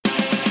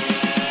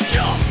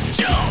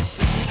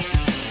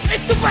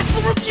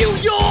Wrestling Review,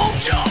 y'all!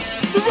 Jump!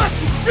 The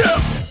Wrestling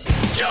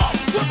Review! Jump!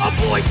 With my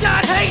boy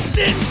John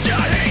Hastings!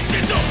 John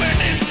Hastings up in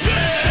this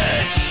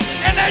bitch!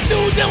 And that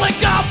dude Dylan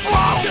Gott, bro!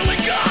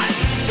 Dylan Gott!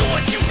 So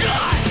what you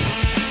got?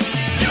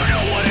 You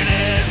know what it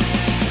is!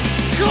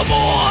 Come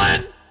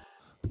on!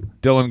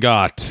 Dylan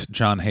Gott,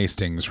 John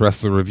Hastings,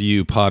 Wrestler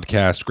Review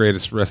Podcast,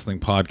 greatest wrestling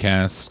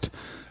podcast.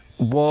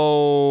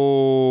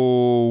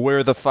 Whoa,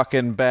 we're the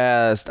fucking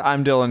best.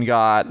 I'm Dylan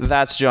Gott.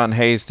 That's John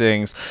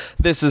Hastings.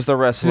 This is the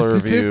Wrestler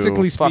Review.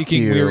 Statistically Fuck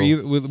speaking,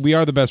 you. we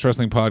are the best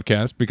wrestling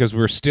podcast because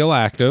we're still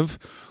active.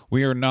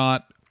 We are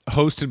not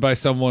hosted by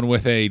someone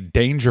with a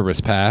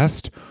dangerous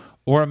past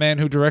or a man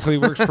who directly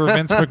works for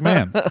Vince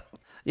McMahon.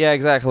 Yeah,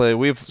 exactly.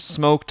 We've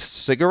smoked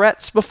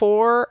cigarettes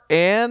before,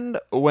 and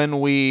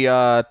when we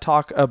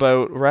talk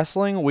about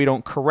wrestling, we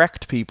don't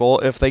correct people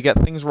if they get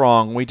things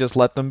wrong. We just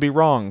let them be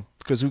wrong,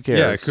 because who cares?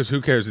 Yeah, because who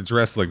cares? It's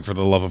wrestling, for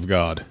the love of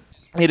God.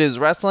 It is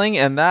wrestling,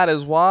 and that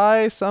is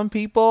why some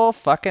people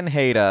fucking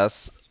hate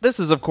us. This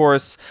is, of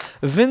course,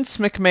 Vince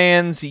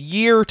McMahon's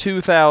year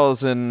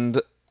 2000.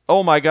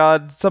 Oh my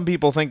God, some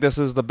people think this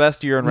is the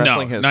best year in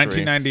wrestling history.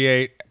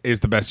 1998 is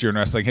the best year in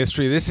wrestling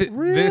history. This is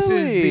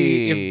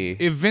Really?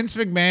 if Vince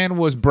McMahon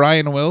was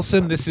Brian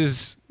Wilson, this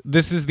is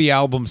the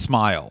album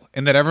Smile,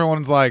 and that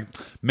everyone's like,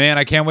 man,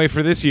 I can't wait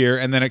for this year,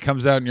 and then it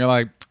comes out and you're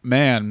like,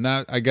 man,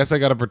 I guess I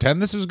got to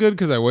pretend this was good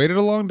because I waited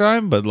a long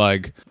time, but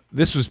like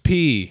this was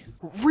pee.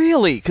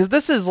 Really? Because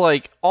this is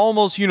like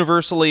almost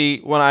universally,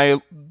 when I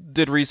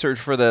did research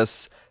for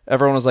this,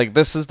 everyone was like,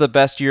 this is the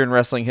best year in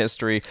wrestling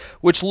history,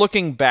 which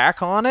looking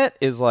back on it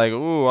is like,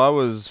 ooh, I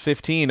was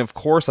 15. Of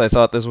course I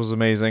thought this was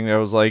amazing. I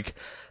was like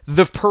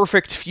the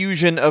perfect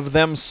fusion of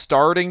them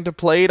starting to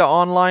play to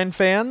online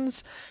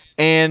fans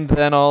and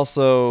then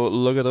also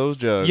look at those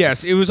jugs.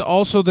 Yes, it was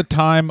also the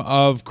time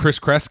of Chris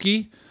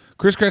Kresge.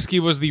 Chris Kresge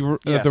was the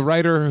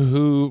writer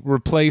who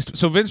replaced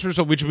Vince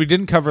Russo, which we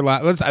didn't cover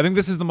last. I think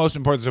this is the most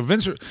important. So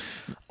Vince,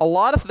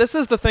 this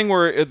is the thing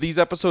where these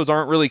episodes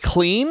aren't really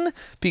clean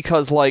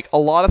because like a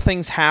lot of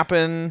things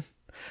happen.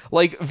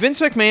 Like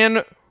Vince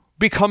McMahon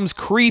becomes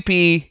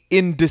creepy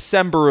in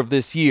December of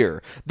this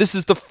year. This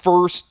is the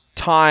first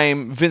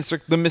time the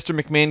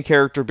Mr. McMahon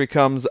character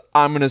becomes,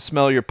 I'm gonna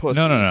smell your pussy.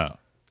 No.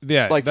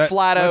 Yeah, like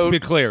flat out. Let's be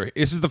clear.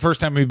 This is the first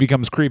time he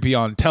becomes creepy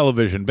on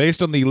television,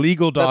 based on the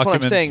legal documents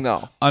That's what I'm saying,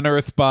 though.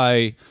 Unearthed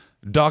by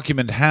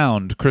document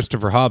hound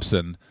Christopher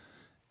Hobson.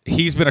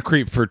 He's been a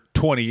creep for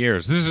 20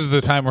 years. This is the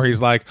time where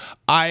he's like,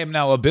 I am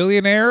now a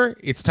billionaire.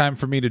 It's time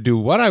for me to do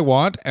what I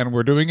want, and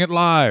we're doing it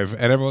live.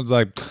 And everyone's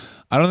like,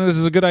 I don't think this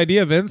is a good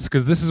idea, Vince,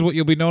 because this is what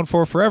you'll be known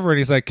for forever. And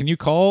he's like, can you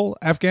call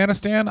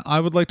Afghanistan? I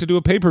would like to do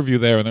a pay-per-view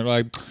there. And they're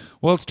like,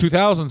 well, it's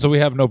 2000, so we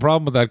have no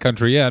problem with that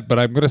country yet, but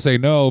I'm going to say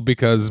no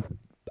because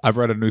I've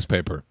read a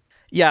newspaper.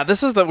 Yeah,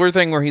 this is the weird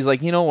thing where he's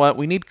like, you know what?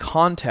 We need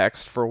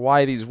context for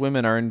why these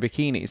women are in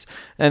bikinis.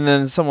 And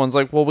then someone's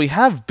like, well, we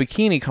have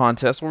bikini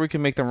contests where we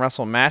can make them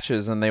wrestle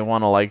matches and they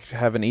want to like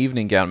have an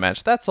evening gown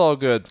match. That's all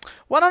good.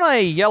 Why don't I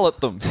yell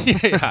at them?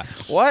 Yeah.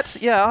 What?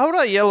 Yeah, how would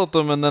I yell at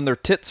them and then their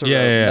tits are out?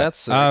 Yeah. That's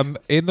sick.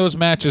 In those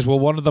matches, will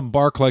one of them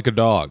bark like a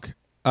dog?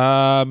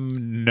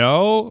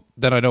 No.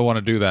 Then I don't want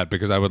to do that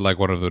because I would like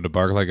one of them to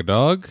bark like a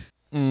dog.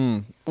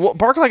 Well,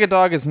 Bark Like a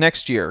Dog is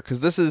next year because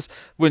this is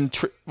when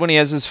he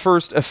has his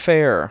first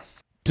affair.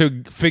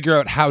 To figure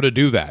out how to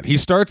do that. He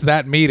starts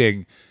that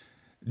meeting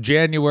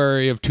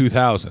January of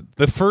 2000.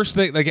 The first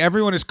thing, like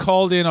everyone is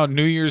called in on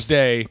New Year's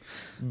Day,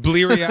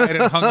 bleary-eyed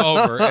and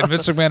hungover, and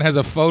Vince McMahon has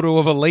a photo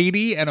of a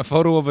lady and a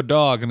photo of a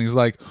dog, and he's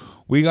like,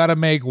 we got to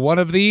make one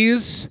of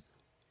these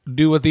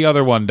do what the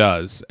other one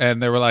does.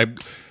 And they were like,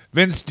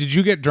 Vince, did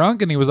you get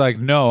drunk? And he was like,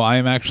 no, I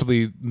am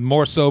actually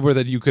more sober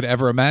than you could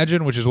ever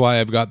imagine, which is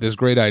why I've got this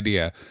great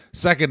idea.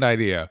 Second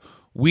idea,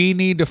 we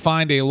need to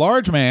find a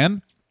large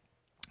man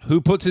who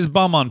puts his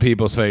bum on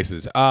people's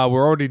faces.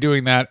 We're already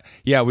doing that.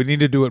 Yeah, we need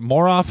to do it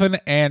more often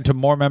and to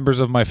more members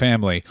of my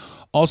family.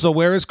 Also,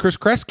 where is Chris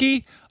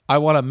Kresge? I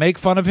want to make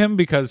fun of him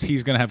because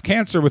he's going to have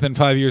cancer within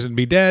 5 years and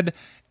be dead,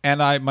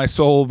 and my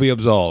soul will be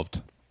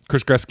absolved.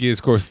 Chris Kresge is,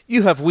 of course.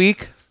 You have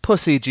weak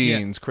pussy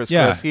genes, Chris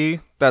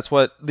Kresge. That's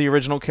what the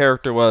original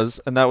character was,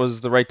 and that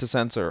was the right to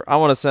censor. I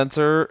want to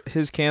censor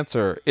his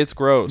cancer. It's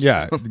gross.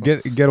 Yeah,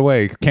 get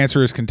away.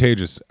 Cancer is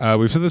contagious.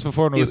 We've said this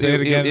before, and we'll say it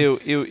again.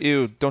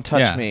 Ew, don't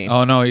touch me.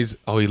 Oh, no, he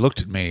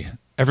looked at me.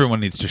 Everyone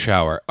needs to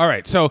shower. All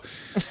right, so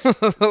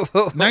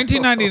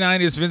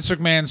 1999 is Vince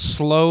McMahon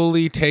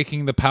slowly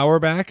taking the power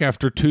back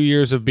after 2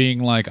 years of being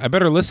like, I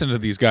better listen to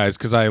these guys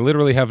because I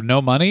literally have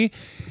no money.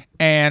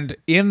 And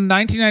in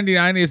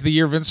 1999 is the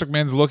year Vince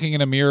McMahon's looking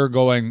in a mirror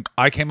going,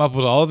 I came up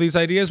with all of these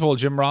ideas. Well,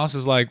 Jim Ross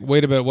is like,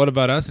 wait a minute, what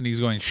about us? And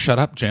he's going, shut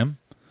up, Jim.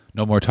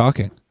 No more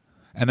talking.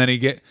 And then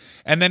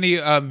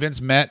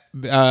Vince met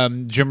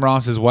Jim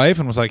Ross's wife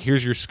and was like,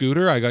 here's your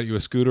scooter. I got you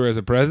a scooter as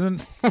a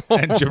present.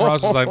 And Jim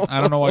Ross was like,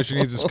 I don't know why she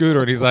needs a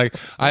scooter. And he's like,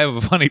 I have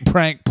a funny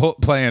prank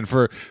plan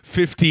for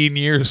 15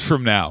 years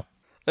from now.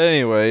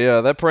 Anyway,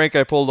 yeah, that prank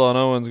I pulled on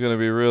Owen's going to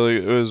be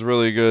it was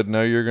really good.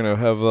 Now you're going to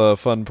have a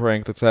fun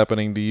prank that's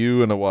happening to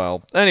you in a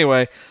while.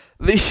 Anyway,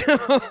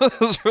 That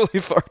was really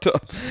fucked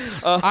up.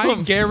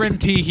 I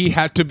guarantee he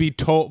had to be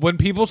told when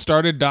people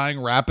started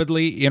dying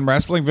rapidly in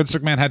wrestling. Vince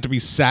McMahon had to be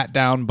sat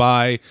down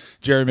by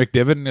Jerry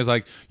McDivitt and is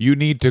like, "You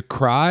need to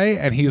cry,"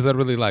 and he's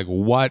literally like,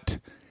 "What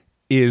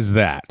is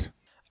that?"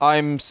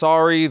 I'm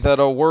sorry that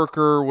a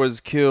worker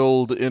was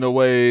killed in a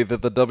way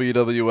that the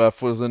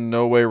WWF was in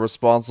no way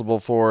responsible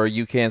for.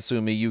 You can't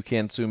sue me. You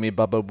can't sue me.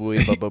 Baba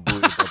booey, baba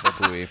booey, baba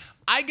booey.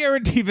 I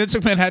guarantee Vince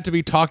McMahon had to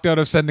be talked out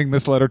of sending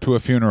this letter to a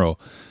funeral.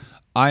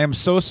 I am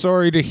so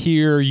sorry to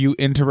hear you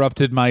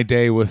interrupted my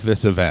day with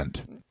this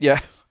event. Yeah,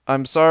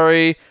 I'm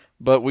sorry,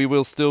 but we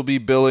will still be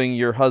billing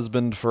your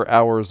husband for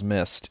hours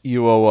missed.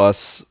 You owe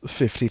us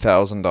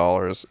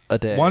 $50,000 a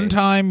day. One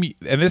time,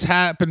 and this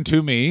happened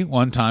to me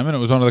one time, and it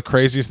was one of the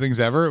craziest things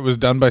ever. It was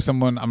done by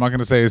someone, I'm not going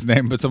to say his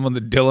name, but someone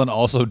that Dylan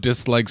also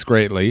dislikes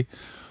greatly,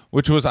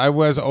 which was I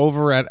was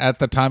over at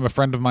the time a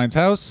friend of mine's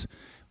house.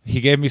 He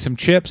gave me some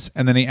chips,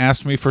 and then he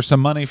asked me for some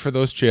money for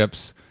those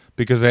chips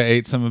because I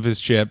ate some of his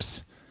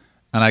chips,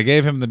 and I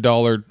gave him the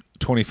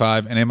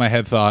 $1.25, and in my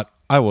head thought,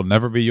 I will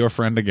never be your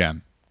friend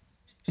again.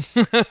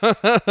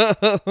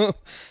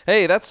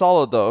 Hey, that's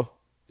solid, though.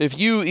 If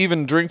you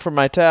even drink from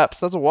my taps,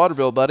 that's a water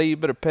bill, buddy. You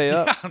better pay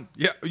up.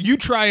 Yeah, you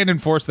try and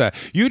enforce that.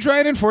 You try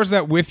and enforce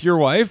that with your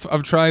wife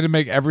of trying to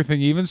make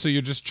everything even, so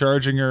you're just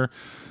charging her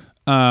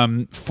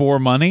for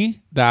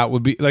money. That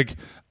would be like,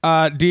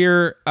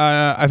 dear,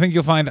 I think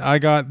you'll find I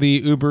got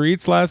the Uber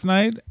Eats last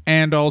night,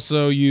 and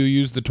also you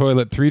used the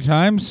toilet 3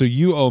 times, so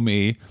you owe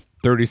me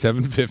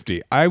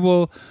 $37.50.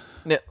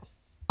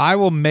 I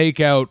will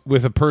make out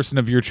with a person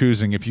of your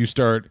choosing if you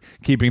start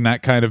keeping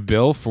that kind of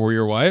bill for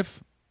your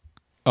wife.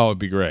 Oh, it'd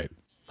be great.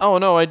 Oh,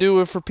 no, I do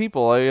it for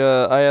people. I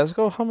ask,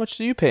 oh, how much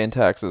do you pay in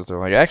taxes? They're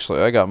like,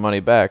 actually, I got money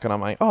back. And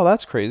I'm like, oh,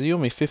 that's crazy. You owe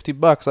me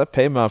 $50. I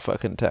pay my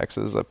fucking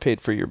taxes. I paid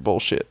for your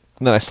bullshit.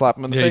 And then I slap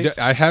them in the face.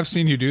 I have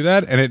seen you do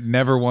that, and it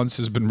never once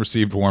has been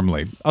received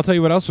warmly. I'll tell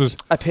you what else was...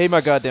 I pay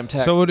my goddamn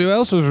taxes. So what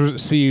else was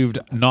received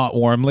not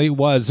warmly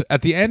was,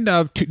 at the end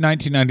of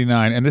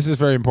 1999, and this is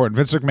very important,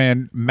 Vince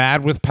McMahon,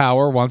 mad with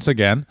power once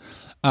again,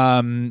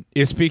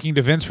 is speaking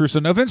to Vince Russo.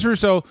 Now, Vince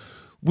Russo...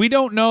 We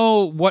don't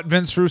know what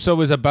Vince Russo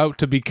is about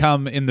to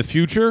become in the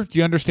future. Do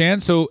you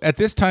understand? So at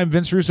this time,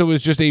 Vince Russo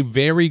is just a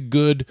very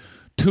good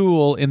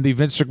tool in the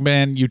Vince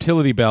McMahon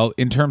utility belt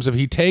in terms of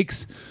he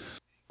takes...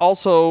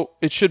 Also,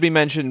 it should be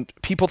mentioned,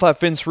 people thought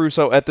Vince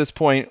Russo at this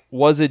point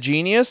was a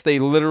genius. They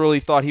literally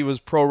thought he was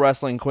pro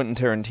wrestling Quentin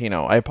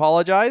Tarantino. I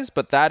apologize,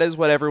 but that is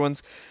what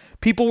everyone's...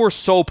 People were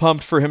so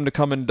pumped for him to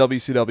come in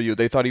WCW.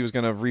 They thought he was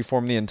going to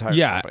reform the entire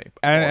company.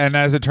 And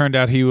as it turned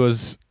out, he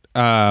was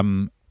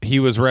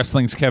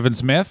wrestling's Kevin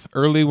Smith.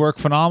 Early work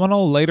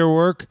phenomenal, later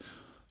work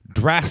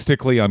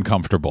drastically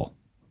uncomfortable.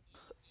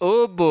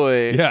 Oh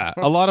boy. Yeah,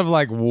 a lot of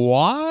like,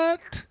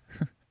 what?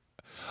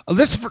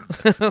 This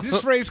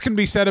phrase can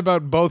be said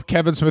about both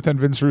Kevin Smith and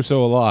Vince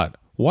Russo a lot.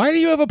 Why do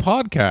you have a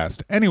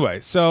podcast? Anyway,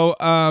 so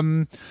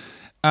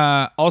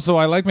also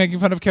I like making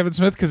fun of Kevin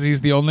Smith because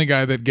he's the only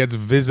guy that gets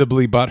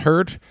visibly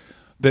butthurt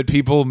that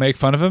people make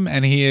fun of him,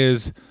 and he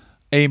is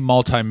a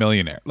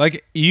multimillionaire.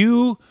 Like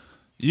you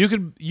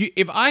could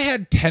if I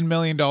had $10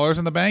 million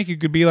in the bank, you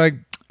could be like,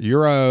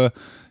 you're a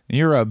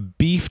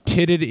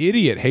beef-titted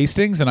idiot,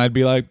 Hastings, and I'd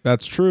be like,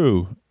 that's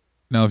true.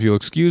 Now, if you'll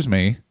excuse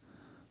me,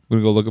 I'm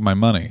going to go look at my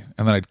money,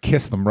 and then I'd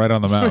kiss them right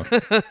on the mouth.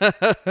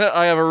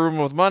 I have a room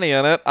with money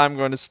in it. I'm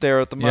going to stare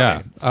at the money.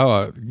 Yeah.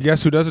 Oh,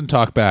 guess who doesn't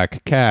talk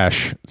back?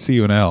 Cash. See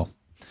you in L.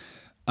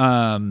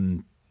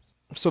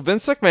 So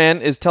Vince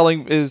McMahon is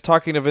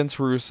talking to Vince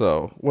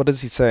Russo. What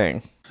is he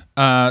saying?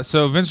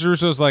 So Vince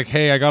Russo's like,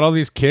 hey, I got all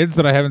these kids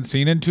that I haven't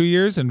seen in 2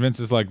 years, and Vince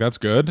is like, that's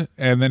good.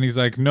 And then he's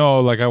like, no,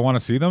 like I want to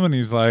see them, and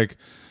he's like,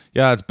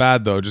 yeah, it's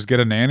bad though. Just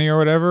get a nanny or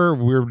whatever.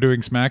 We're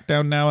doing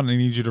SmackDown now, and I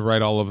need you to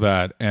write all of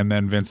that. And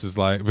then Vince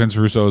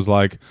Russo is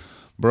like,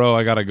 bro,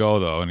 I gotta go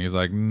though. And he's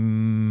like,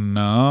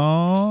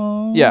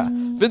 no. Yeah,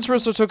 Vince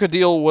Russo took a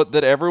deal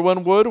that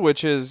everyone would,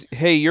 which is,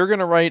 hey, you're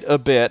gonna write a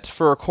bit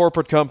for a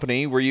corporate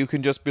company where you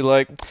can just be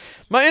like,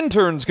 my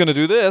intern's gonna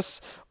do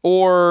this.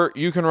 Or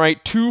you can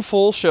write 2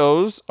 full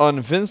shows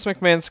on Vince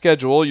McMahon's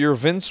schedule. You're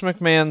Vince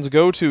McMahon's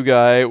go-to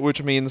guy,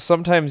 which means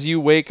sometimes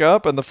you wake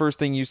up and the first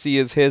thing you see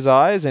is his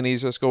eyes, and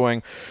he's just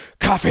going,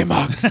 coffee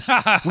mugs.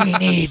 We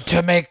need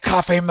to make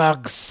coffee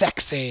mugs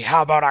sexy.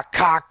 How about a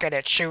cock and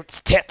it shoots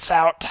tits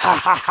out? Ha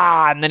ha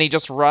ha. And then he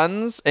just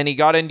runs, and he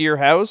got into your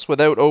house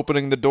without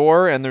opening the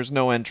door, and there's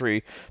no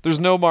entry.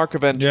 There's no mark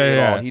of entry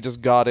at all. He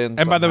just got in.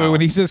 And by the way,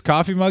 when he says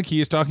coffee mug,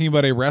 he is talking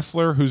about a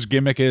wrestler whose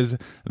gimmick is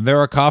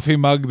they're a coffee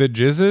mug that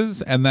jizzes.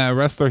 And the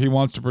wrestler he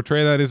wants to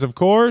portray that is, of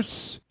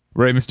course,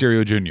 Rey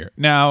Mysterio Jr.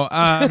 Now,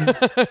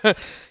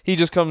 he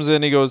just comes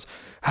in, he goes,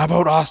 how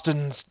about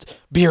Austin's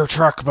beer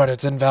truck, but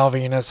it's in Val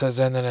Venus's,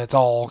 and then it's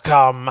all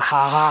cum. Ha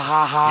ha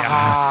ha ha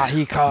ha.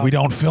 He comes. We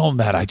don't film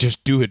that. I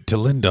just do it to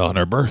Linda on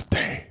her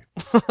birthday.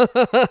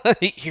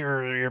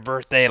 Here, your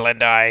birthday,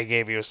 Linda. I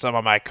gave you some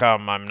of my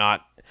cum. I'm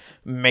not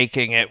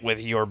making it with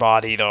your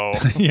body, though.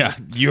 Yeah,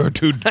 you're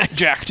too... I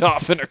jacked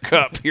off in a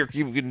cup. Here,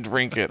 you can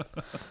drink it.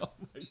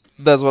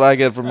 That's what I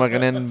get from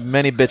fucking in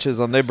many bitches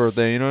on their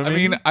birthday. You know what I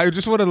mean? I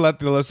just want to let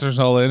the listeners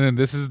all in, and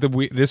this is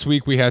this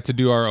week we had to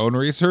do our own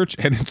research,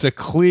 and there's a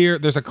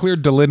clear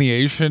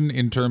delineation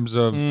in terms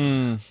of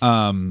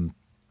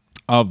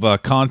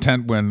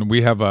content when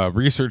we have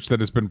research that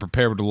has been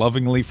prepared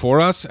lovingly for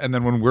us, and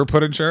then when we're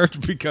put in charge,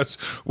 because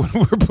when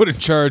we're put in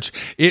charge,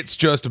 it's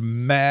just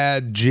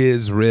mad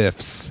jizz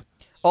riffs.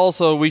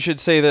 Also, we should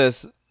say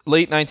this.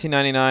 Late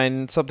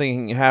 1999,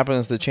 something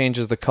happens that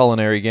changes the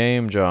culinary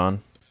game,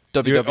 John.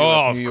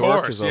 WWF New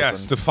York is opened.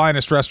 Yes, the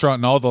finest restaurant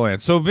in all the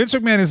land. So Vince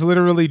McMahon is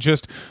literally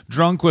just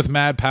drunk with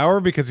mad power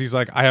because he's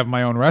like, I have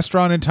my own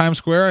restaurant in Times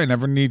Square. I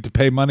never need to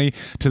pay money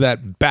to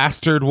that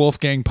bastard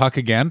Wolfgang Puck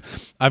again.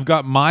 I've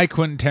got my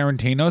Quentin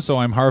Tarantino, so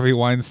I'm Harvey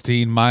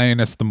Weinstein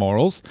minus the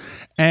morals.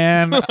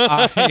 And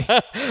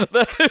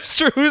That is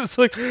true. It's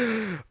like,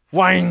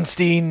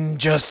 Weinstein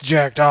just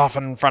jerked off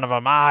in front of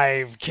him.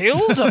 I've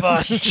killed a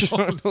bunch.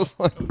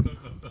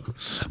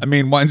 I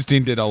mean,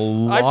 Weinstein did a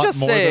lot I'm just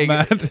more saying,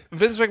 than that.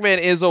 Vince McMahon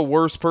is a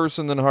worse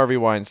person than Harvey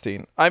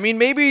Weinstein. I mean,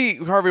 maybe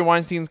Harvey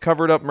Weinstein's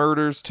covered up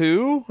murders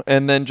too,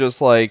 and then just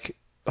like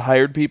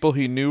hired people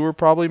he knew were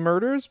probably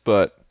murders,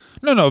 but...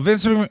 No.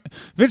 Vince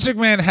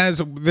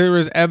McMahon there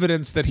is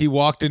evidence that he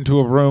walked into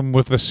a room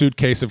with a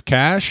suitcase of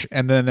cash,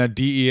 and then a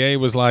DEA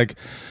was like,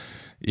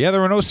 yeah, there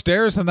were no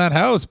stairs in that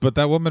house, but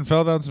that woman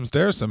fell down some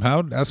stairs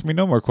somehow. Ask me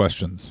no more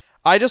questions.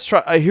 I just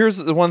try. Here's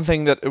the one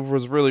thing that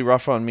was really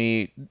rough on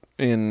me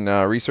in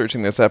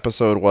researching this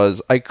episode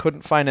was I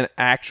couldn't find an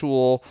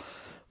actual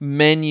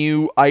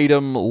menu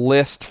item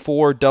list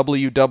for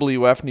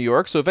WWF New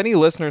York. So if any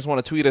listeners want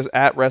to tweet us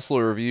at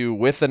Wrestler Review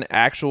with an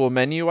actual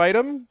menu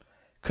item,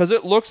 because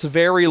it looks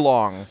very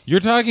long. You're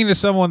talking to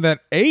someone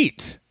that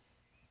ate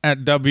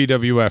at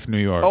WWF New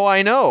York. Oh,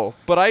 I know,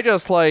 but I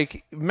just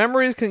like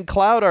memories can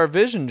cloud our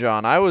vision,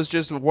 John. I was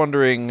just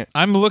wondering.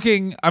 I'm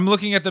looking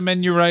at the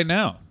menu right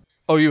now.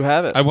 Oh, you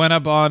have it. I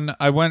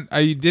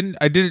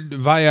did it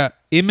via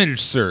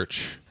image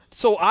search.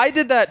 So I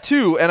did that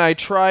too, and I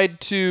tried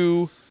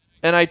to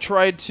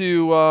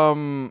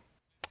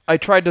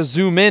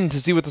zoom in to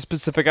see what the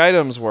specific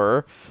items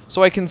were,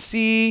 so I can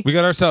see. We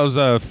got ourselves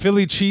a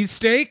Philly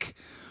cheesesteak.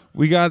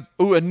 We got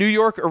a New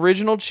York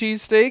original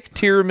cheesesteak,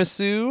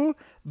 tiramisu,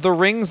 the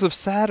Rings of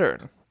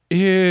Saturn.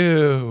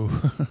 Ew.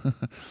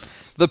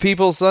 The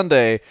People's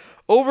Sundae,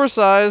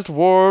 oversized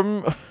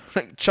warm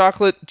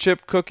chocolate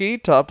chip cookie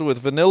topped with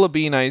vanilla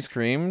bean ice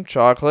cream,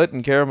 chocolate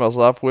and caramel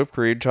soft whipped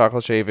cream,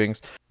 chocolate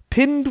shavings,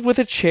 pinned with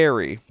a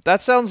cherry.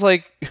 That sounds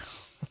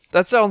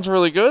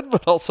really good,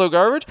 but also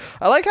garbage.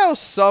 I like how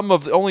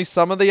only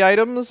some of the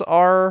items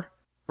are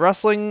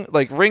wrestling,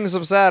 like Rings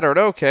of Saturn.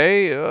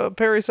 Okay,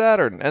 Perry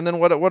Saturn, and then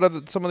what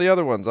are some of the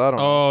other ones? I don't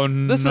know. Oh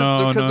no!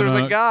 Because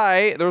there's a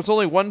guy. There's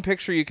only one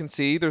picture you can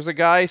see. There's a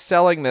guy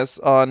selling this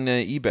on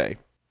eBay.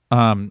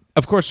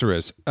 Of course there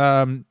is.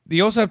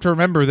 You also have to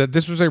remember that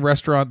this was a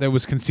restaurant that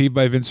was conceived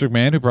by Vince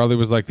McMahon, who probably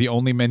was like, the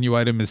only menu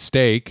item is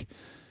steak,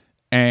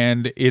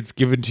 and it's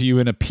given to you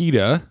in a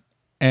pita,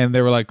 and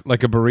they were like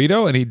a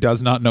burrito, and he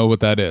does not know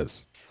what that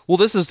is. Well,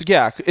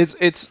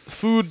 it's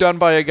food done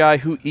by a guy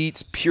who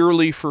eats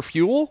purely for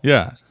fuel.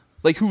 Yeah.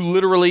 Like, who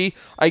literally,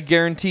 I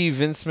guarantee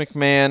Vince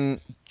McMahon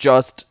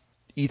just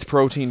eats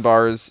protein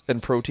bars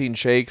and protein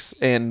shakes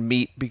and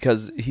meat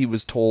because he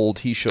was told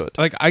he should.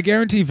 Like, I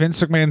guarantee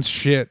Vince McMahon's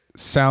shit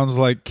sounds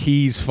like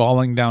keys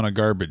falling down a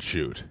garbage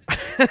chute.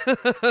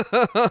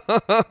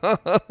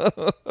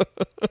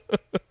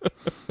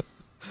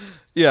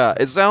 Yeah,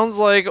 it sounds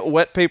like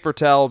wet paper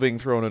towel being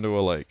thrown into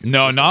a lake.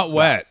 No, not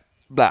wet.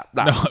 Blah,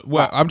 blah, No,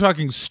 well, I'm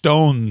talking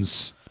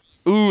stones.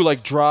 Ooh,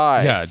 like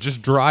dry. Yeah,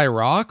 just dry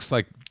rocks,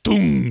 like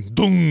doom,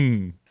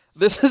 doom.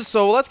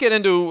 So let's get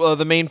into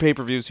the main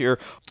pay-per-views here.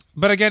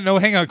 But again, no,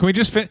 hang on. Can we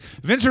just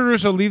Vince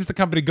Russo leaves the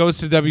company, goes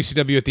to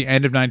WCW at the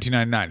end of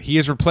 1999. He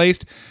is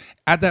replaced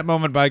at that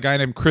moment by a guy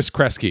named Chris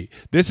Kresge.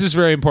 This is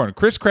very important.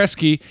 Chris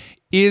Kresge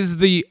is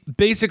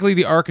basically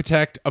the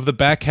architect of the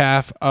back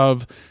half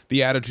of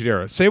the Attitude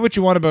Era. Say what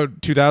you want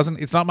about 2000.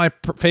 It's not my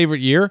favorite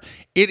year.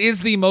 It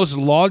is the most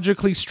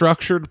logically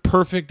structured,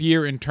 perfect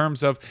year in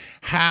terms of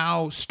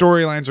how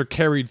storylines are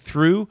carried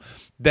through.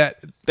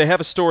 That they have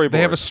a storyboard.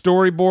 They have a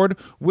storyboard,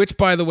 which,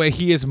 by the way,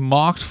 he is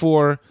mocked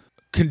for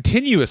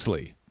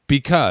continuously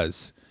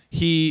because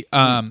he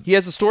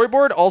has a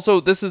storyboard. Also,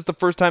 this is the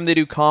first time they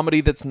do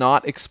comedy that's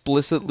not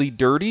explicitly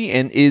dirty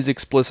and is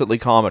explicitly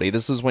comedy.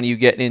 This is when you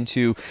get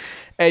into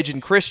Edge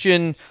and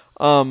Christian.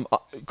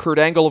 Kurt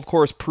Angle, of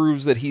course,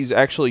 proves that he's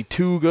actually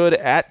too good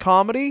at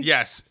comedy.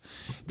 Yes.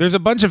 There's a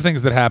bunch of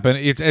things that happen.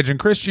 It's Edge and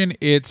Christian.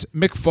 It's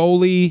Mick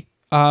Foley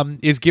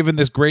is given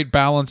this great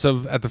balance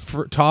of, at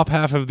the top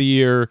half of the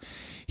year,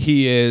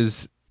 he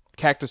is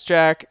Cactus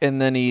Jack,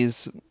 and then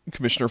he's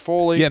Commissioner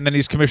Foley. Yeah, and then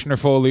he's Commissioner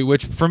Foley,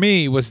 which for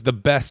me was the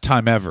best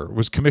time ever.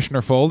 Was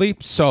Commissioner Foley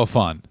so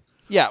fun?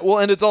 Yeah, well,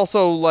 and it's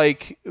also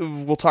like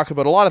we'll talk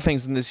about a lot of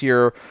things in this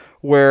year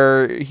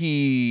where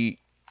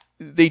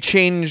they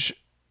change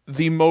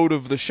the mode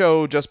of the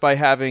show just by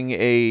having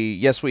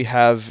we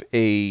have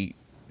a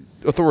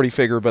authority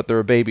figure, but they're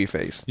a baby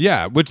face.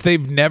 Yeah, which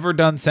they've never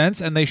done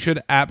since, and they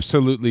should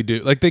absolutely do.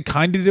 Like, they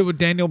kind of did it with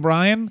Daniel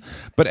Bryan,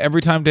 but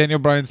every time Daniel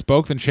Bryan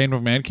spoke, then Shane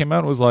McMahon came out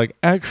and was like,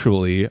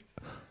 actually,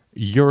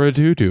 you're a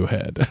doo-doo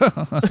head.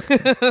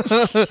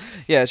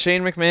 Yeah,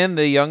 Shane McMahon,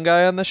 the young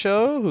guy on the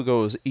show, who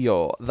goes,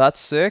 yo, that's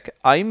sick.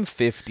 I'm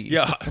 50.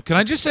 Yeah, can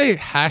I just say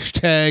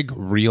hashtag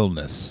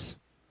realness?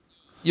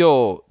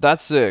 Yo,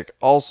 that's sick.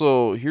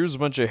 Also, here's a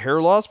bunch of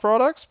hair loss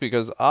products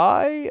because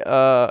I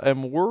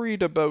am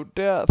worried about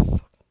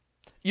death.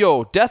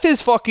 Yo, death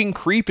is fucking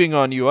creeping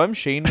on you. I'm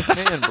Shane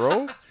McMahon,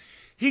 bro.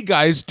 Hey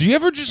guys, do you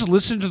ever just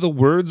listen to the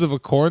words of a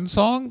Korn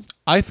song?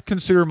 I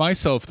consider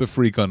myself the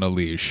freak on a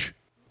leash.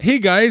 Hey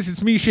guys,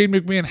 it's me, Shane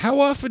McMahon. How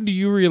often do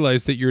you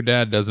realize that your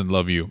dad doesn't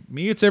love you?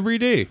 Me, it's every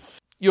day.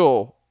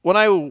 Yo, when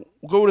I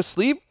go to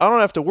sleep, I don't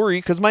have to worry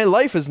because my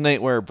life is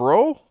nightmare,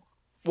 bro.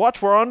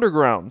 Watch Raw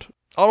Underground.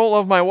 I don't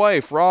love my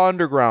wife. Raw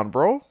Underground,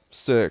 bro.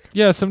 Sick.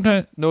 Yeah,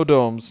 sometimes. No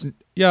domes.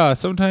 Yeah,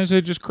 sometimes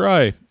I just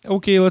cry.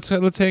 Okay,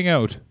 let's hang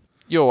out.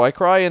 Yo, I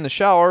cry in the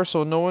shower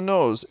so no one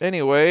knows.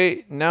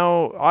 Anyway,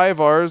 now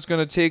Ivar's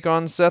gonna take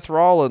on Seth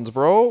Rollins,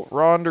 bro.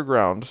 Raw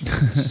Underground.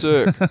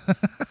 Sick.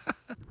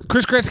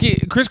 Chris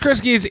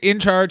Kresge is in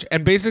charge,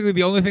 and basically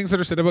the only things that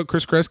are said about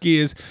Chris Kresge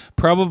is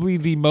probably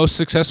the most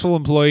successful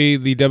employee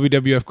the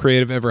WWF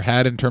creative ever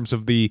had in terms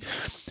of the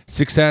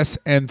success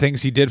and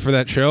things he did for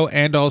that show,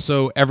 and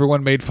also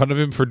everyone made fun of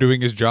him for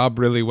doing his job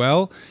really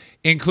well,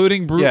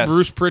 including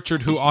Bruce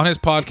Pritchard, who on his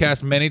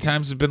podcast many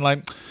times has been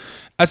like,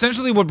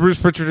 essentially what Bruce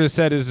Pritchard has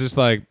said is just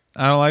like,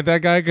 I don't like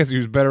that guy because he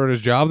was better at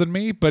his job than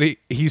me, but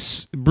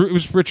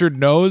Bruce Pritchard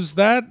knows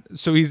that,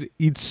 so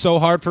it's so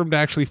hard for him to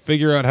actually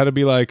figure out how to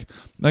be like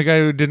that guy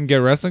who didn't get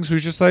wrestling, so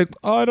he's just like,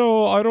 I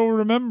don't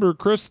remember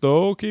Chris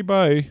though. Okay,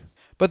 bye.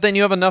 But then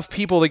you have enough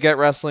people to get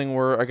wrestling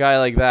where a guy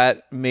like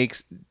that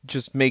makes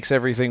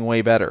everything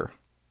way better.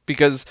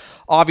 Because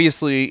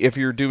obviously, if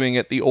you're doing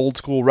it the old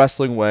school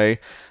wrestling way,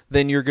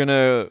 then you're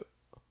gonna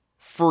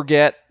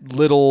forget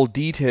little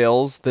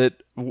details that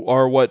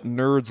are what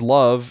nerds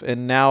love,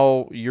 and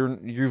now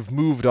you've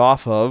moved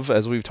off of,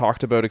 as we've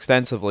talked about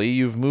extensively,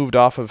 you've moved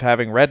off of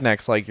having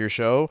rednecks like your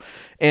show,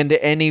 and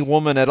any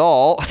woman at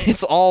all,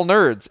 it's all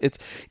nerds.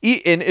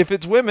 And if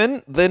it's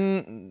women,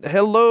 then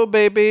hello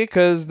baby,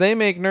 because they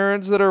make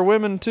nerds that are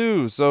women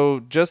too.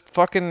 So just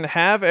fucking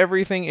have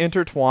everything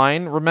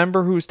intertwine.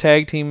 Remember whose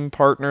tag team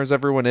partners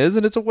everyone is,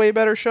 and it's a way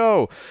better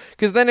show.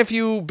 Because then if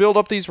you build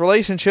up these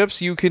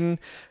relationships, you can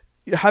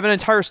have an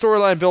entire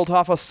storyline built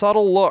off a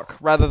subtle look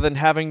rather than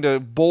having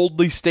to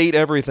boldly state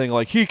everything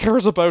like he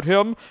cares about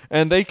him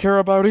and they care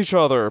about each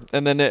other,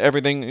 and then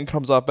everything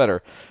comes off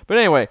better. But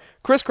anyway,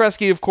 Chris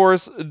Kresge, of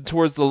course,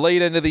 towards the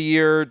late end of the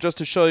year, just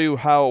to show you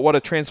what a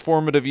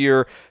transformative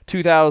year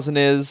 2000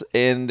 is,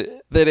 and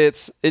that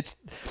it's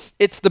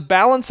the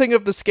balancing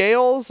of the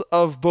scales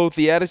of both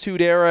the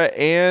Attitude Era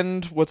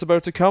and what's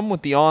about to come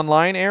with the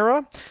online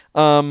era.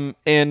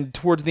 And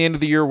towards the end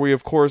of the year, we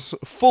of course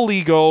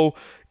fully go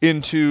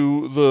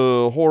into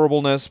the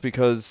horribleness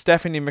because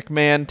Stephanie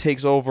McMahon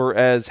takes over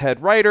as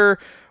head writer,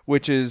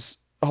 which is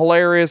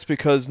hilarious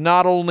because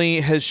not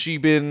only has she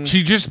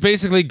just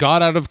basically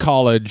got out of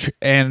college,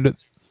 and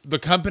the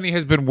company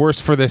has been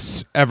worse for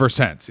this ever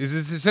since. Is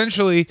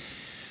essentially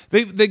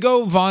they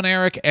go Von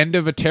Erich end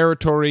of a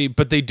territory,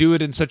 but they do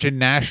it in such a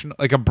national,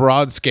 like a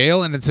broad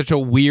scale, and in such a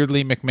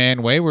weirdly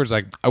McMahon way where it's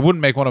like, I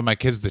wouldn't make one of my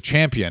kids the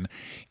champion.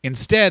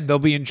 Instead, they'll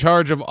be in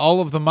charge of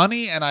all of the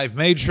money, and I've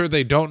made sure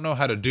they don't know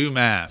how to do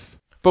math.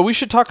 But we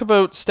should talk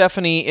about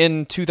Stephanie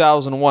in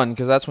 2001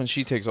 because that's when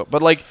she takes over.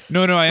 But like,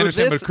 no, I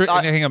understand.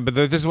 But hang on. But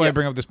this is why I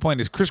bring up this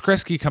point: is Chris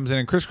Kresge comes in,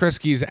 and Chris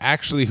Kresge is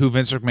actually who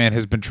Vince McMahon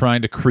has been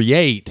trying to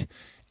create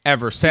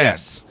ever since.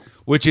 Yes.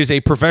 Which is a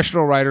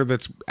professional writer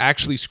that's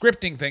actually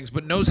scripting things,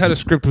 but knows how to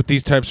script with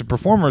these types of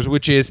performers,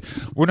 which is,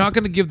 we're not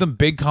going to give them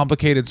big,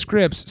 complicated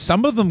scripts.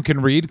 Some of them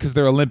can read because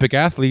they're Olympic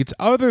athletes.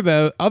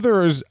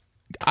 Others,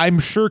 I'm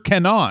sure,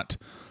 cannot.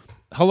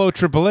 Hello,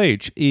 Triple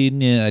H.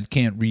 No, I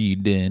can't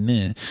read.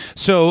 No.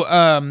 So,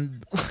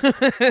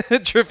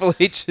 Triple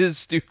H is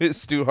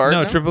Stu Hart.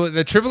 No,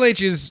 Triple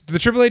H is the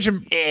Triple H. No,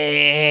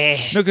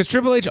 because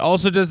Triple H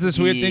also does this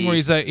weird thing where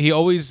he's like, he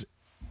always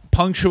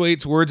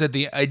punctuates words at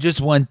the. I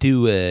just want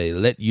to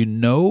let you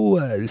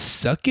know,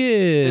 suck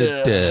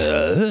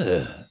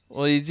it.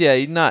 Well, he's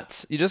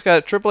nuts. You just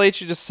got Triple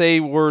H. You just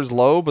say words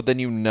low, but then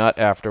you nut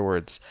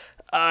afterwards.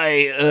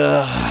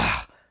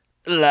 I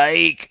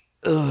find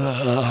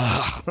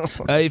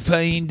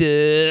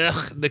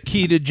the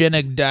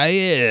ketogenic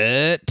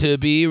diet to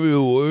be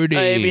rewarding.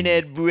 I haven't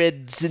had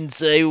bread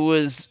since I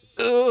was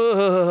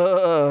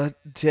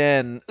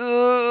 10.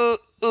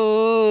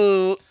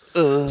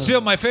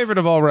 Still, my favorite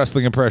of all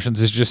wrestling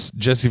impressions is just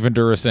Jesse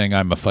Ventura saying,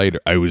 I'm a fighter.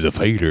 I was a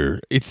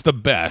fighter. It's the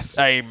best.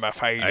 I'm a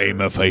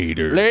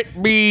fighter. Let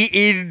me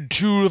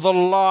into the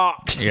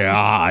lot. Yeah,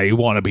 I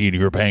want to be in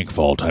your bank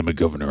vault. I'm a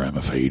governor. I'm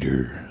a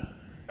fighter.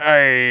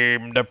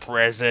 I'm the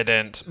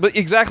president. But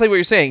exactly what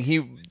you're saying.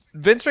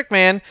 Vince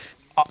McMahon.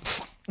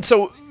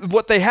 So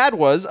what they had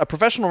was a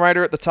professional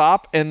writer at the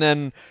top and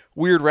then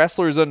weird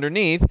wrestlers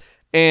underneath.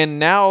 And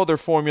now their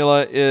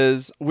formula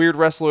is weird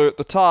wrestler at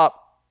the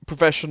top,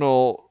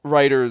 professional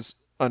writers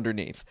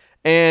underneath.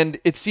 And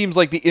it seems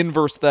like the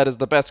inverse of that is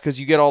the best because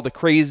you get all the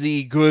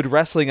crazy good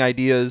wrestling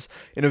ideas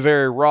in a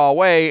very raw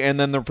way, and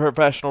then the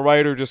professional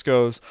writer just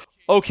goes,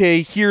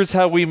 okay, here's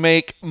how we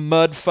make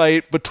mud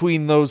fight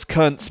between those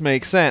cunts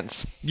make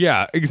sense.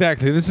 Yeah,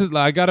 exactly. This is,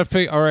 I gotta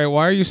figure, all right,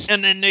 why are you...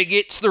 And then they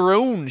get their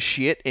own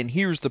shit, and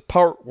here's the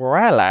part where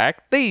I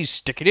like, they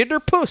stick it in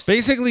their pussy.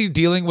 Basically,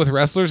 dealing with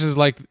wrestlers is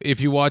like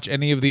if you watch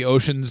any of the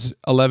Ocean's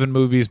 11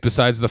 movies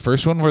besides the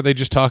first one, where they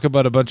just talk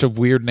about a bunch of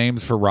weird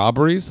names for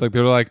robberies. Like,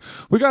 they're like,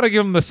 we gotta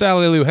give them the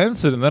Sally Lou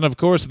Henson, and then, of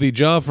course, the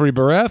Joffrey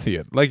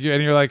Baratheon. Like,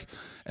 and you're like...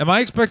 Am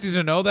I expected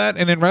to know that?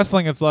 And in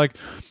wrestling, it's like,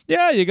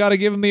 yeah, you got to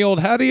give him the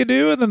old how do you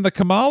do, and then the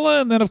Kamala,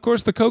 and then, of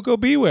course, the Coco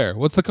Beware.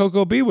 What's the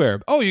Coco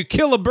Beware? Oh, you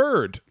kill a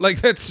bird. Like,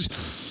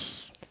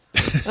 that's...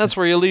 That's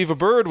where you leave a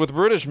bird with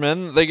British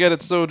men. They get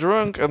it so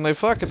drunk, and they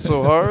fuck it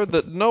so hard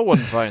that no one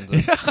finds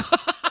it.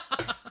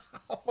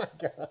 Oh, my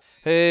God.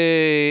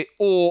 Hey,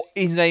 oh,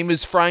 his name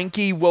is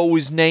Frankie. Well,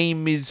 his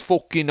name is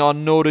fucking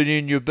unknown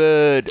in your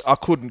bed. I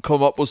couldn't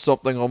come up with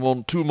something. I'm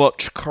on too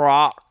much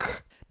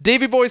crack.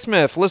 Davey Boy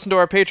Smith, listen to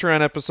our Patreon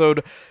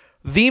episode.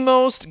 The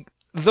most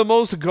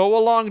go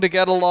along to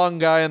get along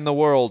guy in the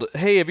world.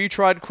 Hey, have you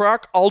tried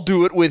crack? I'll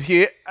do it with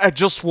you. I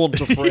just want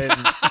a friend.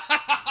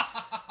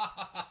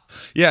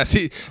 Yeah,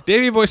 see,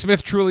 Davey Boy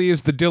Smith truly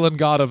is the Dylan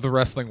God of the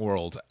wrestling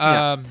world.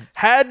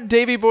 Had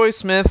Davey Boy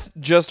Smith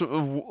just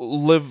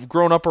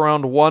grown up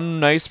around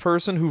one nice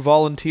person who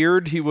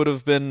volunteered, he would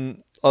have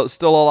been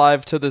still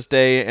alive to this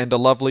day and a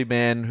lovely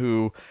man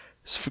who...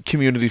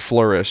 community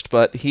flourished,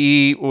 but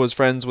he was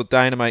friends with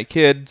Dynamite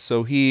Kid,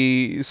 so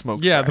he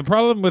smoked crack. The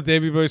problem with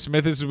Davey Boy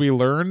Smith, as we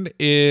learned,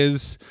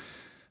 is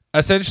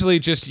essentially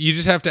you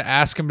just have to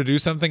ask him to do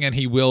something and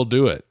he will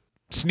do it.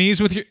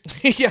 Sneeze with your...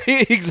 Yeah,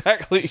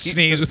 exactly.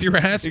 Sneeze with your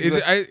ass.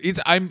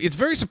 Exactly. It's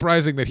very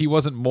surprising that he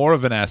wasn't more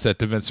of an asset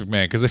to Vince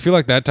McMahon, because I feel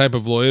like that type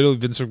of loyalty,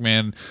 Vince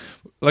McMahon...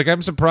 Like,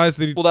 I'm surprised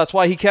that Well, that's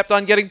why he kept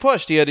on getting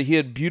pushed. He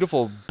had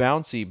beautiful,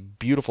 bouncy,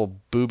 beautiful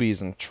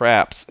boobies and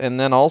traps. And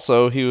then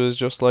also, he was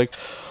just like,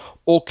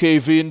 okay,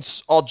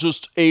 Vince, I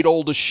just ate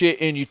all the shit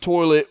in your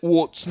toilet.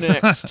 What's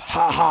next?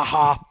 Ha, ha,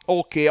 ha.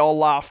 Okay, I'll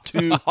laugh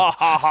too. Ha,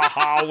 ha, ha,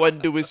 ha. When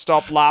do we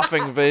stop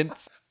laughing,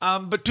 Vince?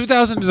 But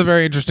 2000 is a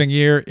very interesting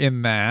year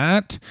in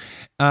that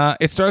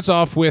it starts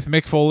off with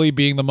Mick Foley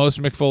being the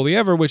most Mick Foley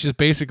ever, which is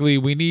basically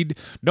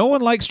no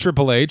one likes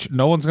Triple H.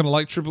 No one's going to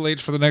like Triple H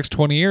for the next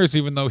 20 years,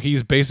 even though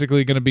he's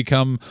basically going to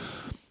become,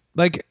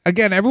 like,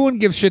 again, everyone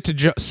gives shit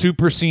to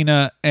Super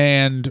Cena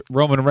and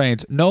Roman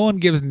Reigns. No one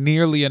gives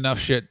nearly enough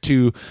shit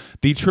to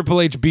the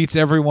Triple H beats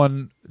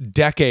everyone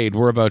decade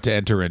we're about to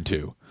enter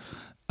into.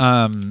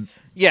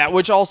 Yeah,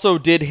 which also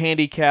did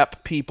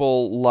handicap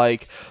people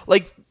like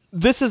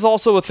this is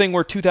also a thing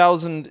where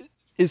 2000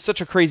 is such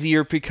a crazy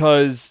year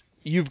because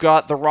you've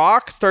got The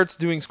Rock starts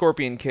doing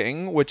Scorpion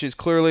King, which is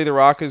clearly The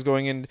Rock is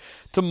going into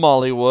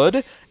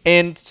Mollywood,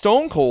 and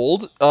Stone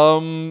Cold,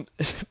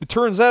 it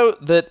turns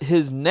out that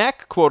his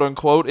neck, quote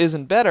unquote,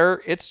 isn't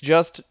better, it's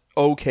just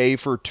okay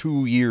for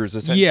 2 years,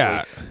 essentially.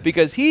 Yeah.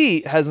 Because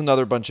he has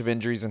another bunch of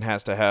injuries and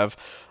has to have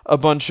a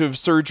bunch of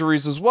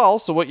surgeries as well,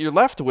 so what you're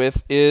left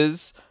with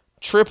is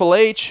Triple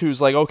H, who's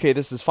like, okay,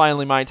 this is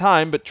finally my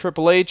time, but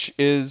Triple H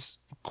is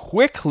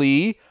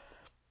quickly,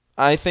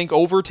 I think,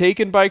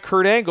 overtaken by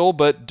Kurt Angle,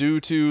 but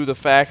due to the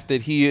fact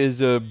that he is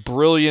a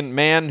brilliant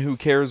man who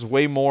cares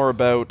way more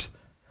about...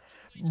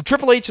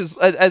 Triple H is,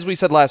 as we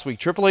said last week,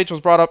 Triple H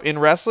was brought up in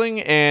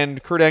wrestling,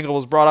 and Kurt Angle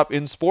was brought up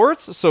in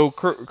sports, so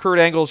Kurt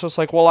Angle is just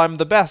like, well, I'm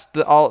the best,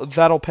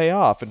 that'll pay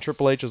off, and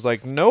Triple H is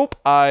like, nope,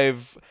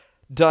 I've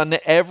done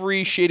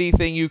every shitty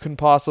thing you can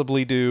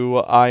possibly do,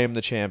 I am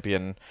the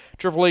champion.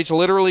 Triple H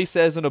literally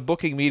says in a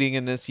booking meeting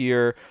in this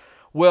year,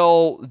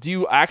 well, do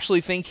you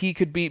actually think he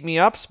could beat me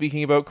up?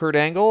 Speaking about Kurt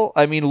Angle,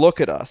 I mean,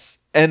 look at us.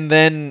 And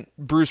then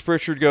Bruce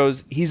Pritchard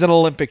goes, he's an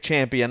Olympic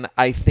champion.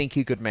 I think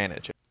he could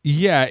manage it.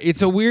 Yeah,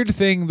 it's a weird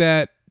thing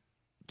that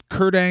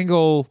Kurt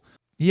Angle...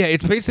 Yeah,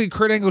 it's basically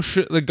Kurt Angle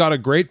got a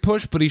great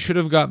push, but he should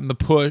have gotten the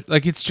push.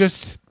 Like, it's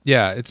just...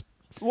 Yeah, it's...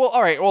 Well,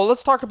 all right. Well,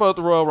 let's talk about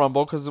the Royal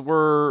Rumble, because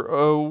we're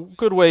a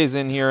good ways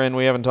in here, and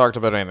we haven't talked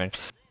about anything.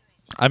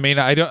 I mean,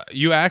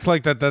 you act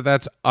like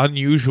that's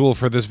unusual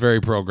for this very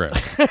program.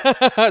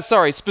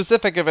 Sorry,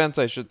 specific events,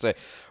 I should say.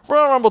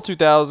 Royal Rumble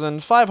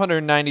 2000,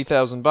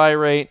 590,000 buy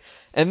rate.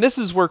 And this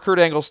is where Kurt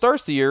Angle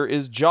starts the year,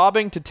 is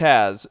jobbing to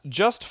Taz.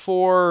 Just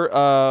for...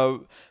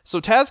 So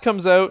Taz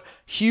comes out,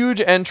 huge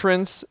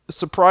entrance,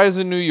 surprise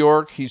in New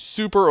York. He's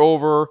super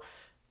over.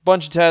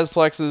 Bunch of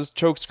Tazplexes,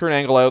 chokes Kurt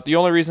Angle out. The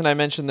only reason I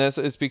mention this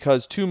is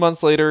because 2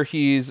 months later,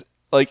 he's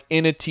like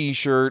in a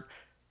t-shirt,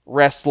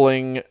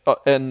 wrestling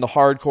in the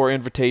Hardcore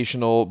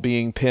Invitational,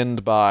 being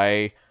pinned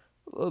by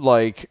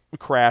like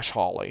Crash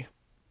Holly.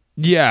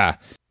 Yeah.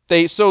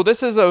 So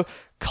this is a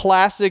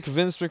classic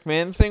Vince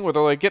McMahon thing where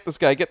they're like, get this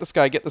guy, get this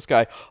guy, get this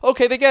guy.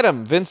 Okay, they get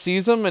him. Vince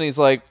sees him and he's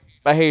like,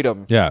 I hate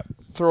him. Yeah.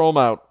 Throw him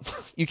out.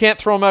 You can't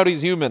throw him out.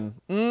 He's human.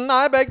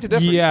 I beg to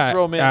differ. You can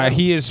throw him in.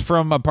 He is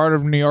from a part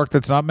of New York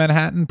that's not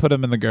Manhattan. Put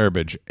him in the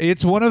garbage.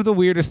 It's one of the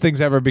weirdest things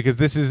ever because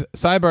this is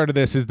sidebar to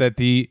this is that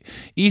the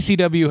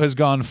ECW has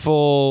gone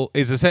full.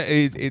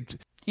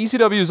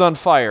 ECW is on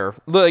fire.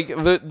 Like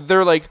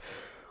they're like,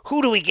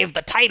 Who do we give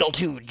the title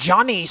to?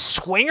 Johnny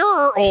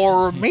Swinger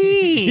or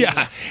me?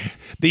 Yeah.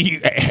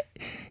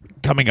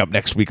 Coming up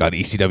next week on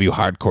ECW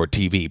Hardcore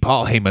TV,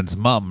 Paul Heyman's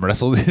mom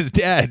wrestles his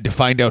dad to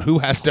find out who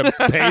has to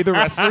pay the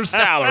wrestlers'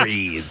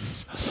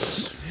 salaries.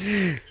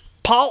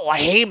 Paul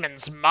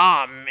Heyman's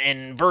mom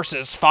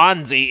versus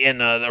Fonzie in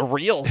a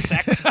real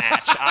sex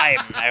match. I'm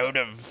out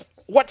of...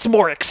 What's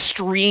more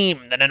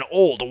extreme than an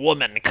old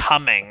woman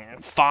coming?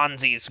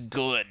 Fonzie's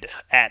good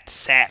at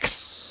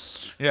sex.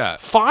 Yeah.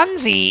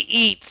 Fonzie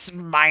eats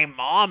my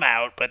mom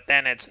out, but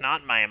then it's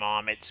not my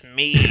mom, it's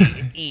me.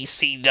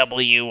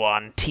 ECW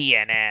on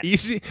TNN.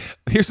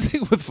 Here's the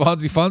thing with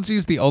Fonzie. Fonzie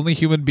is the only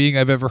human being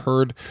I've ever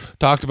heard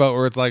talked about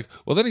where it's like,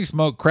 well, then he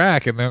smoked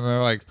crack, and then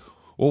they're like,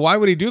 well, why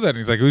would he do that? And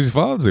he's like, who's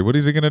Fonzie? What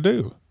is he gonna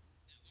do?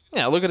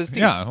 yeah, look at his teeth.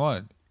 Yeah,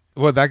 what?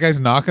 What, that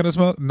guy's not gonna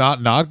smoke?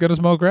 Not gonna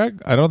smoke crack?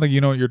 I don't think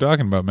you know what you're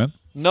talking about, man.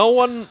 No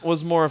one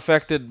was more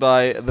affected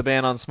by the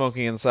ban on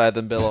smoking inside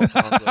than Bill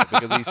Alfonso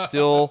because he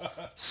still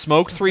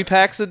smoked 3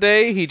 packs a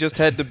day. He just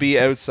had to be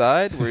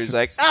outside where he's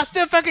like, I'll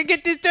still fucking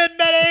get this done,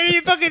 man.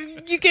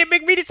 You can't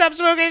make me to stop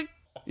smoking.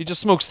 he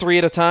just smokes 3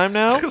 at a time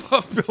now. I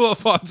love Bill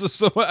Alfonso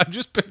so much. I'm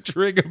just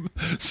picturing him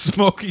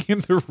smoking in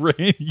the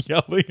rain,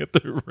 yelling at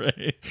the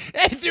rain.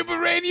 Hey, Super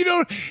Rain,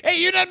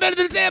 you're not better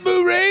than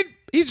Taboo Rain.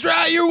 He's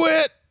dry, you're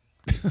wet.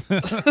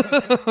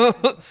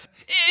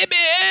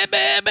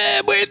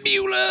 Where's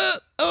Beulah?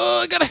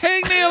 Oh, I got a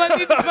hangnail. I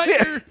need to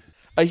fight her.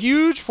 A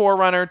huge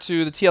forerunner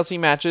to the TLC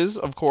matches,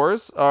 of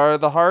course, are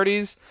the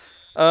Hardys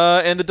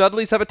and the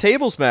Dudleys have a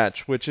tables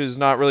match, which is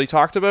not really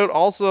talked about.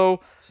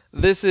 Also,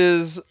 this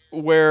is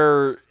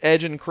where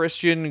Edge and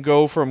Christian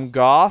go from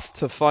goth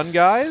to fun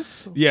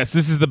guys. Yes,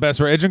 this is the best.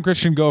 Where Edge and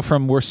Christian go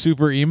from we're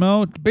super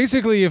emo.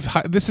 Basically, if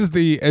this is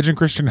the Edge and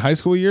Christian high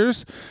school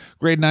years,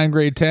 grade 9,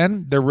 grade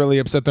 10, they're really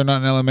upset they're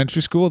not in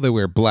elementary school. They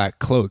wear black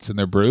cloaks and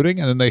they're brooding.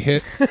 And then they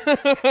hit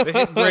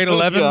grade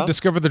 11,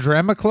 discover the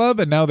drama club,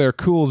 and now they're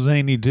cool,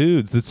 zany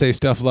dudes that say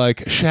stuff like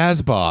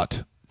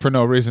Shazbot for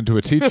no reason to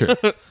a teacher.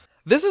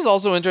 This is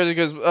also interesting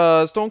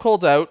because Stone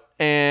Cold's out,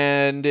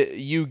 and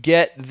you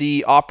get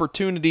the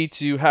opportunity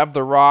to have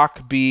The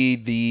Rock be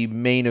the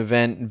main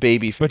event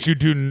babyface. But you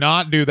do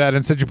not do that.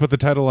 Instead, you put the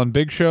title on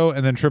Big Show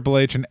and then Triple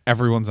H, and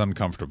everyone's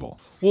uncomfortable.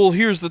 Well,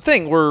 here's the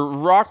thing, where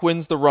Rock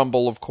wins the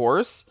Rumble, of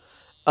course.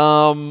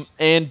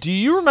 And do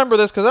you remember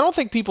this? Because I don't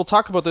think people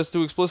talk about this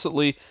too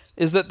explicitly,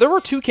 is that there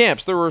were 2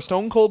 camps. There were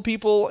Stone Cold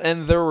people,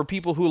 and there were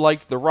people who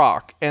liked The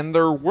Rock. And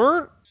there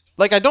weren't...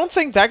 Like, I don't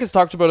think that gets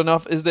talked about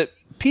enough, is that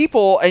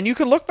people, and you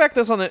can look back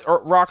this on the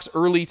Rock's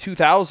early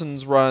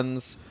 2000s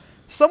runs,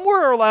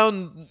 somewhere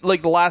around,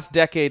 like, the last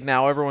decade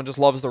now, everyone just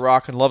loves The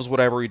Rock and loves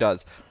whatever he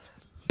does.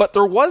 But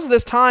there was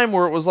this time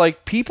where it was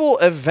like, people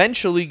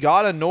eventually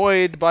got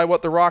annoyed by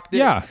what The Rock did.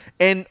 Yeah.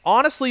 And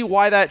honestly,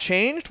 why that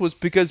changed was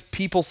because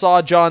people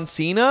saw John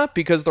Cena,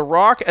 because The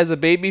Rock as a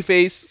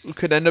babyface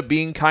could end up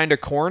being kind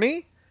of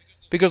corny,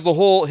 because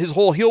his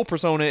whole heel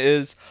persona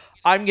is,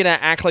 I'm going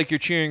to act like you're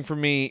cheering for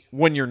me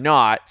when you're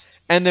not.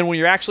 And then when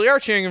you actually are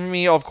cheering for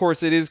me, of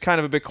course, it is kind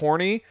of a bit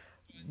corny.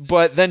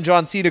 But then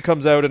John Cena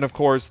comes out, and of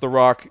course, The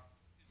Rock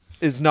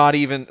is not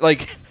even...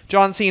 Like,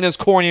 John Cena's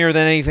cornier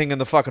than anything in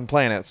the fucking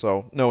planet.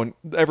 So,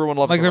 everyone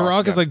loves like The Rock. The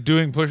Rock is yeah. like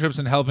doing push-ups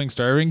and helping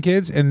starving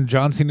kids, and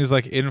John Cena is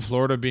like in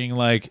Florida being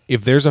like,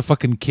 if there's a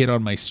fucking kid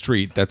on my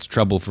street, that's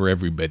trouble for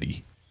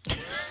everybody.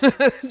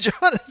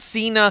 John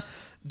Cena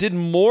did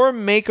more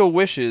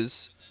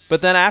Make-A-Wishes,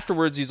 but then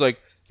afterwards he's like,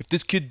 if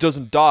this kid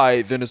doesn't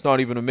die, then it's not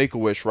even a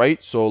Make-A-Wish,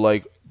 right? So,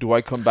 like, do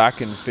I come back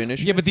and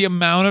finish Yeah, it? but the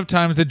amount of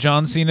times that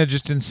John Cena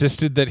just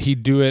insisted that he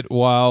do it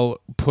while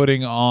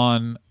putting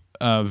on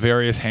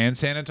various hand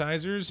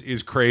sanitizers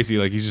is crazy.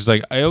 Like, he's just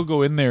like, I'll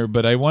go in there,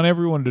 but I want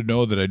everyone to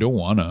know that I don't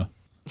wanna.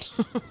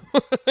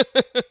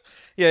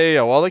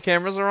 Yeah. While the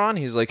cameras are on,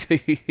 he's like,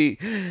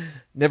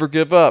 never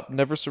give up,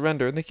 never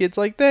surrender. And the kid's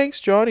like, thanks,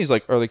 John. He's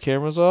like, are the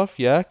cameras off?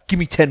 Yeah. Give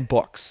me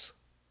 $10.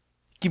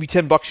 Give me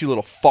 $10, you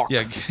little fuck.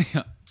 Yeah.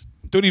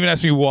 Don't even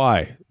ask me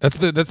why. That's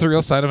the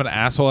real sign of an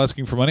asshole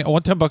asking for money. I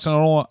want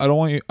 $10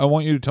 and I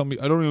want you to tell me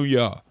I don't know.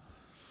 Yeah.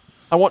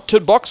 I want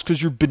 $10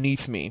 because you're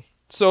beneath me.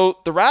 So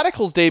the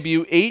Radicals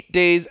debut 8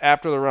 days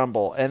after the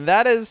Rumble, and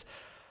that is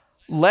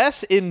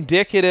less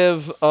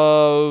indicative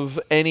of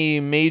any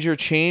major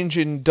change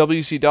in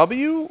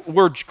WCW,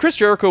 where Chris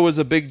Jericho was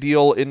a big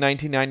deal in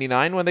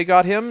 1999 when they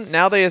got him.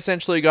 Now they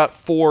essentially got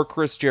 4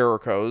 Chris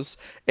Jerichos,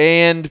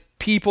 and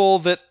people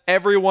that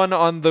everyone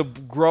on the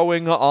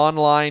growing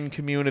online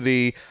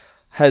community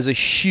has a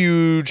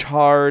huge,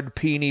 hard,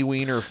 peeny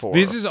wiener for.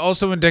 This is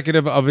also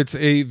indicative of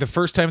the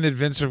first time that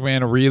Vince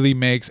McMahon really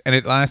makes, and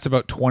it lasts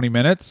about 20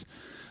 minutes,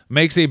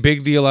 makes a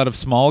big deal out of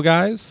small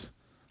guys.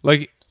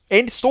 Like,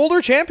 and stole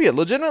their champion.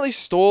 Legitimately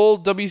stole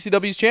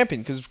WCW's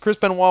champion, because Chris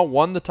Benoit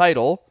won the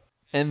title,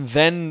 and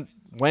then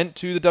went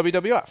to the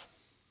WWF.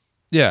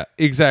 Yeah,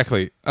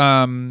 exactly.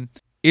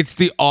 It's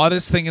the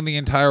oddest thing in the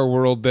entire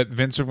world that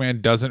Vince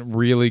McMahon doesn't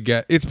really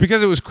get. It's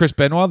because it was Chris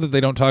Benoit that they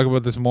don't talk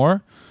about this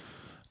more.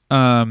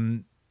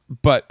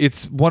 But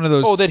it's one of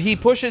those. Oh, that he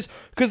pushes,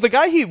 because the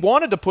guy he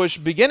wanted to push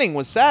beginning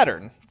was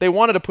Saturn. They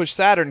wanted to push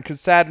Saturn because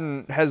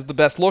Saturn has the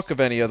best look of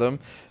any of them,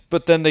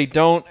 but then they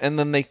don't, and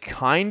then they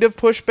kind of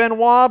push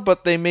Benoit,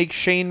 but they make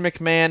Shane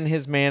McMahon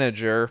his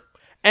manager,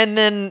 and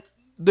then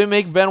they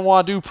make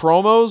Benoit do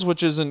promos,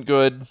 which isn't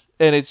good,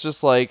 and it's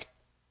just like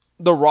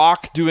The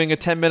Rock doing a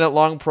 10-minute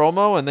long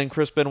promo, and then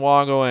Chris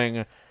Benoit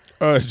going,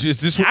 is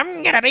this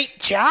I'm gonna beat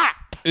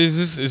Chop.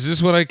 is this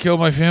when I kill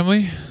my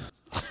family?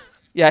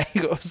 yeah, he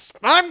goes,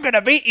 I'm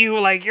gonna beat you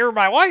like you're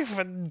my wife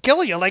and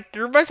kill you like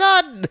you're my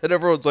son. and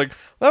everyone's like,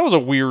 that was a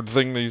weird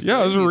thing they said.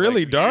 Yeah, it was He's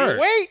really like, dark.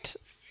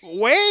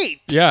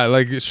 Wait. Yeah,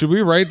 like, should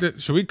we write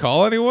that? Should we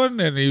call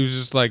anyone? And he was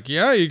just like,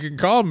 yeah, you can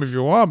call them if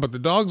you want, but the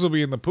dogs will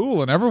be in the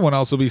pool and everyone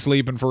else will be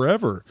sleeping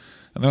forever.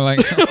 And they're like,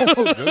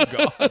 oh, good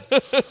God.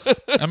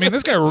 I mean,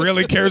 this guy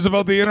really cares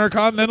about the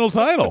Intercontinental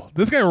title.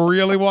 This guy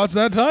really wants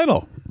that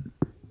title.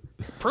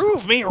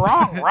 Prove me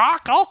wrong,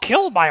 Rock. I'll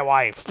kill my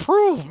wife.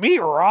 Prove me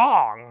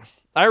wrong.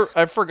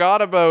 I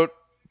forgot about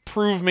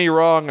Prove Me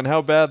Wrong and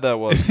how bad that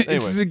was. This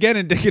Anyway. is, again,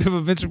 indicative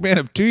of Vince McMahon.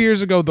 If 2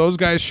 years ago those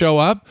guys show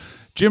up,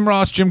 Jim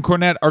Ross, Jim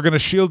Cornette are going to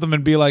shield them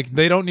and be like,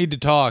 they don't need to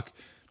talk.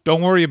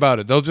 Don't worry about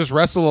it. They'll just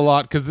wrestle a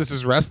lot because this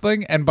is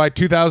wrestling. And by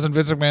 2000,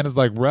 Vince McMahon is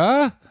like,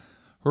 wrestling.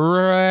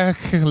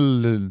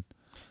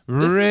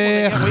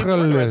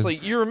 Wrestling.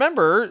 You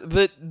remember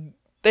that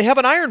they have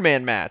an Iron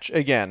Man match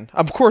again.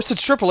 Of course,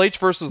 it's Triple H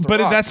versus The But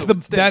Rock, that's so the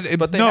it stinks, that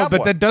but they no, have but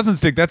one. that doesn't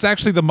stick. That's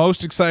actually the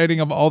most exciting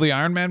of all the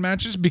Iron Man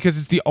matches because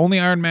it's the only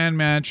Iron Man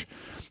match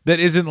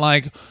that isn't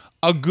like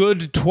a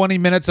good 20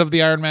 minutes of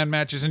the Iron Man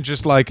match isn't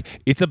just like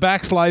it's a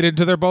backslide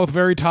into they're both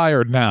very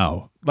tired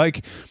now.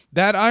 Like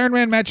that Iron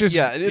Man match is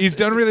he's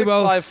done really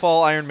well. 6'5"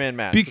 fall Iron Man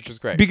match, which is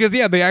great. Because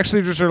yeah, they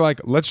actually just are like,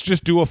 let's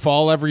just do a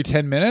fall every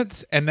 10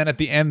 minutes, and then at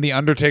the end, the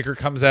Undertaker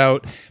comes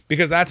out.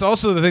 Because that's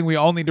also the thing we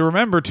all need to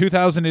remember.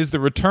 2000 is the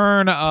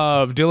return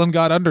of Dylan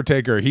God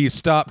Undertaker. He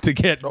stopped to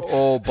get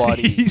Oh,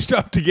 buddy. he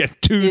stopped to get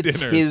two It's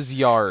dinners. his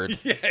yard.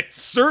 Yeah, it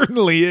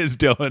certainly is,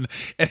 Dylan.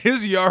 And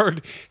his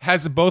yard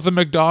has both a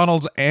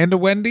McDonald's and a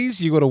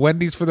Wendy's. You go to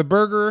Wendy's for the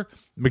burger,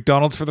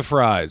 McDonald's for the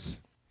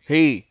fries.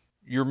 Hey,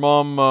 your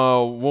mom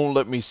won't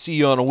let me see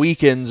you on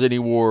weekends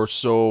anymore,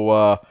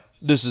 so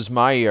this is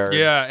my yard.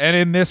 Yeah, and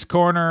in this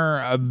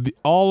corner,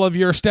 all of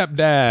your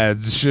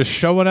stepdads just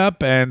showing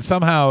up and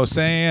somehow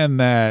saying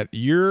that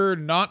you're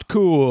not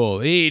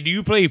cool. Hey, do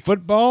you play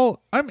football?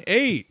 I'm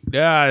 8.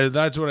 Yeah,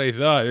 that's what I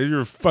thought.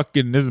 You're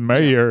fucking, this is my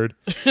yard.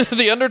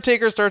 The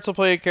Undertaker starts to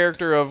play a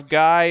character of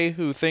guy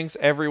who thinks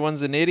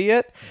everyone's an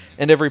idiot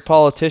and every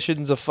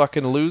politician's a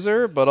fucking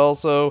loser, but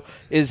also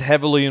is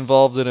heavily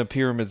involved in a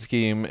pyramid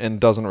scheme and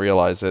doesn't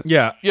realize it.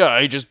 Yeah. Yeah,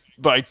 I just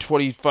buy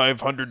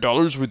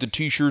 $2,500 worth of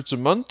t-shirts a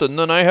month and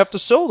then I have to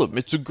sell them.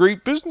 It's a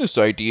great business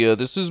idea.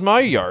 This is my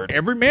yard.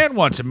 Every man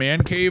wants a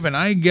man cave, and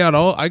I got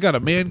a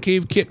man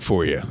cave kit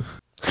for you.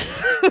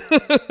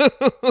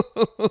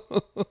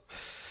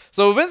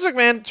 So Vince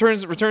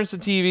McMahon returns to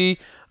TV.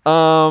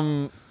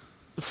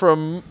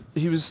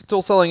 He was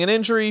still selling an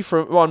injury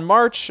on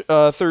March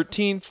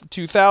 13th,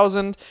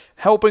 2000,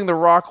 helping The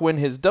Rock win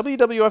his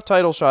WWF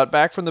title shot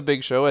back from the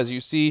Big Show. As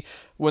you see,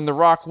 when The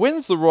Rock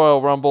wins the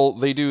Royal Rumble,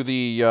 they do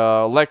the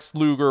Lex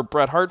Luger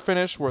Bret Hart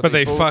finish, where But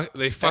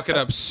they fuck it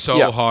up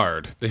so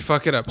hard. They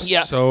fuck it up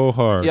so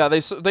hard. Yeah,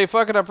 they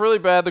fuck it up really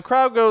bad. The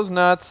crowd goes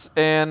nuts,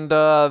 and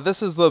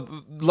this is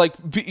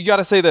you got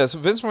to say this: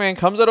 Vince McMahon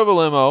comes out of a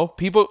limo.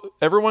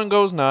 Everyone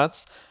goes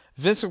nuts.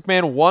 Vince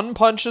McMahon one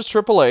punches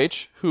Triple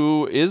H,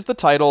 who is the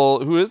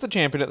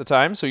champion at the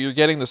time. So you're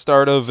getting the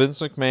start of Vince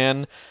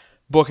McMahon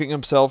booking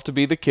himself to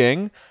be the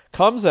king.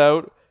 Comes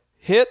out,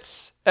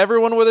 hits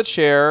everyone with a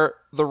chair.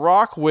 The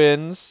Rock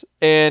wins,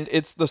 and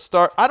it's the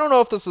start. I don't know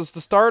if this is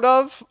the start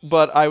of,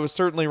 but I was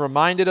certainly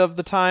reminded of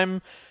the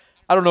time.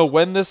 I don't know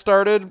when this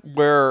started,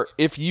 where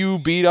if you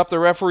beat up the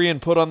referee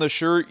and put on the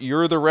shirt,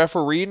 you're the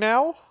referee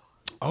now.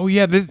 Oh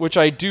yeah, Which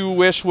I do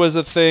wish was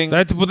a thing.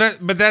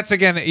 but that's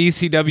again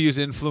ECW's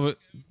influence.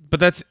 But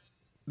that's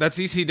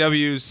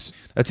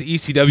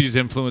ECW's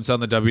influence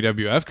on the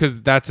WWF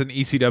because that's an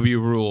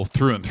ECW rule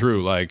through and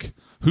through. Like,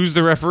 who's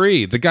the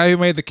referee? The guy who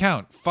made the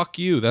count. Fuck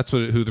you. That's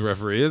who the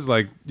referee is.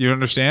 Like, you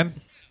understand?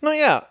 No,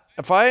 yeah.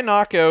 If I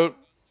knock out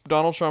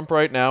Donald Trump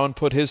right now and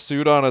put his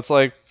suit on, it's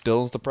like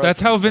Dylan's the president.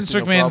 That's how Vince I see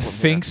no McMahon problem here.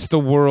 thinks the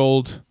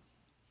world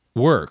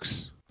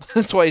works.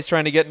 That's why he's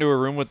trying to get into a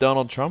room with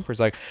Donald Trump. Where he's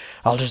like,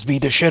 I'll just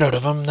beat the shit out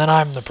of him, then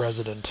I'm the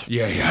president.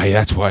 Yeah.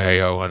 That's why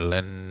I want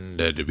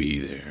Linda to be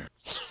there.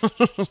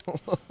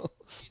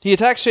 He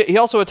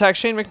also attacks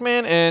Shane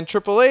McMahon and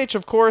Triple H,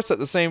 of course, at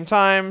the same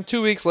time.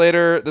 2 weeks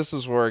later, this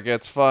is where it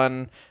gets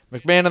fun.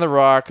 McMahon and The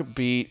Rock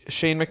beat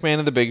Shane McMahon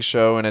and The Big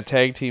Show in a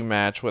tag team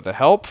match with the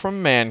help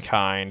from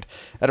Mankind.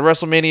 At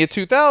WrestleMania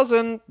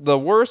 2000, the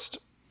worst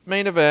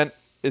main event,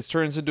 it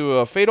turns into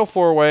a fatal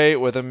four-way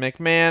with a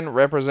McMahon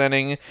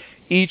representing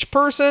each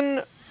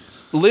person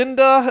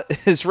Linda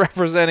is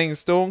representing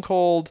Stone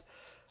Cold.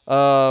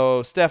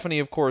 Stephanie,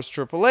 of course,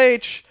 Triple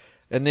H.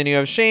 And then you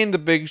have Shane, the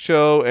Big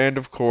Show, and,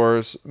 of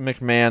course,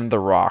 McMahon, The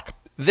Rock.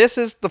 This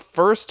is the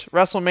first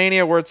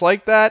WrestleMania where it's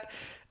like that,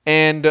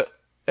 and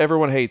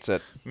everyone hates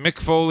it. Mick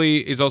Foley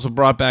is also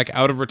brought back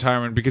out of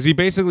retirement because he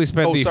basically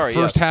spent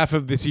first half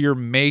of this year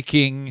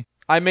making...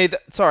 I made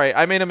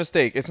a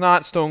mistake. It's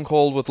not Stone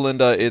Cold with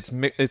Linda. It's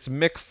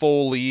Mick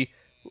Foley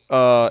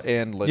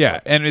and Linda. Yeah,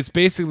 and it's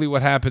basically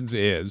what happens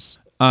is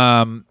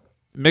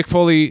Mick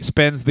Foley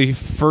spends the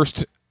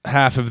first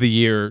half of the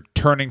year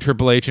turning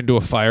Triple H into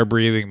a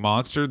fire-breathing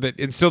monster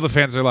and still the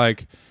fans are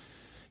like,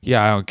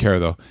 yeah, I don't care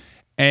though.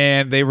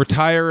 And they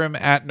retire him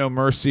at No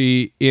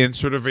Mercy in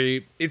sort of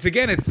it's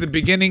the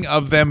beginning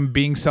of them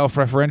being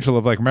self-referential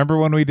of like, remember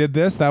when we did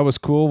this? That was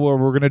cool. Well,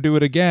 we're going to do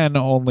it again,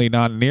 only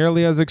not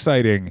nearly as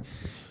exciting.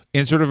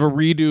 In sort of a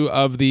redo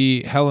of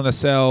the Hell in a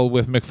Cell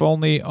with Mick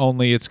Foley,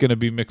 only it's going to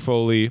be Mick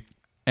Foley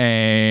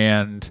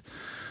and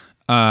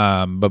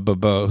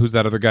who's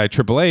that other guy?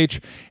 Triple H.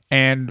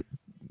 And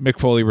Mick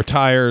Foley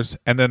retires,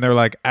 and then they're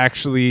like,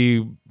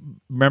 actually,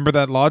 remember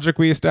that logic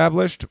we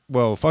established?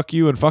 Well, fuck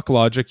you and fuck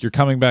logic. You're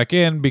coming back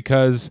in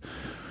because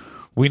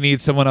we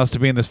need someone else to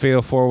be in this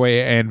fatal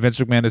four-way, and Vince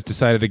McMahon has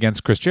decided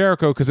against Chris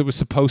Jericho because it was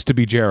supposed to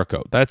be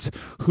Jericho. That's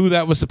who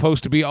that was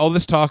supposed to be. All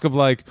this talk of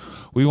like,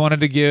 we wanted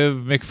to give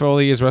Mick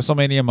Foley his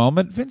WrestleMania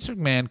moment. Vince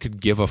McMahon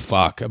could give a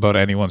fuck about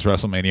anyone's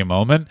WrestleMania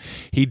moment.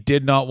 He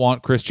did not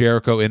want Chris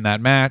Jericho in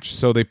that match,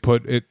 so they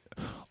put it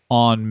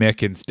on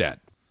Mick instead.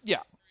 Yeah.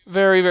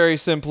 Very, very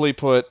simply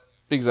put,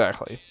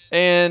 exactly.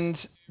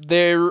 And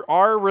they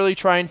are really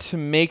trying to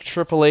make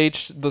Triple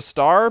H the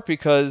star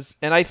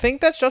and I think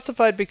that's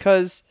justified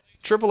because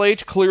Triple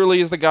H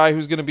clearly is the guy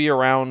who's going to be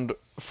around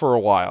for a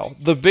while.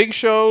 The Big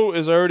Show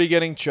is already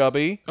getting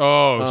chubby.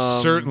 Oh,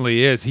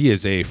 certainly is. He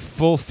is a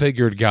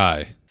full-figured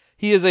guy.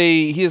 He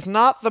is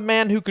not the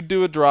man who could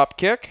do a drop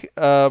kick.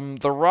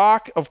 The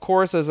Rock, of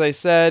course, as I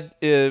said,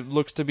 it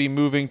looks to be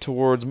moving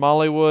towards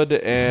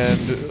Mollywood,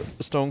 and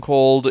Stone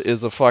Cold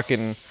is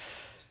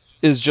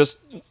just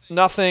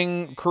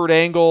nothing.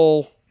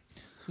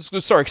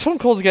 Stone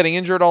Cold's getting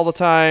injured all the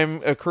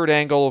time. Kurt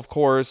Angle, of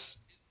course,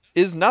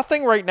 is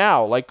nothing right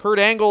now. Like Kurt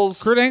Angle,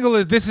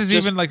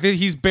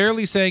 he's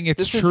barely saying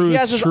it's true. He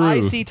has his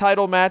IC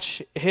title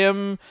match.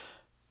 Him,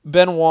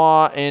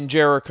 Benoit, and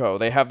Jericho.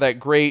 They have that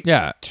great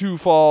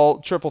two-fall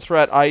triple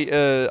threat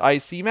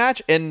IC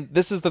match, and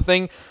this is the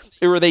thing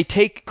where they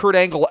take Kurt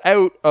Angle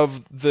out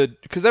of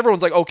because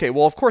everyone's like, okay,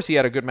 well, of course he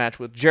had a good match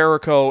with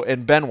Jericho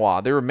and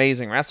Benoit. They're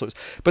amazing wrestlers.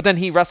 But then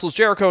he wrestles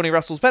Jericho and he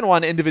wrestles Benoit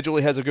and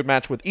individually has a good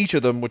match with each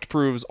of them, which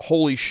proves,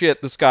 holy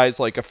shit, this guy's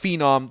like a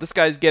phenom. This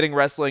guy's getting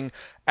wrestling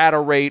at a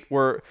rate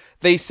where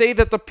they say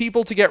that the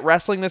people to get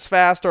wrestling this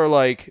fast are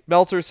like,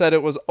 Meltzer said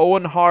it was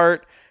Owen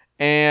Hart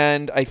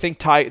and I think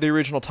the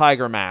original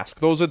Tiger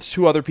Mask. Those are the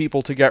two other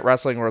people to get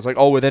wrestling where it's like,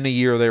 oh, within a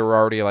year they were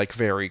already like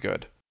very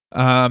good.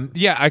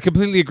 Yeah, I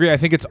completely agree. I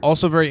think it's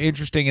also very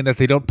interesting in that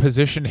they don't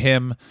position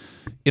him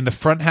in the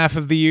front half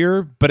of the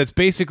year, but it's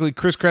basically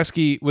Chris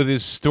Kresge with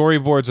his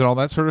storyboards and all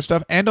that sort of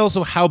stuff, and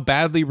also how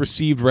badly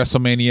received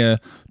WrestleMania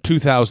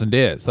 2000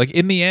 is. Like,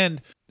 in the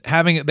end,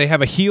 they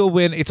have a heel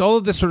win. It's all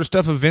of this sort of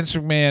stuff of Vince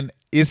McMahon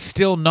is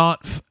still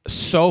not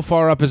so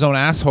far up his own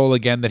asshole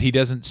again that he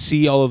doesn't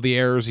see all of the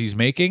errors he's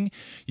making.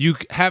 You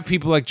have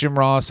people like Jim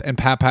Ross and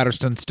Pat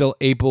Patterson still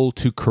able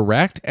to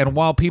correct, and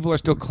while people are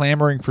still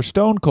clamoring for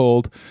Stone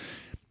Cold,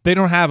 they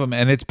don't have him,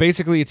 and it's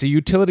a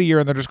utility year,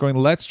 and they're just going,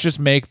 let's just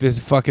make this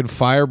fucking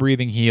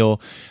fire-breathing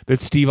heel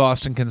that Steve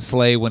Austin can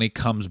slay when he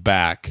comes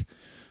back.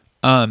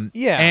 And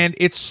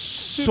it's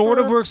sort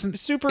of works.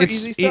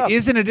 Easy stuff. It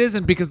is and it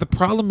isn't, because the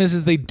problem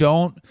is they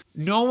don't.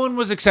 No one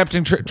was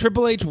accepting.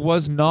 Triple H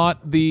was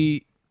not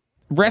the.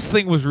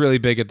 Wrestling was really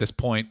big at this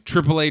point.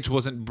 Triple H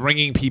wasn't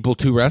bringing people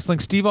to wrestling.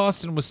 Steve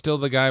Austin was still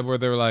the guy where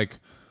they're like,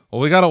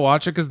 well, we got to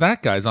watch it because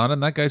that guy's on it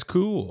and that guy's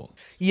cool.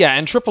 Yeah,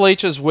 and Triple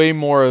H is way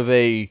more of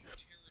a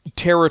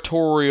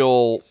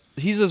territorial.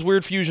 He's this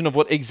weird fusion of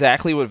what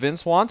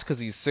Vince wants, because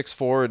he's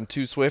 6'4" and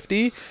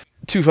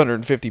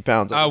 250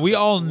 pounds. We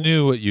all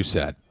knew what you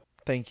said.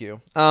 Thank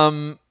you.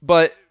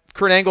 But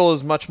Kurt Angle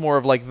is much more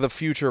of like the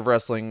future of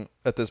wrestling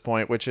at this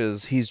point, which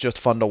is he's just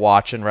fun to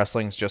watch and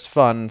wrestling's just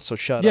fun, so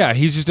shut up. Yeah,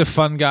 he's just a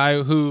fun guy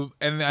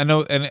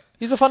and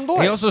he's a fun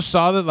boy. He also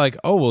saw that like,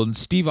 oh, well, and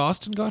Steve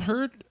Austin got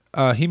hurt.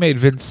 He made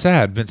Vince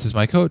sad. Vince is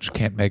my coach.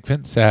 Can't make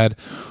Vince sad.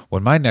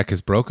 When my neck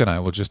is broken, I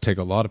will just take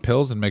a lot of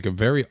pills and make a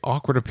very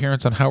awkward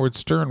appearance on Howard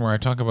Stern where I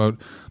talk about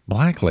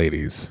black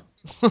ladies.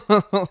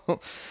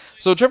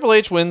 So Triple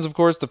H wins, of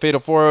course, the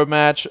Fatal 4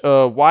 match.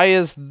 Why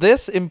is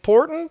this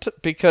important?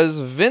 Because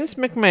Vince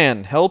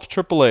McMahon helps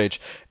Triple H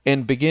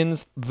and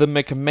begins the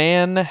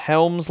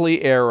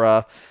McMahon-Helmsley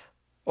era.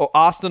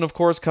 Austin, of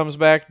course, comes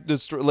back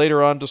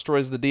later on,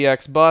 destroys the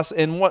DX bus,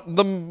 and what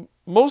the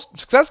most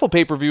successful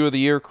pay-per-view of the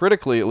year,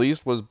 critically at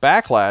least, was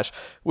Backlash,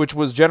 which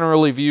was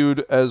generally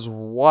viewed as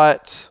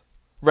what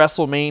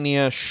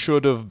WrestleMania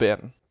should have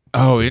been.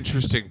 Oh,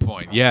 interesting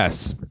point.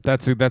 Yes,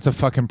 that's a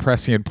fucking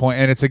prescient point,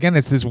 and it's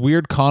this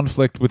weird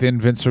conflict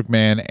within Vince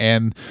McMahon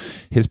and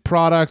his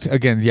product.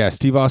 Again, yeah,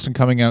 Steve Austin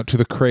coming out to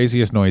the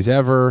craziest noise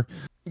ever.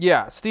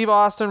 Yeah, Steve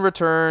Austin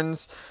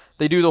returns.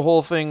 They do the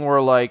whole thing where,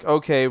 like,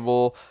 okay,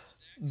 well,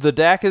 the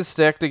deck is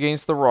stacked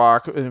against The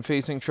Rock and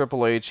facing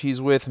Triple H.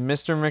 He's with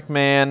Mr.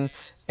 McMahon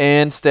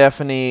and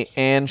Stephanie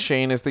and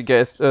Shane as the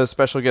guest,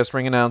 special guest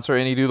ring announcer,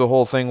 and you do the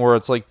whole thing where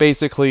it's like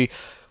basically,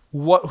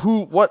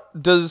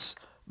 does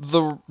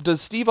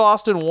Steve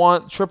Austin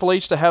want Triple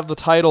H to have the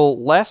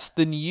title less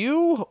than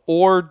you,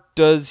 or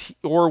does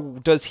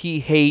he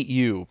hate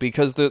you?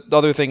 Because the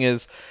other thing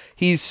is,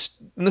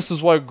 this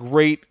is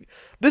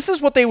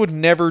what they would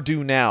never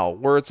do now,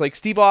 where it's like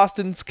Steve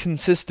Austin's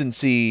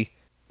consistency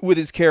with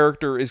his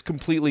character is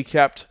completely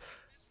kept.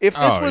 If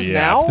this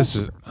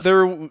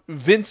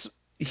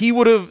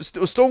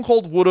Stone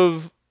Cold would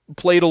have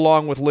played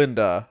along with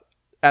Linda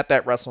at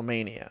that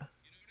WrestleMania.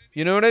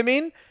 You know what I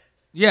mean?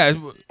 Yeah.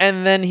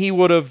 And then he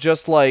would have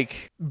just,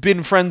 like,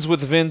 been friends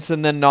with Vince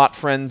and then not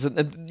friends.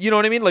 And you know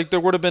what I mean? Like, there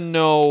would have been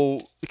no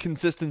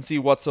consistency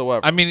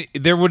whatsoever. I mean,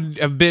 there would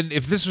have been,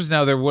 if this was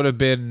now, there would have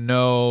been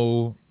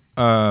no...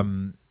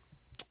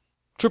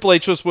 Triple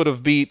H just would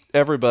have beat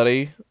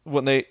everybody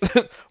when they...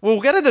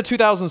 We'll get into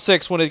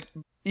 2006 when it...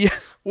 Yeah,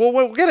 well,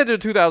 we'll get into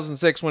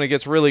 2006 when it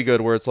gets really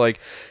good, where it's like,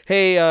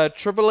 hey,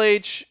 Triple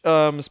H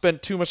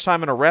spent too much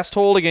time in a rest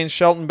hold against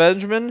Shelton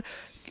Benjamin.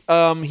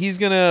 He's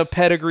gonna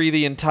pedigree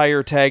the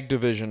entire tag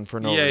division for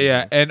no reason.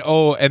 Yeah,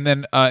 and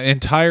then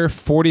entire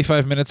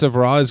 45 minutes of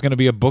Raw is gonna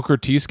be a Booker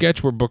T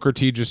sketch where Booker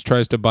T just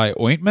tries to buy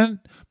ointment,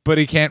 but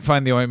he can't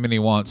find the ointment he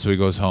wants, so he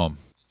goes home.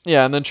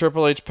 Yeah, and then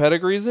Triple H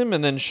pedigrees him,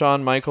 and then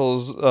Shawn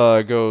Michaels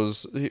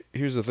goes,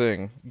 here's the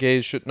thing,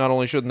 gays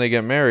shouldn't they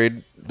get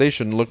married, they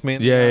shouldn't look me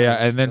in the eyes.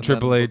 And then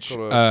Triple H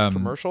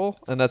commercial,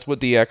 and that's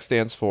what DX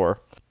stands for.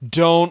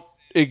 Don't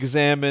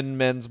examine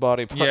men's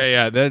body parts.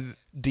 That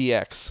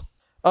DX.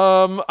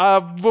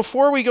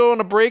 Before we go on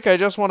a break, I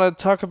just want to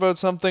talk about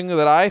something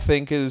that I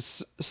think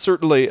is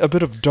certainly a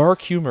bit of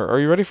dark humor. Are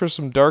you ready for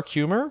some dark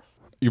humor?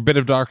 Your bit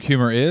of dark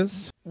humor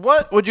is?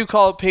 What would you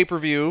call a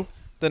pay-per-view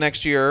the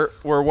next year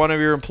where one of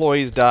your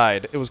employees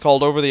died? It was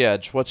called Over the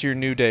Edge. What's your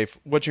new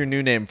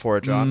name for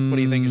it, John? What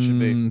do you think it should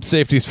be?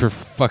 Safety's for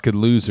fucking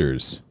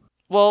losers.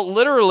 Well,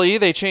 literally,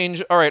 they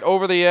changed... All right,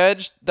 Over the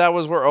Edge, that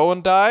was where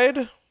Owen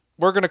died.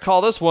 We're going to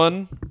call this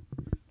one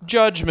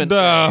Judgment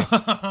Day.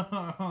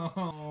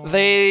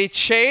 They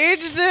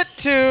changed it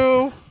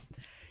to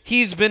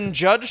he's been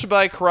judged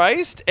by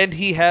Christ and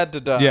he had to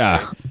die.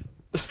 Yeah.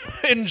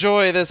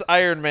 Enjoy this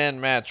Iron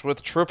Man match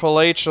with Triple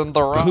H and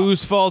The Rock.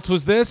 Whose fault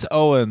was this?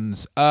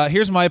 Owen's.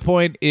 Here's my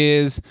point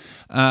is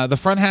the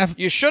front half...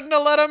 You shouldn't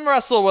have let him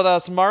wrestle with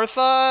us,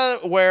 Martha,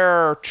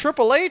 where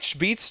Triple H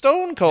beat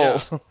Stone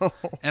Cold.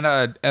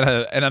 Yeah.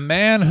 and a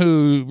man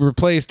who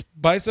replaced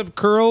bicep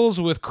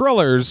curls with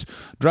crullers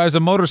drives a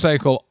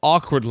motorcycle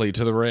awkwardly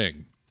to the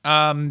ring.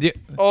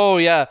 Oh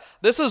yeah,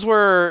 this is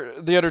where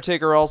the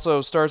Undertaker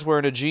also starts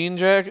wearing a jean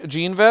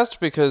vest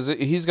because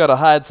he's got to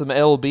hide some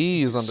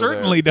lbs under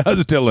Certainly there.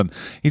 does, Dylan.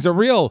 He's a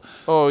real...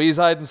 Oh, he's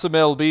hiding some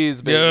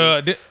lbs,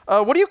 baby.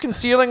 Yeah. What are you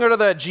concealing under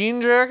that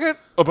jean jacket?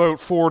 About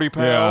 40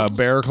 pounds.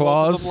 Yeah, bear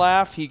claws. Both of them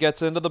laugh. He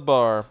gets into the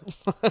bar.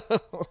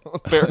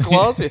 Bear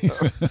claws.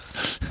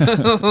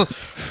 Yeah.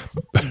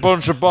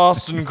 Bunch of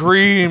Boston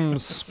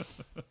creams.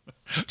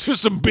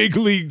 Just some big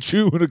league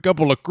chew and a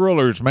couple of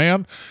crullers,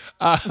 man.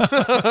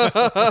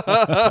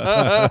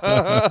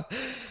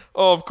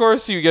 Oh, of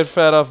course you get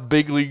fat off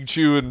Big League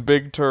Chew and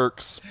Big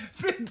Turks.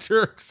 Big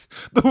Turks,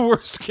 the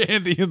worst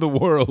candy in the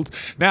world.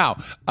 Now,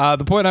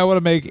 the point I want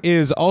to make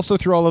is also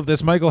through all of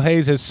this, Michael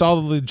Hayes has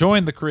solidly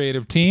joined the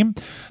creative team,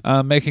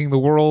 making the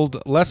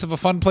world less of a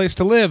fun place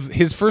to live.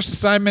 His first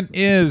assignment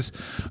is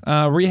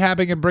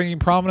rehabbing and bringing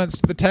prominence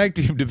to the tag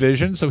team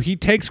division, so he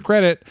takes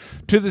credit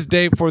to this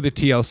day for the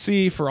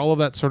TLC, for all of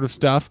that sort of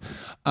stuff.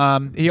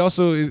 He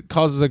also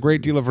causes a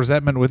great deal of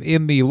resentment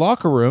within the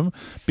locker room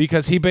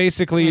because he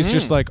basically is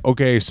just like,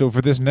 okay, so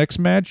for this next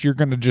match, you're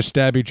going to just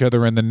stab each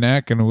other in the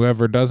neck, and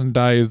whoever doesn't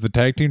die is the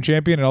tag team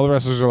champion. And all the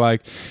wrestlers are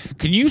like,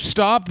 can you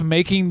stop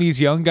making these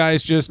young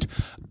guys just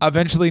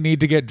eventually need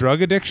to get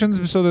drug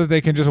addictions so that they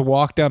can just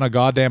walk down a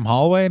goddamn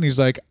hallway? And he's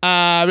like,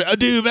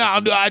 dude,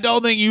 I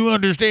don't think you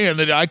understand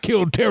that I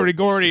killed Terry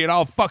Gordy and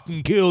I'll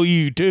fucking kill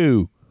you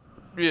too.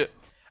 Yeah.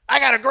 I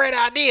got a great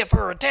idea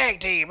for a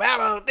tag team. How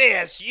about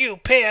this? You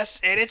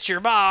piss, and it's your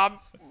mom.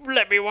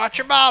 Let me watch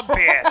your mom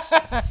piss.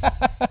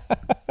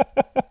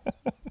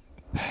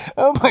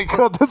 Oh my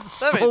god, that's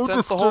that so made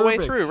sense disturbing. the whole way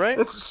through, right?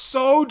 It's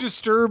so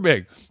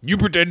disturbing. You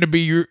pretend to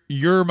be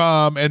your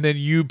mom, and then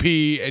you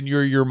pee, and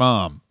you're your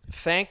mom.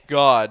 Thank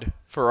God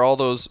for all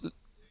those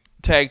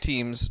tag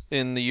teams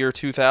in the year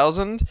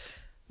 2000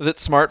 that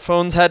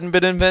smartphones hadn't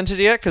been invented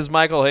yet, because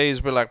Michael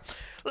Hayes would be like,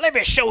 Let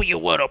me show you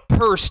what a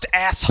pursed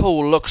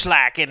asshole looks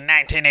like in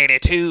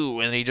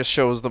 1982. and he just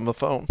shows them the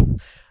phone.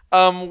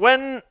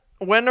 When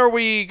are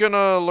we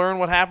gonna learn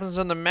what happens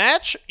in the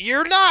match?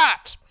 You're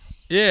not.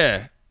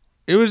 Yeah.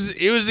 It was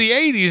the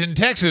 80s in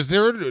Texas.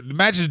 The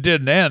matches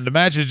didn't end. The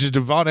matches just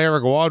Von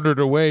Erich wandered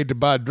away to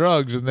buy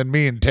drugs, and then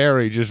me and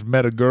Terry just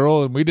met a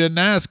girl, and we didn't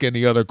ask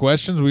any other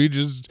questions. We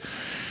just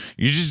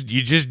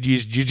you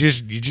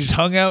just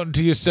hung out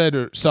until you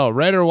saw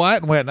red or white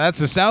and went, that's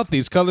the South.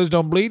 These colors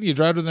don't bleed. You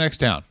drive to the next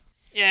town.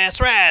 Yeah,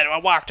 that's right. I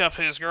walked up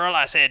to this girl.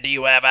 I said, do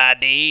you have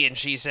ID? And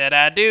she said,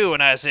 I do.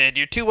 And I said,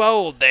 you're too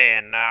old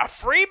then.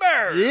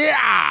 Freebird.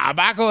 Yeah,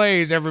 Michael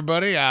Hayes,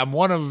 everybody. I'm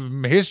one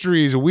of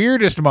history's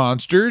weirdest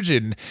monsters,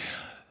 and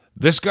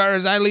the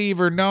scars I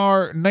leave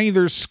are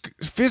neither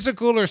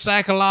physical or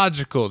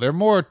psychological. They're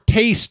more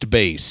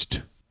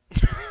taste-based.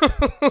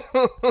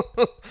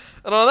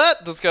 And on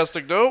that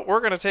disgusting note, we're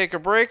going to take a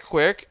break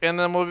quick, and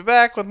then we'll be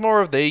back with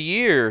more of the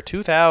year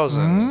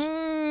 2000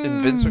 in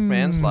Vince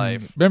McMahon's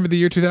life. Remember the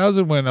year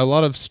 2000 when a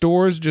lot of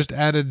stores just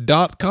added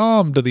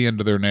 .com to the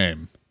end of their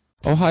name?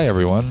 Oh, hi,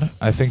 everyone.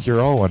 I think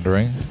you're all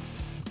wondering,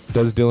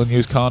 does Dylan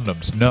use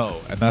condoms? No,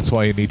 and that's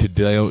why you need to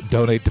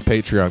donate to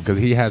Patreon, because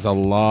he has a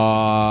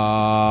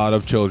lot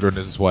of children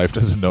his wife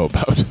doesn't know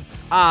about.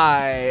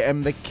 I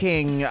am the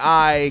king.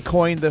 I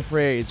coined the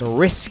phrase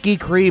risky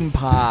cream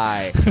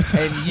pie.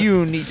 And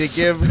you need to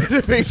give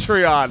to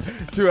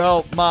Patreon to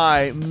help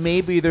my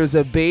Maybe There's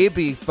a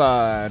Baby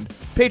fund.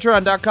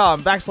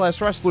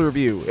 Patreon.com/wrestler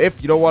review.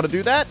 If you don't want to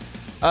do that,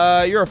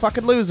 you're a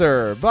fucking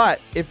loser. But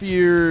if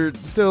you're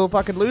still a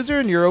fucking loser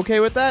and you're okay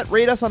with that,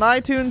 rate us on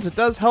iTunes. It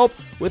does help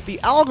with the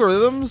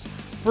algorithms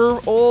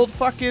for old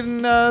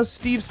fucking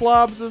Steve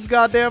Slobs'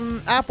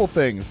 goddamn Apple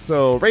things.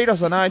 So rate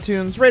us on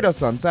iTunes, rate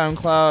us on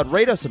SoundCloud,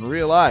 rate us in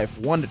real life,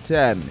 1 to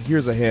 10.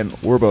 Here's a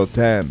hint, we're both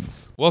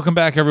 10s. Welcome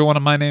back,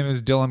 everyone. My name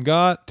is Dylan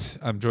Gott.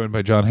 I'm joined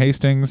by John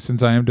Hastings.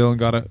 Since I am Dylan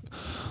Gott,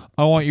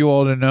 I want you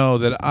all to know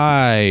that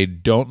I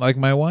don't like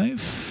my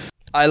wife.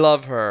 I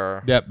love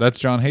her. Yep, that's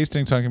John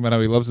Hastings talking about how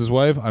he loves his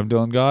wife. I'm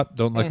Dylan Gott.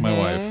 Don't like my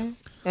wife.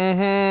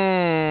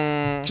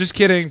 Just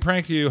kidding.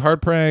 Prank you.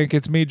 Hard prank.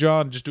 It's me,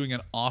 John, just doing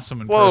an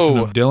awesome impression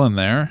of Dylan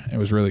there. It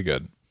was really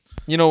good.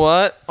 You know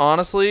what?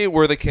 Honestly,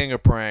 we're the king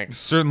of pranks.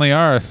 Certainly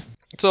are.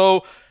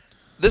 So,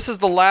 this is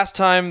the last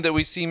time that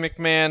we see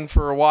McMahon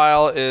for a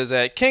while is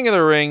at King of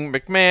the Ring.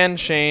 McMahon,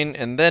 Shane,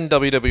 and then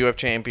WWF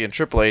Champion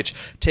Triple H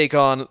take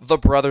on the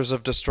Brothers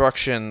of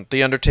Destruction,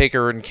 The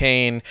Undertaker and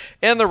Kane,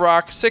 and The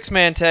Rock.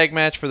 6-man tag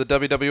match for the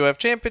WWF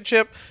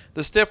Championship.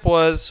 The stip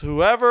was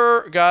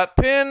whoever got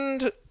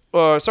pinned...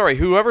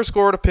 whoever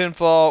scored a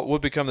pinfall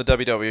would become the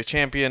WWE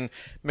Champion.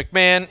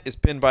 McMahon is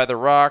pinned by The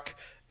Rock,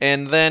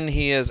 and then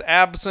he is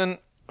absent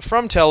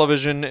from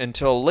television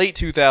until late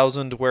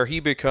 2000, where he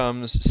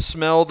becomes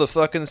smell the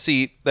fucking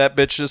seat that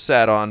bitch just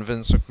sat on,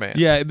 Vince McMahon.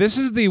 Yeah, this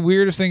is the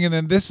weirdest thing, and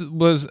then this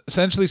was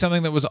essentially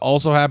something that was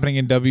also happening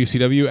in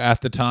WCW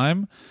at the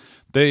time.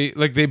 They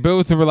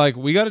both were like,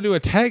 we got to do a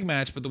tag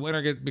match, but the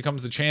winner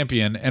becomes the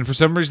champion. And for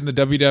some reason, the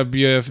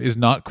WWF is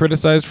not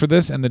criticized for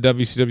this, and the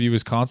WCW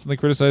is constantly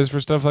criticized for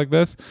stuff like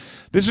this.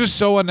 This was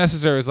so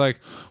unnecessary. It's like,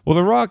 well,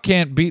 The Rock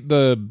can't beat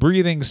the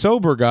breathing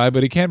sober guy,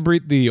 but he can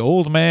beat the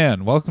old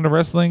man. Welcome to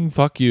wrestling.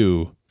 Fuck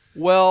you.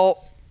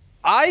 Well,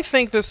 I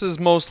think this is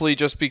mostly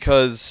just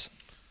because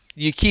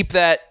you keep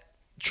that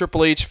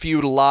Triple H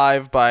feud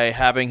alive by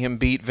having him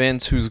beat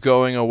Vince, who's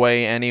going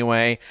away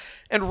anyway.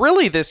 And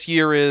really, this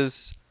year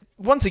is...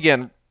 once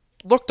again,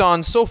 looked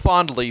on so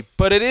fondly,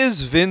 but it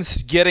is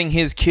Vince getting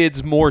his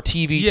kids more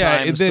TV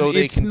time so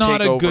they can take over for him.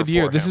 It's not a good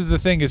year. This is the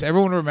thing, is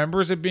everyone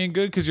remembers it being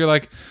good because you're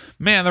like,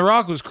 man, The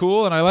Rock was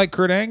cool, and I like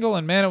Kurt Angle,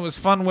 and man, it was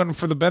fun when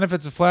for the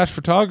benefits of flash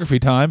photography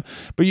time,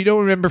 but you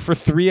don't remember for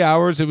 3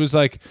 hours, it was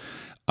like,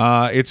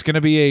 it's going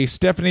to be a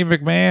Stephanie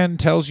McMahon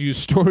tells you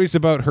stories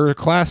about her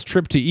class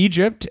trip to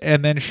Egypt,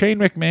 and then Shane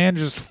McMahon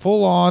just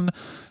full on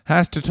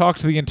has to talk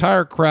to the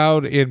entire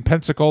crowd in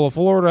Pensacola,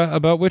 Florida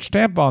about which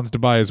tampons to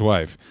buy his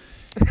wife.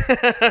 I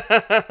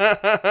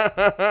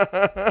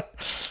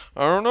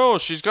don't know.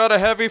 She's got a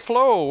heavy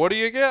flow. What do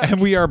you get?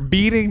 And we are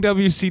beating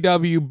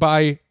WCW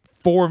by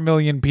 4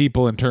 million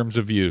people in terms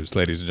of views,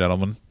 ladies and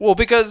gentlemen. Well,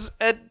 because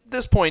at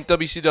this point,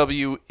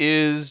 WCW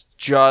is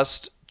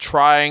just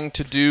trying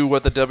to do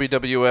what the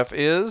WWF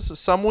is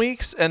some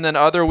weeks, and then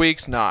other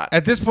weeks not.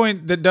 At this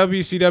point, the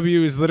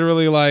WCW is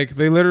literally like,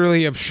 they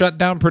literally have shut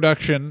down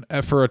production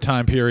for a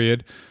time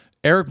period.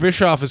 Eric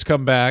Bischoff has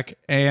come back,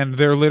 and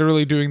they're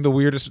literally doing the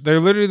weirdest.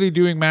 They're literally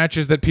doing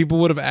matches that people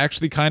would have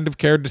actually kind of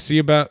care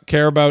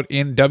about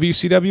in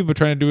WCW, but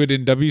trying to do it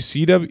in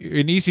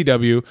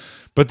ECW,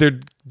 but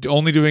they're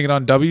only doing it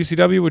on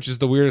WCW, which is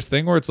the weirdest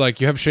thing. Where it's like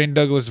you have Shane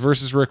Douglas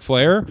versus Ric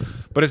Flair,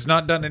 but it's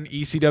not done in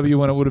ECW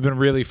when it would have been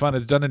really fun.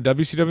 It's done in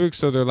WCW,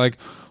 so they're like,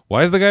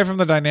 why is the guy from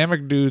the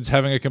Dynamic Dudes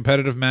having a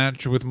competitive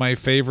match with my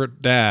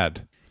favorite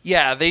dad?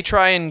 Yeah, they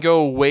try and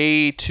go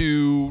way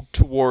too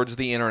towards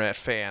the internet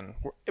fan,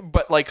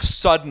 but like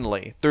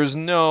suddenly there's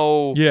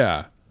no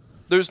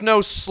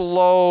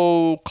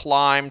slow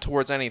climb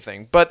towards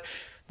anything. But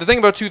the thing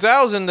about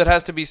 2000 that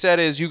has to be said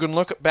is you can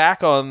look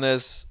back on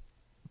this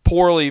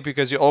poorly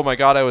because oh my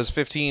god, I was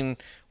 15.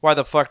 Why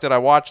the fuck did I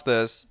watch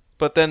this?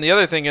 But then the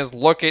other thing is,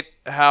 look at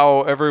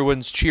how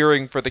everyone's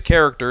cheering for the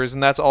characters,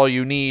 and that's all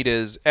you need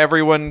is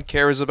everyone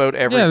cares about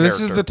every character. Yeah, this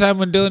is the time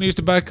when Dylan used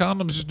to buy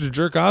condoms just to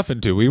jerk off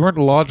into. We weren't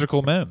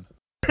logical men.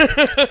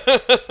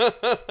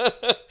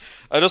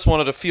 I just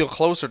wanted to feel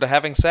closer to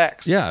having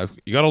sex. Yeah,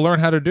 you got to learn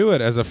how to do it.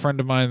 As a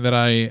friend of mine that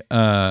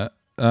I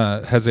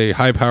has a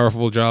high,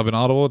 powerful job in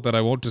Ottawa that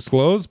I won't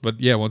disclose, but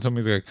yeah, one time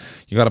he's like,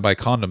 you got to buy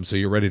condoms so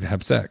you're ready to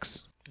have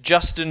sex.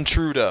 Justin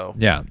Trudeau.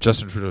 Yeah,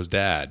 Justin Trudeau's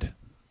dad,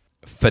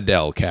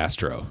 Fidel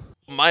Castro.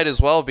 Might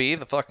as well be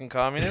the fucking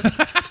communist.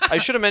 I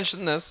should have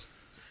mentioned this.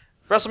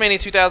 WrestleMania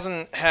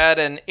 2000 had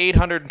an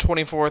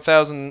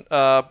 824,000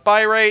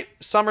 buy rate.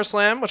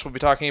 SummerSlam, which we'll be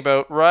talking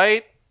about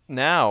right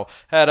now,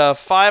 had a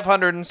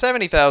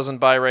 570,000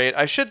 buy rate.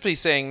 I should be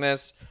saying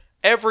this.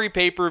 Every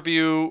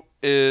pay-per-view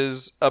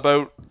is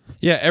about...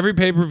 Yeah, every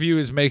pay-per-view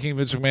is making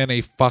Vince McMahon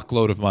a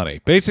fuckload of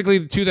money.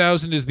 Basically,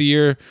 2000 is the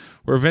year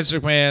where Vince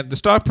McMahon, the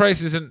stock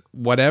price isn't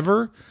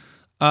whatever.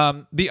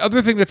 The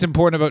other thing that's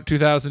important about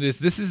 2000 is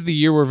this is the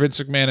year where Vince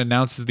McMahon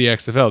announces the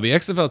XFL. The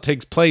XFL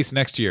takes place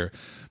next year,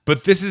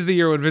 but this is the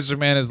year when Vince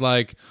McMahon is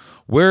like,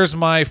 "Where's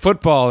my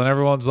football?" And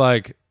everyone's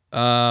like,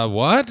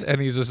 "What?"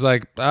 And he's just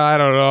like, "I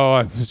don't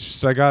know.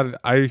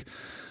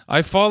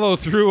 I follow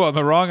through on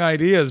the wrong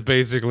ideas."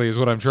 Basically, is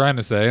what I'm trying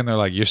to say. And they're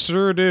like, "You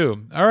sure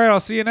do. All right, I'll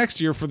see you next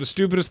year for the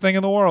stupidest thing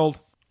in the world."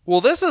 Well,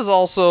 this is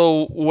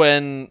also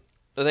when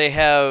they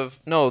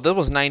have... No, that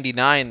was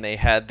 99. They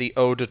had the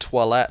Eau de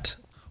Toilette.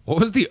 What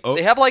was the?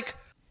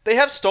 They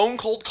have Stone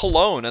Cold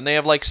Cologne, and they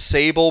have like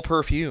Sable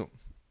perfume.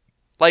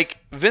 Like,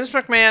 Vince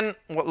McMahon,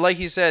 like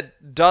he said,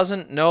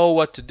 doesn't know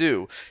what to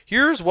do.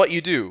 Here's what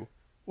you do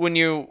when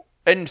you...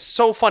 And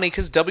so funny,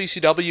 because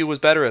WCW was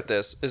better at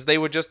this, is they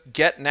would just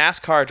get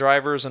NASCAR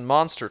drivers and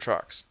monster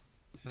trucks.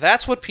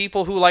 That's what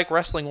people who like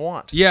wrestling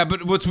want. Yeah,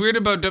 but what's weird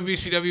about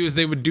WCW is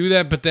they would do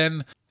that, but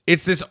then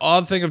it's this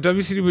odd thing of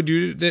WCW would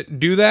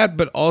do that,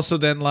 but also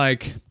then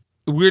like...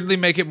 weirdly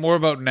make it more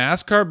about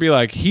NASCAR, be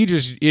like,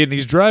 he's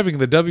driving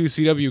the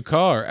WCW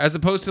car, as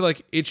opposed to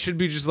like, it should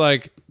be just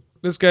like,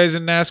 this guy's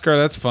in NASCAR,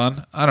 that's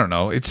fun. I don't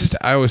know. It's just,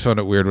 I always found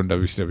it weird when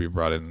WCW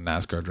brought in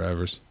NASCAR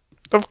drivers.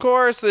 Of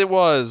course it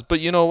was, but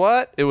you know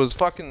what? It was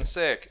fucking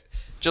sick.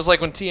 Just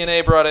like when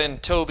TNA brought in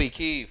Toby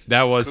Keith.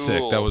 That was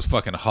sick. That was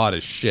fucking hot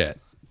as shit.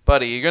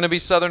 Buddy, you're going to be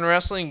Southern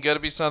Wrestling, you got to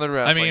be Southern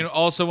Wrestling. I mean,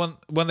 also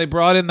when they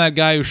brought in that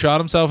guy who shot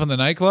himself in the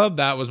nightclub,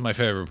 that was my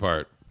favorite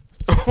part.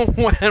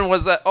 When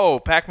was that? Oh,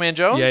 Pac-Man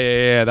Jones?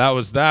 Yeah. That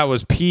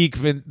was peak.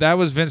 That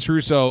was Vince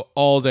Russo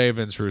all day.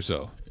 Vince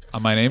Russo.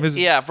 My name is.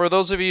 Yeah. For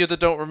those of you that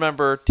don't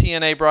remember,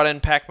 TNA brought in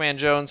Pac-Man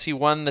Jones. He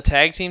won the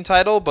tag team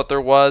title, but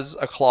there was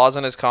a clause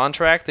in his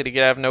contract that he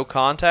could have no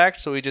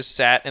contact, so he just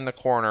sat in the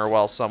corner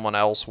while someone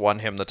else won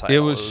him the title. It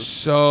was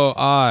so.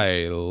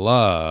 I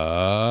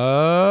love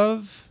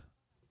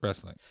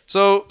wrestling.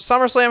 So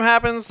SummerSlam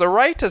happens. The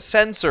Right to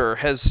Censor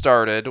has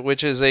started,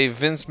 which is a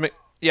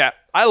Yeah,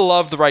 I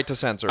love the Right to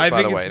Censor, by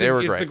the way. They were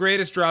great. It's the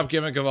greatest drop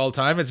gimmick of all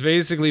time. It's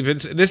basically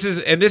Vince. This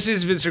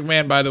is Vince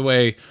McMahon, by the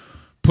way,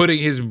 putting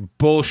his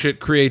bullshit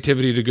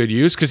creativity to good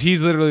use, because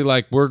he's literally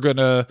like, we're going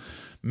to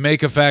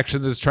make a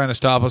faction that's trying to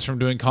stop us from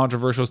doing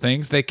controversial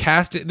things. They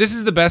cast it. This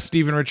is the best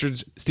Stevie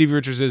Richards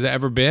has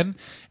ever been,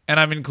 and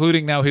I'm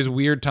including now his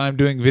weird time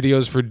doing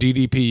videos for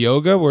DDP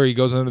Yoga, where he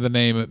goes under the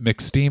name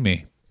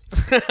McSteamy.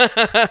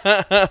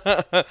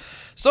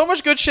 So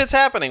much good shit's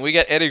happening. We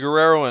got Eddie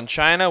Guerrero in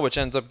China, which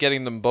ends up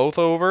getting them both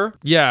over.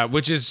 Yeah,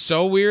 which is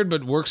so weird,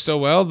 but works so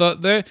well.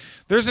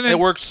 It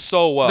works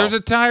so well. There's a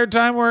entire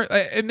time where,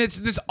 and it's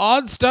this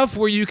odd stuff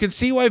where you can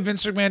see why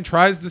Vince McMahon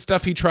tries the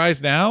stuff he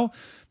tries now,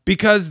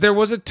 because there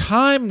was a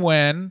time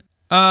when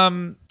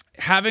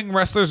having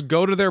wrestlers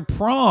go to their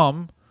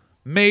prom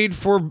made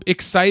for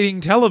exciting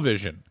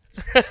television.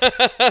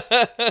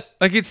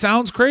 Like, it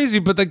sounds crazy,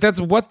 but like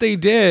that's what they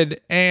did,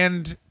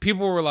 and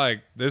people were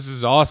like, this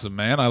is awesome,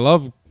 man. I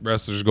love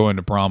wrestlers going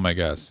to prom, I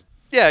guess.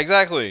 Yeah,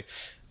 exactly.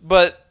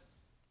 But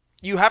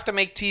you have to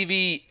make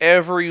TV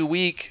every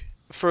week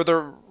for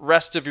the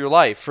rest of your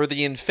life, for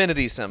the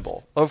infinity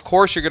symbol. Of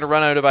course you're going to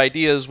run out of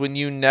ideas when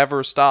you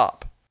never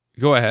stop.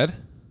 Go ahead.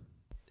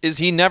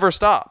 He never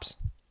stops.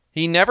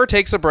 He never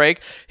takes a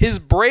break. His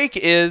break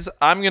is,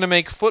 I'm going to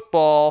make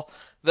football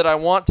that I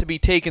want to be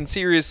taken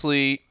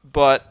seriously,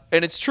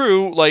 and it's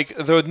true, like,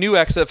 the new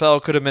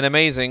XFL could have been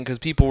amazing because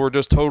people were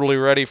just totally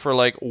ready for,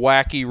 like,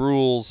 wacky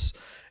rules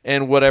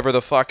and whatever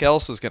the fuck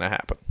else is going to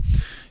happen.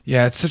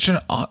 Yeah, it's such an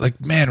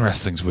man,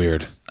 wrestling's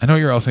weird. I know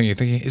you're all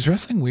thinking, is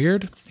wrestling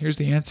weird? Here's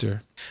the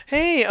answer.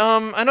 Hey,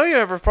 I know you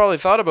never probably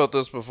thought about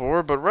this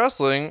before, but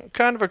wrestling,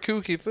 kind of a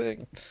kooky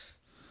thing.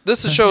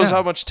 This shows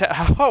how much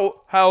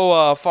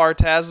how far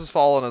Taz has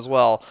fallen as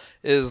well.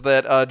 Is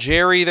that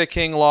Jerry the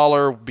King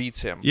Lawler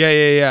beats him?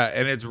 Yeah,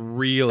 and it's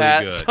really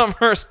at good.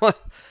 SummerSlam.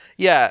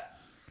 Yeah,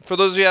 For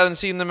those of you who haven't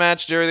seen the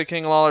match, Jerry the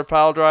King Lawler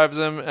pile drives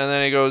him, and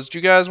then he goes, "Do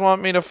you guys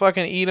want me to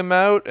fucking eat him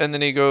out?" And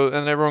then he goes,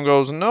 and everyone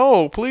goes,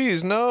 "No,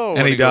 please, no."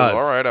 And he does.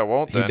 Goes, all right, I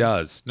won't. Then He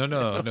does.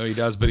 No, he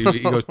does. But he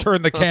goes,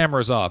 turn the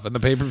cameras off, and the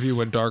pay-per-view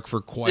went dark for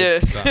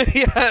quite some time.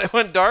 Yeah, it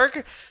went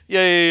dark.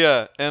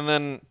 Yeah. And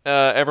then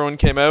everyone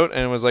came out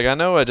and was like, "I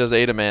know I just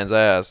ate a man's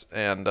ass,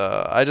 and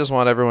I just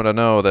want everyone to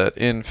know that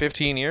in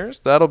 15 years,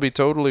 that'll be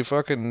totally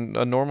fucking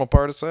a normal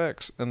part of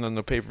sex." And then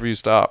the pay-per-view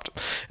stopped,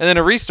 and then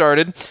it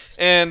restarted,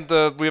 and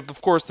we have,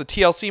 of course, the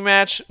TLC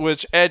match,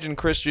 which Edge and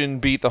Christian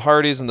beat the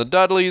Hardys and the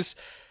Dudleys.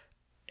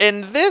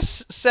 And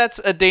this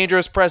sets a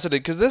dangerous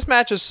precedent because this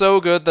match is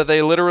so good that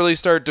they literally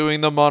start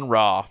doing them on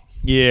Raw.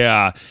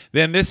 Yeah.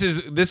 Then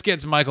this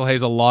gets Michael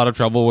Hayes a lot of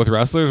trouble with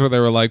wrestlers where they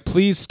were like,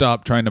 please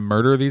stop trying to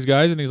murder these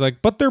guys. And he's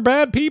like, but they're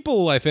bad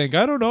people, I think.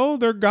 I don't know.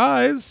 They're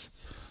guys.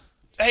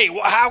 Hey,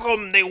 how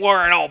come they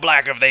wearing all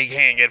black if they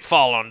can't get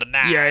fall on the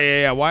knives?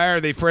 Yeah. Why are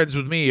they friends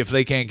with me if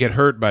they can't get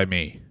hurt by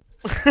me?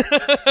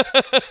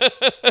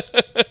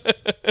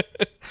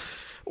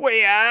 Well,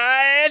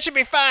 it should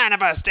be fine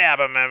if I stab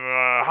him,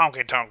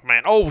 honky tonk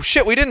man. Oh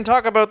shit, we didn't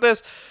talk about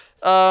this.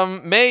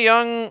 Mae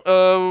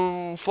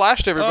Young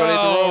flashed everybody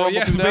at the Royal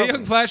Rumble 2000. Mae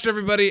Young flashed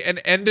everybody and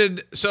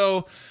ended.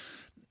 So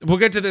we'll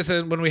get to this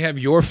when we have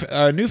your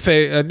new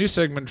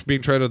segment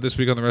being tried out this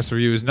week on the Rest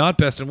Review is not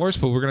best and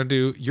worst, but we're going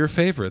to do your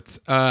favorites.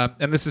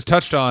 And this is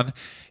touched on,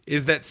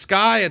 is that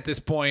Sky at this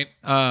point,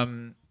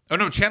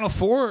 Channel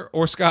 4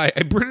 or Sky,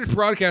 a British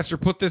broadcaster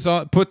put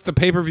the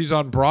pay-per-views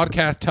on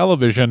broadcast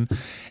television.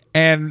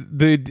 And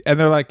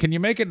they're like, can you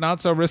make it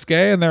not so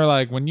risque? And they're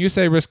like, when you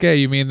say risque,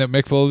 you mean that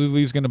Mick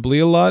Foley's going to bleed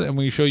a lot, and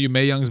we show you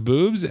Mae Young's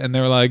boobs? And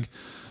they're like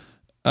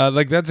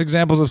that's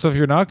examples of stuff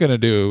you're not going to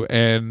do.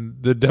 And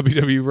the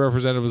WWE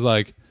representative was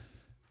like,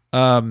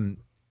 I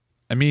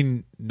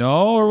mean,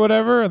 no, or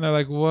whatever. And they're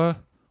like, what?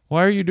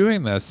 Why are you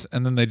doing this?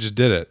 And then they just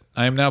did it.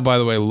 I am now, by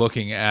the way,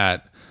 looking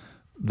at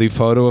the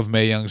photo of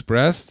Mae Young's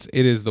breasts.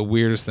 It is the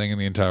weirdest thing in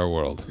the entire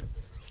world.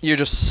 You're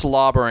just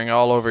slobbering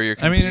all over your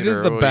computer. I mean, it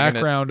is the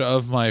background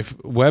of my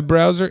web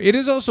browser. It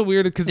is also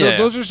weird because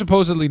those are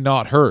supposedly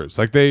not hers.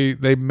 Like they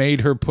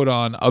made her put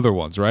on other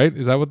ones, right?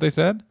 Is that what they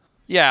said?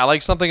 Yeah,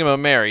 like Something About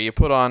Mary. You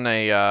put on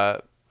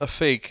a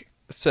fake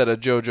set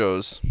of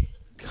JoJo's.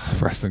 God,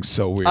 wrestling's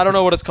so weird. I don't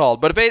know what it's called,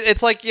 but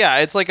it's like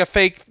a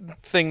fake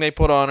thing they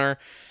put on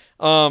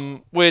her.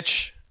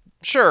 Which,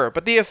 sure,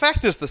 but the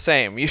effect is the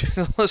same. You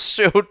just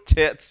show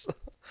tits.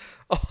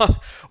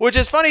 Which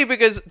is funny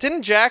because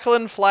didn't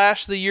Jacqueline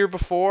flash the year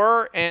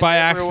before? And by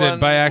accident.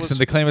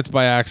 They claim it's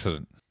by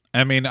accident.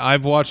 I mean,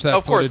 I've watched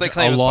that footage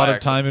a lot of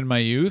time in my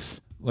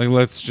youth. Like,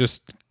 let's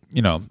just,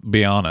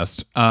 be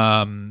honest.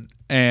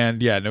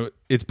 And yeah, no,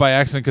 it's by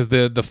accident because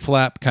the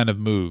flap kind of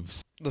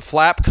moves. The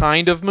flap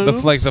kind of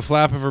moves? The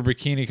flap of her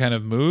bikini kind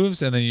of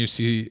moves, and then you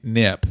see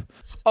nip.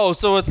 Oh,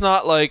 so it's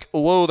not like,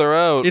 whoa, they're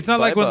out. It's not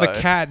like when the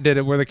cat did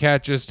it, where the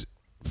cat just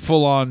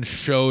full on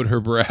showed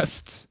her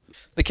breasts.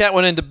 The cat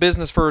went into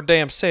business for her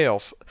damn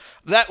self.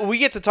 That we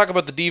get to talk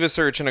about the Diva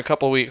Search in a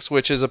couple weeks,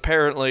 which is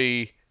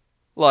apparently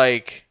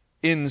like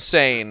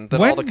insane.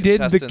 That all the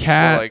contestants did the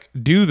cat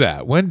do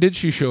that? When did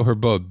she show her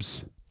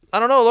boobs? I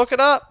don't know. Look it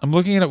up. I'm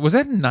looking it up. Was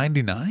that in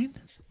 '99?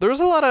 There was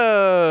a lot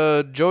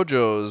of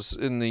JoJo's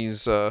in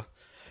these.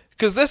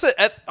 Because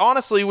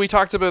honestly, we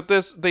talked about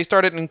this. They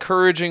started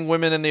encouraging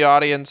women in the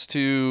audience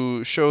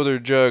to show their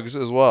jugs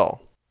as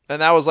well.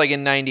 And that was like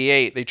in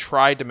 '98. They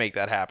tried to make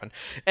that happen.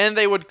 And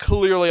they would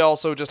clearly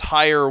also just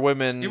hire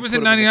women. It was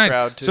in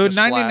 '99. So in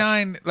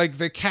 '99, like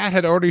the cat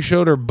had already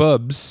showed her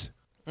boobs.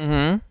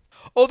 Mm-hmm.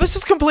 Oh, this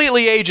is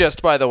completely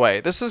ageist, by the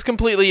way. This is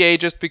completely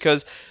ageist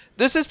because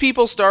this is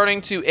people starting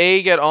to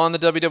get on the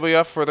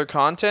WWF for their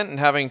content and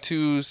having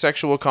too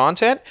sexual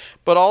content,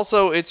 but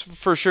also it's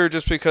for sure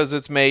just because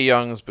it's Mae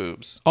Young's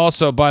boobs.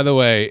 Also, by the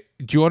way,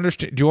 do you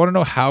understand? Do you want to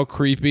know how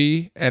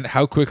creepy and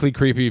how quickly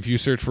creepy if you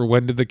search for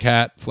when did the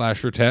cat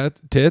flash her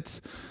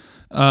tits?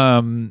 I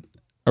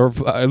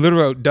literally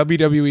wrote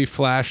WWE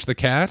flash the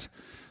cat.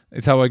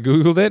 It's how I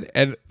Googled it.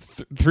 And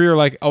three are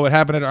like, oh, it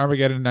happened at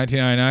Armageddon in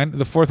 1999.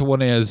 The fourth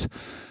one is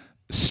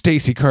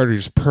Stacey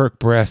Carter's perk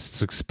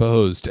breasts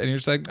exposed. And you're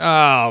just like,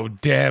 oh,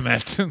 damn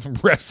it.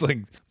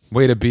 Wrestling.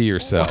 Way to be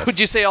yourself. Would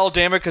you say, oh,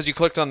 damn it, because you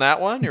clicked on that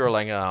one? You were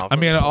like, oh. I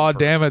mean, oh,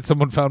 damn it,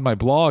 someone found my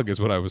blog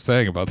is what I was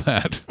saying about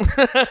that.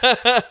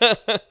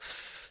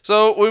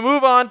 So we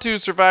move on to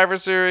Survivor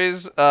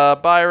Series,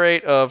 buy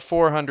rate of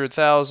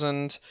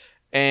 400,000.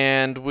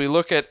 And we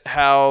look at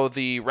how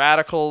the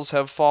Radicals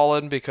have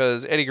fallen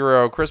because Eddie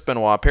Guerrero, Chris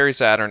Benoit, Perry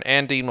Saturn,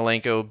 and Dean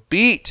Malenko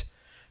beat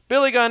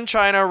Billy Gunn,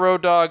 Chyna,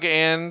 Road Dogg,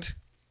 and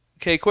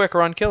K-Quick,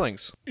 Ron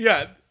Killings.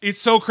 Yeah,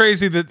 it's so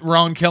crazy that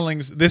Ron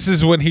Killings, this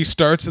is when he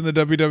starts in the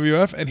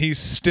WWF, and he's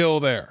still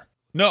there.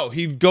 No,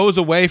 he goes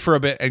away for a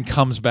bit and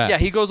comes back. Yeah,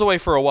 he goes away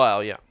for a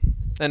while, yeah.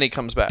 Then he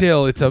comes back.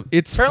 Still, it's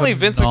apparently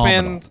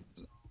phenomenal.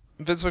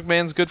 Vince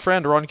McMahon's good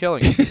friend, Ron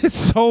Killings.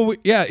 It's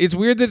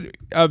weird that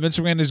Vince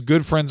McMahon is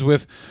good friends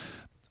with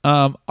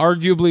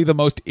arguably the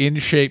most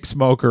in-shape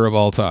smoker of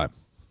all time.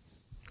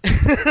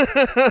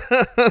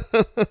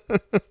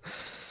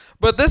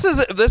 But this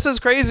is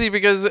crazy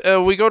because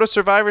we go to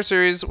Survivor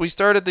Series. We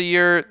started the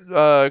year,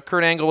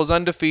 Kurt Angle was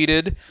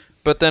undefeated,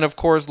 but then, of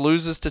course,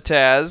 loses to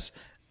Taz.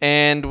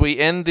 And we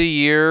end the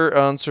year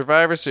on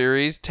Survivor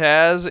Series.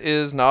 Taz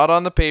is not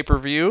on the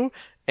pay-per-view,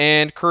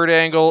 and Kurt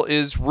Angle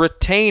is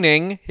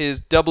retaining his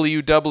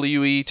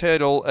WWE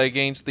title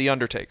against The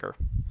Undertaker.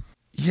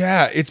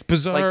 Yeah, it's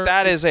bizarre. Like,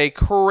 that is a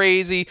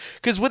crazy...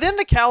 Because within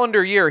the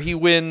calendar year, he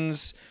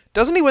wins...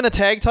 Doesn't he win the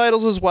tag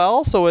titles as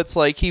well? So it's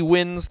like he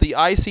wins the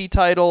IC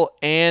title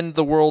and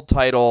the world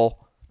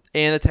title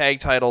and the tag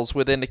titles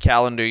within the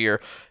calendar year.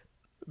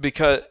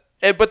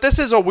 But this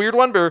is a weird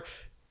one.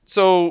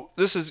 So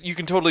this is, you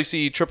can totally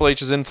see Triple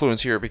H's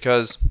influence here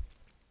because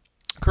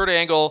Kurt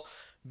Angle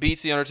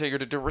beats The Undertaker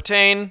to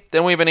retain.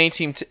 Then we have an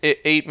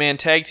 8-man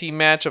tag team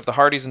match of the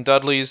Hardys and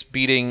Dudleys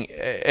beating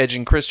Edge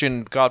and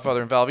Christian, Godfather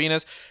and Val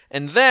Venus.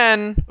 And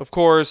then, of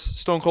course,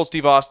 Stone Cold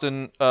Steve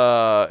Austin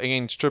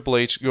against Triple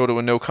H go to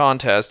a no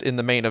contest in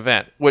the main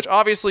event, which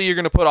obviously you're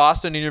going to put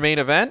Austin in your main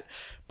event.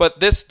 But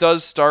this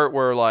does start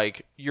where,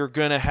 like, you're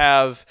going to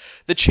have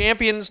the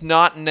champions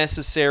not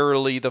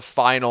necessarily the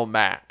final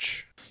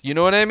match. You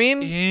know what I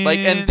mean? Like,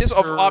 and this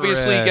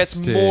obviously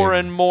gets more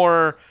and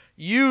more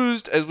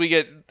used as we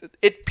get...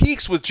 It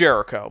peaks with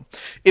Jericho.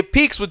 It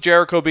peaks with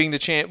Jericho being the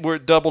champ,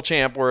 double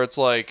champ, where it's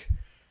like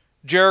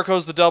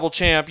Jericho's the double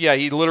champ. Yeah,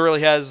 he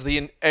literally has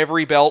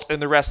every belt in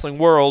the wrestling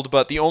world,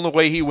 but the only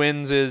way he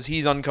wins is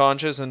he's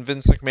unconscious and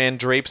Vince McMahon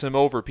drapes him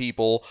over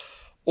people.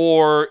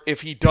 Or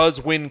if he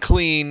does win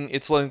clean,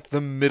 it's like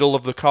the middle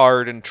of the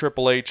card and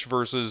Triple H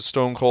versus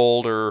Stone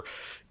Cold or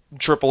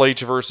Triple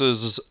H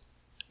versus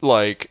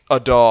like a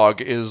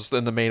dog is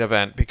in the main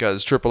event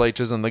because Triple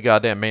H is in the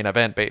goddamn main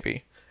event,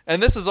 baby.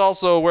 And this is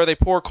also where they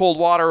pour cold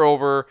water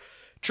over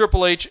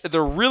Triple H,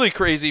 the really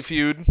crazy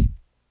feud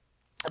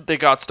they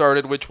got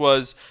started, which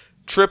was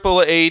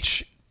Triple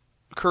H,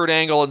 Kurt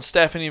Angle, and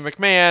Stephanie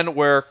McMahon,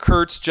 where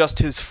Kurt's just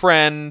his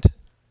friend.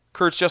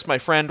 Kurt's just my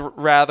friend,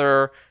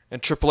 rather.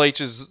 And Triple H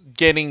is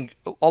getting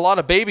a lot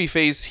of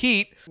babyface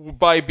heat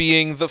by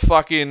being the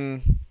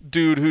fucking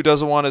dude who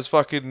doesn't want his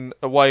fucking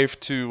wife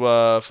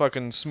to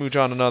fucking smooch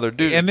on another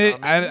dude. And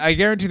I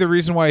guarantee the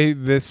reason why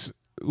this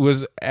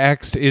was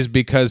axed is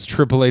because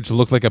Triple H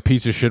looked like a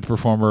piece of shit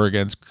performer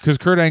because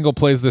Kurt Angle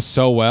plays this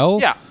so well.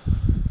 Yeah.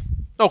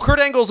 No, Kurt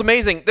Angle's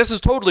amazing. This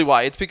is totally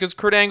why. It's because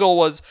Kurt Angle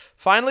was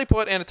finally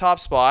put in a top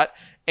spot,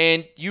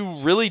 and you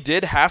really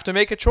did have to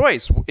make a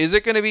choice. Is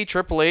it going to be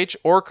Triple H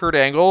or Kurt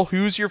Angle?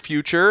 Who's your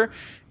future?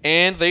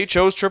 And they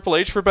chose Triple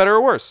H for better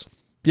or worse.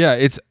 Yeah,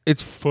 it's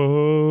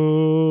fascinating.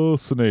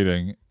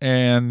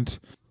 And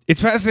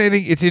it's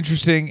fascinating. It's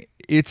interesting.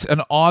 It's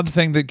an odd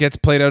thing that gets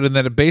played out in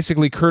that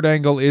basically Kurt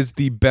Angle is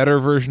the better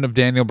version of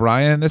Daniel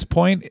Bryan at this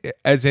point,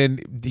 as in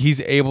he's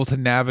able to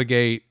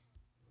navigate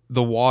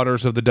the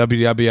waters of the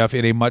WWF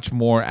in a much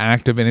more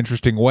active and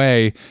interesting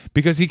way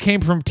because he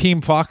came from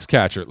Team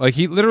Foxcatcher. Like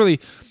he literally...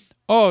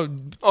 Oh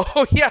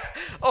yeah.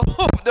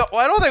 Oh no,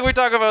 I don't think we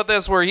talk about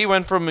this. Where he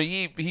went from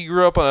he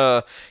grew up on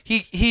a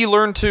he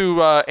learned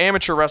to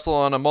amateur wrestle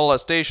on a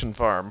molestation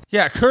farm.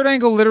 Yeah, Kurt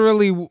Angle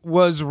literally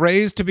was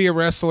raised to be a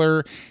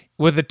wrestler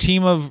with a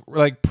team of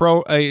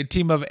a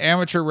team of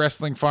amateur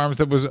wrestling farms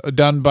that was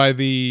done by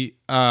the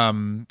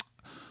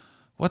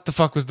what the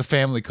fuck was the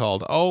family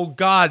called? Oh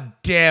god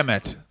damn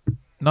it!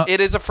 It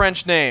is a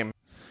French name.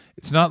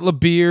 It's not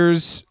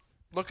LeBeers.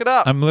 Look it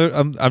up. I'm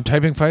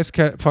typing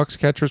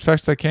Foxcatcher as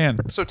fast as I can.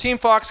 So Team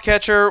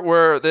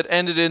Foxcatcher, that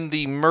ended in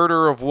the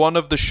murder of one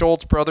of the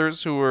Schultz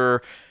brothers, who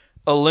were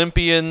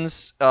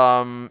Olympians.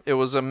 It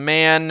was a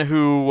man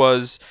who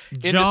was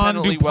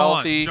independently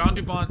wealthy. John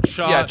DuPont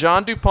shot. Yeah,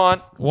 John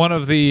DuPont. One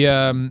of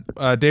the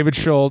David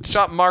Schultz.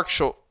 Shot Mark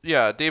Schultz.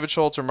 Yeah, David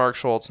Schultz or Mark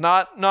Schultz.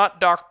 Not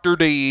Dr.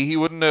 D. He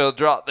wouldn't have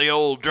dropped the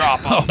old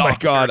drop on Oh my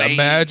God! D.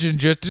 Imagine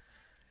just.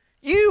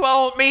 You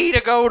want me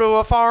to go to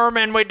a farm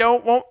and we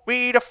don't want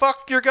me to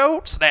fuck your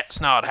goats? That's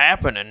not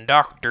happening.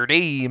 Dr.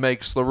 D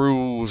makes the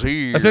rules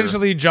here.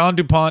 Essentially, John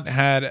DuPont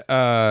had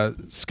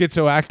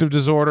schizoactive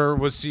disorder,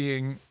 was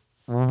seeing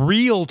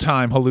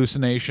real-time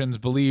hallucinations,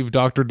 believed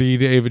Dr. D.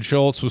 David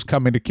Schultz was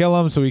coming to kill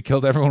him, so he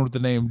killed everyone with the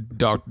name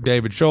Dr.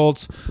 David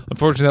Schultz.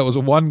 Unfortunately, that was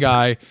one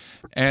guy.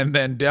 And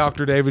then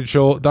Dr. D.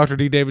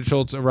 David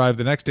Schultz arrived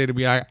the next day to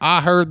be like,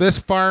 I heard this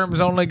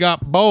farm's only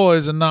got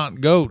boys and not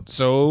goats,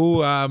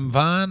 so I'm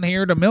fine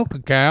here to milk a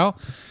cow.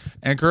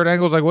 And Kurt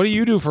Angle's like, what do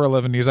you do for a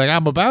living? He's like,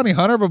 I'm a bounty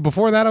hunter, but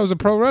before that I was a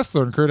pro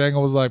wrestler. And Kurt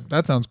Angle was like,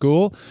 that sounds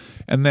cool.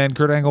 And then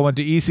Kurt Angle went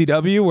to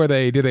ECW where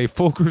they did a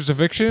full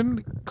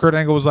crucifixion. Kurt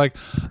Angle was like,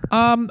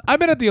 I've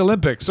been at the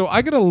Olympics, so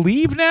I gotta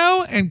leave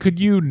now, and could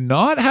you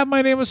not have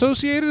my name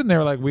associated? And they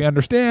were like, we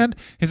understand.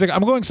 He's like,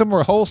 I'm going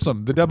somewhere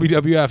wholesome, the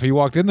WWF. He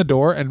walked in the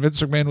door and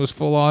Vince McMahon was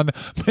full on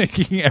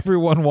making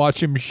everyone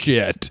watch him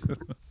shit.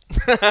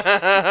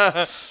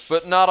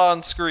 But not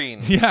on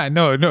screen. Yeah,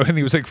 no. And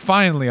he was like,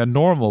 finally a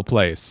normal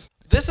place.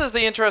 This is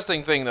the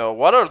interesting thing, though.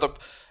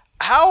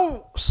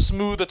 how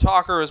smooth a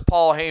talker is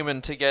Paul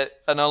Heyman to get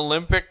an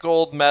Olympic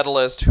gold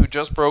medalist who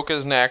just broke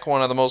his neck,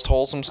 one of the most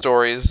wholesome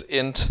stories,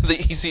 into the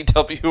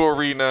ECW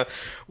arena?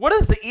 What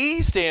does the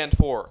E stand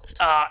for?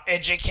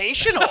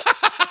 Educational.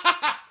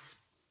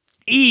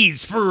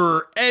 E's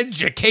for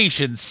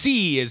education,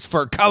 C is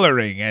for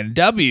coloring, and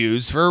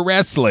W's for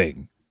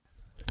wrestling.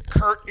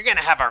 Kurt, you're going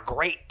to have a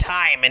great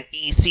time in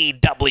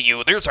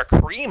ECW. There's a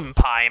cream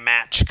pie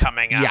match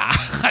coming up.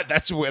 Yeah,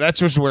 that's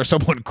just where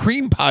someone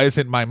cream pies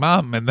in my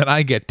mom, and then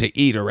I get to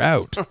eat her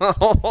out. The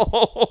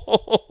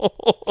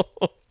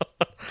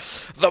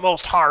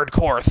most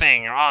hardcore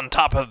thing on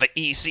top of the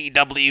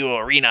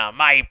ECW arena,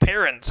 my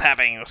parents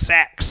having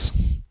sex.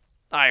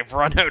 I've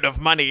run out of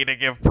money to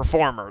give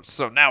performers,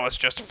 so now it's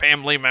just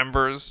family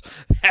members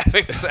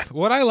having sex.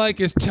 What I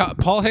like is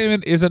Paul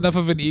Heyman is enough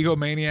of an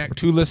egomaniac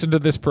to listen to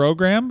this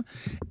program,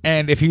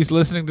 and if he's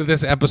listening to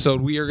this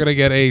episode, we are going to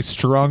get a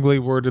strongly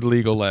worded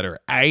legal letter.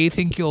 I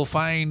think you'll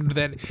find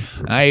that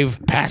I've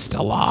passed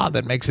a law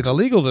that makes it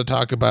illegal to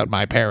talk about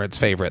my parents'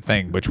 favorite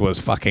thing, which was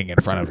fucking in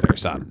front of their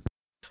son.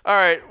 All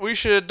right, we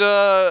should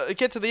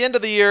get to the end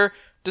of the year.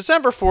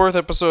 December 4th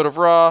episode of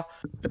Raw.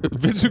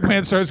 Vince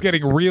McMahon starts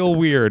getting real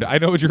weird. I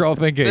know what you're all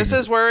thinking. This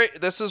is where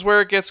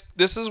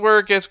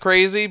it gets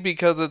crazy,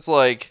 because it's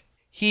like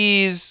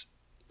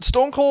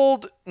Stone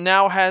Cold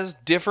now has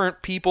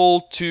different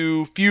people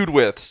to feud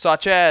with,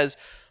 such as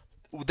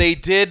they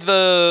did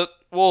Kurt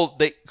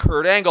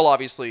Angle,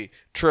 obviously,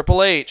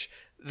 Triple H.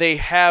 They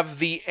have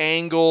the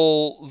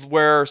angle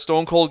where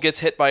Stone Cold gets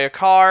hit by a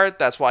car.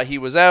 That's why he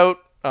was out.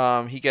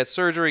 He gets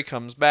surgery,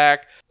 comes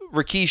back.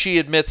 Rikishi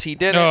admits he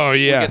did it. Oh,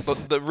 yes. We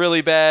get the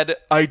really bad,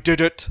 I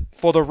did it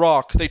for The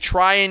Rock. They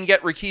try and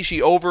get Rikishi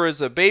over as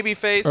a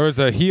babyface. Or as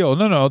a heel.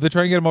 No, they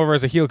try and get him over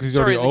as a heel because he's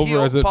already over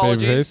as a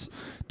babyface.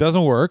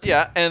 Doesn't work.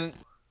 Yeah, and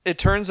it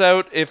turns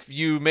out if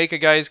you make a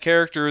guy's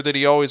character that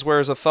he always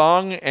wears a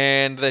thong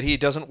and that he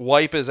doesn't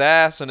wipe his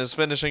ass, and his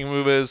finishing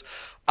move is,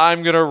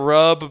 I'm going to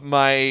rub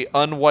my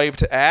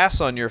unwiped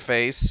ass on your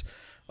face,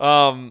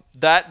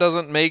 that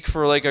doesn't make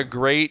for like a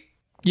great...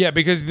 Yeah,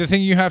 because the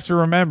thing you have to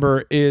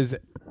remember is...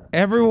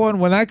 Everyone,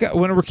 when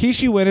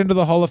Rikishi went into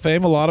the Hall of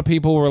Fame, a lot of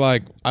people were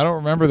like, I don't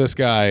remember this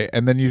guy.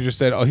 And then you just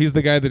said, oh, he's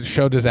the guy that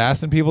shoved his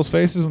ass in people's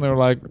faces. And they were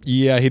like,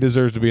 yeah, he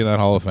deserves to be in that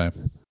Hall of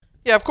Fame.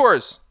 Yeah, of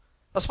course.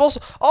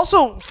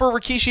 Also, for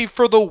Rikishi,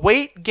 for the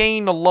weight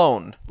gain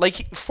alone,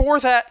 for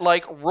that,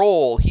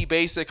 role, he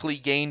basically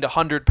gained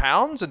 100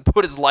 pounds and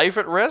put his life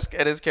at risk.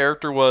 And his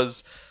character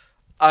was,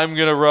 I'm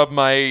going to rub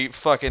my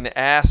fucking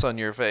ass on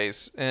your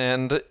face.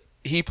 And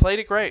he played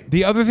it great.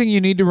 The other thing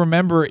you need to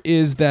remember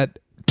is that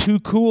Too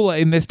Cool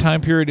in this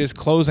time period is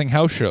closing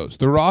house shows.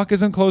 The Rock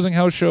isn't closing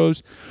house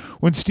shows.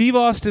 When Steve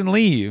Austin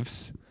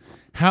leaves,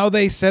 how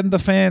they send the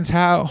fans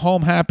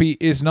home happy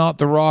is not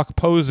The Rock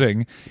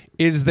posing,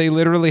 is they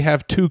literally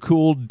have Too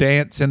Cool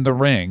dance in the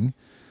ring,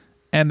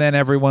 and then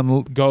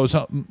everyone goes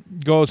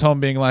home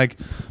being like,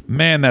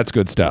 man, that's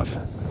good stuff.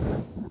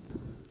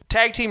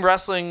 Tag team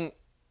wrestling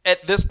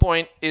at this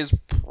point is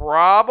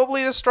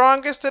probably the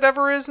strongest it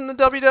ever is in the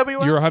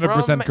WWE. You're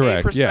 100% from correct.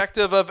 A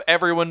perspective of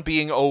everyone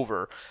being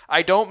over.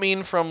 I don't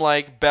mean from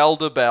bell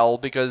to bell,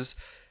 because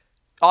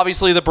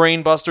obviously the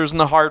Brainbusters and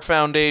the Hart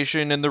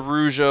Foundation and the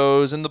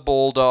Rougeaus and the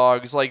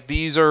Bulldogs,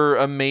 these are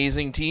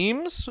amazing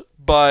teams.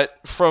 But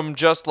from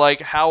just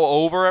how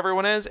over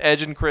everyone is,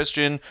 Edge and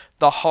Christian,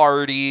 the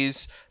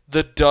Hardys,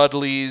 the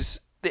Dudleys,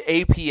 the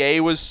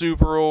APA was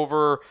super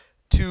over,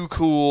 Too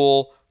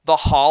Cool. The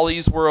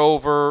Hollies were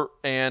over,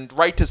 and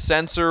Right to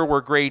Censor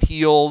were great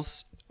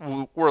heels,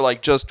 were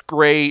just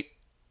great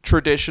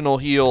traditional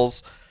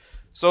heels.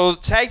 So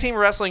tag team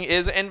wrestling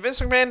is, and Vince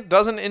McMahon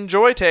doesn't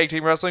enjoy tag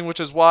team wrestling, which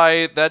is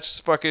why that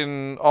just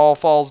fucking all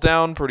falls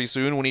down pretty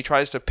soon when he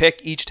tries to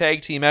pick each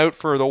tag team out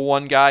for the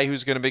one guy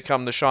who's going to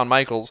become the Shawn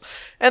Michaels.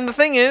 And the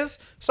thing is,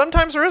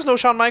 sometimes there is no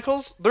Shawn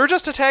Michaels, they're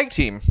just a tag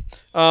team.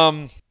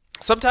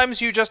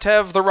 Sometimes you just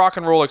have the Rock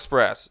and Roll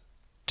Express.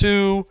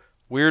 Two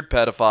weird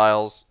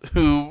pedophiles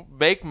who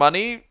make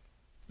money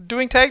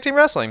doing tag team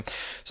wrestling.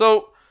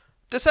 So,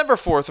 December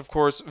 4th, of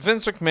course,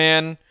 Vince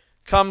McMahon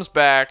comes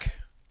back.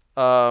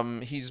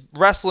 He's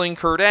wrestling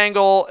Kurt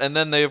Angle, and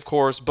then they, of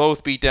course,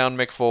 both beat down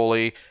Mick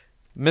Foley.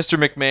 Mr.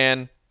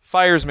 McMahon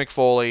fires Mick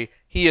Foley.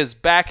 He is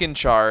back in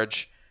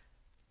charge.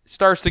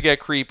 Starts to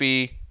get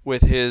creepy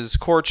with his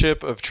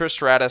courtship of Trish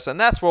Stratus, and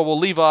that's where we'll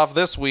leave off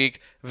this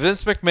week.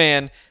 Vince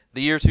McMahon,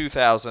 the year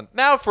 2000.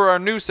 Now for our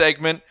new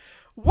segment,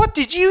 what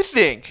did you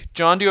think?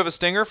 John, do you have a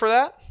stinger for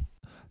that?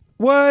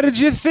 What did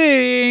you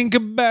think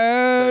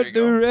about you the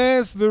go.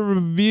 rest of the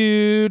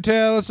review?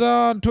 Tell us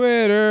on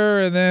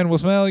Twitter, and then we'll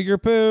smell your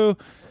poo.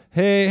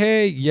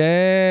 Hey,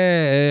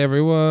 yeah,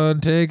 everyone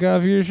take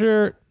off your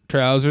shirt.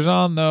 Trousers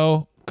on,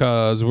 though,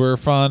 'cause we're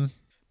fun.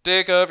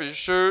 Take off your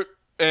shirt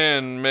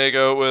and make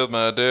out with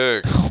my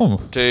dick.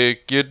 Oh.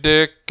 Take your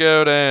dick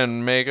out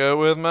and make out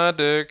with my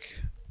dick.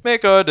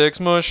 Make our dicks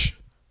mush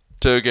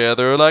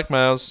together like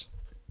mouse.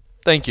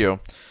 Thank you.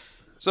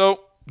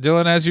 So,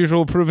 Dylan, as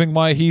usual, proving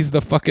why he's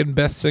the fucking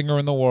best singer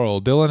in the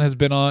world. Dylan has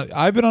been on...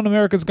 I've been on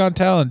America's Got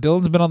Talent.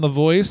 Dylan's been on The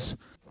Voice.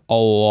 a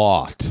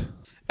lot.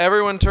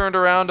 Everyone turned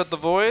around at the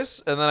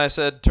voice, and then I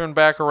said, turn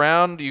back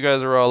around, you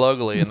guys are all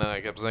ugly, and then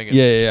I kept singing.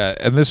 Yeah.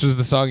 And this was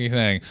the song he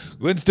sang.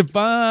 Gwen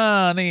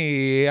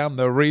Stefani, I'm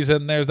the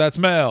reason there's that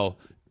smell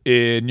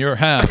in your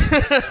house.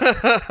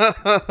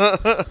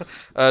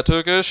 I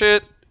took a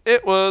shit,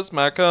 it was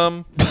my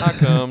cum. I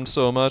cummed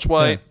so much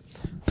white.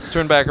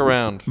 Turn back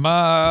around.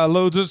 My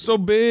loads are so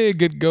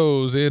big it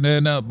goes in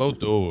and out both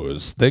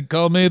doors. They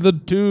call me the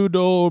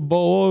two-door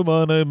boy.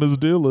 My name is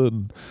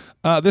Dylan.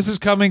 This is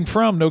coming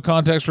from No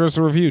Context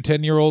Wrestler Review.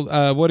 10-year-old,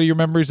 what are your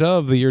memories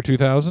of the year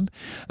 2000?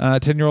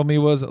 10-year-old me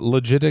was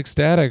legit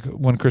ecstatic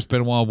when Chris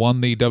Benoit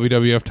won the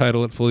WWF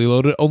title at Fully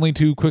Loaded, only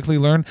to quickly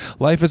learn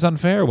life is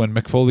unfair when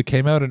Mick Foley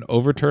came out and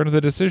overturned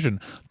the decision.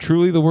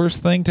 Truly the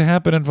worst thing to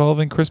happen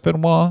involving Chris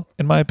Benoit,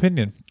 in my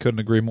opinion. Couldn't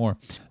agree more.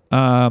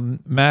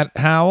 Matt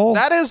Howell.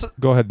 That is...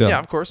 Go ahead, Dylan. Yeah,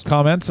 of course.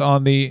 Comments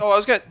on the... Oh, I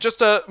was good.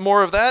 Just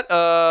more of that.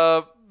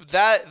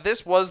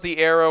 This was the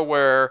era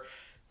where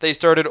they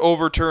started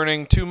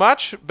overturning too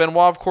much.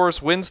 Benoit, of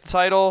course, wins the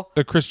title.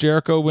 The Chris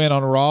Jericho win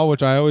on Raw,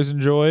 which I always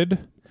enjoyed.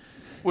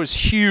 Was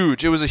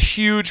huge. It was a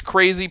huge,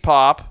 crazy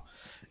pop.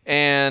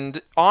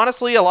 And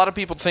honestly, a lot of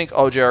people think,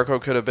 oh, Jericho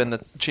could have been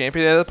the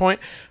champion at that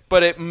point.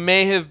 But it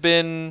may have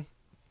been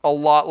a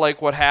lot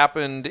like what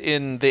happened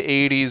in the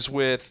 80s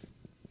with...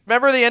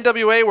 Remember the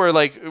NWA where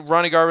like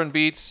Ronnie Garvin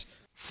beats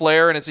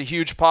Flair and it's a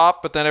huge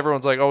pop, but then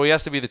everyone's like, oh, he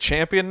has to be the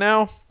champion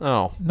now?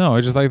 Oh. No,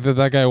 I just like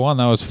that guy won.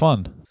 That was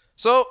fun.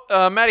 So,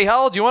 Matty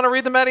Howell, do you want to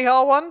read the Matty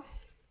Howell one?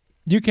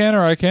 You can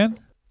or I can.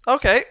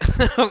 Okay,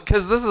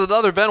 because this is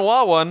another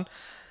Benoit one.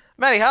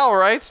 Matty Howell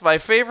writes, my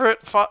favorite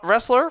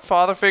wrestler,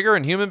 father figure,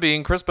 and human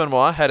being, Chris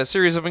Benoit, had a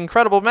series of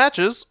incredible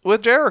matches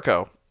with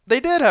Jericho. They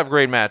did have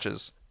great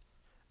matches.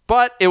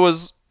 But they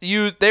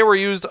were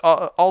used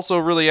also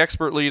really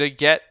expertly to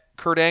get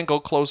Kurt Angle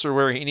closer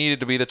where he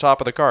needed to be the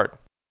top of the card.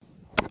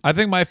 I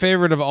think my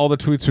favorite of all the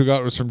tweets we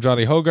got was from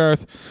Johnny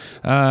Hogarth.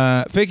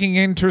 Faking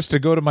interest to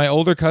go to my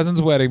older cousin's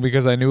wedding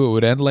because I knew it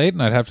would end late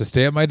and I'd have to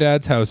stay at my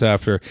dad's house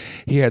after.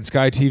 He had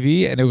Sky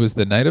TV and it was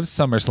the night of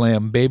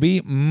SummerSlam,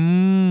 baby.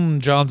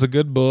 John's a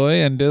good boy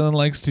and Dylan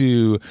likes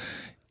to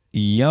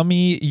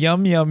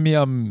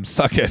yum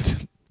suck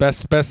it.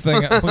 Best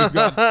thing we've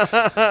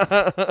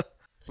got.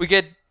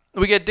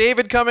 We get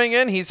David coming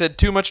in. He said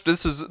too much.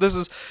 This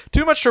is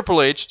too much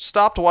Triple H.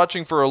 Stopped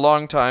watching for a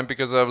long time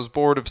because I was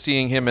bored of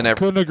seeing him in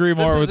everything. Couldn't agree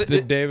more with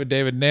David.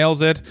 David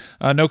nails it.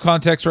 No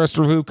Context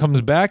Wrestler Review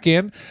comes back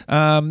in.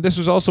 This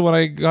was also when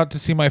I got to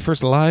see my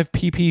first live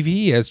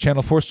PPV as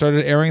Channel 4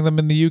 started airing them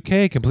in the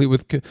UK, complete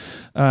with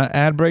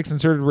ad breaks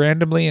inserted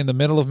randomly in the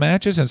middle of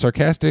matches and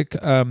sarcastic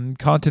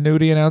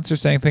continuity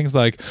announcers saying things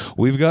like,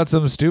 "We've got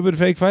some stupid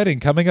fake fighting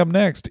coming up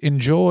next.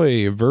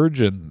 Enjoy,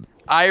 Virgin."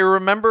 I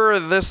remember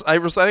this. I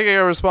think I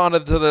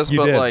responded to this,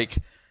 but like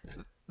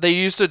they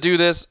used to do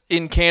this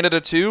in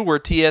Canada too, where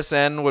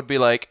TSN would be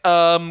like,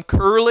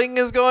 curling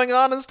is going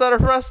on instead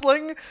of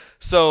wrestling.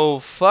 So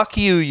fuck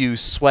you, you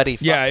sweaty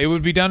fucks. Yeah, it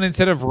would be done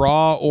instead of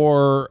Raw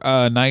or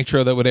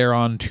Nitro that would air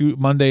on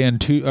Monday and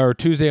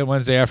Tuesday and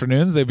Wednesday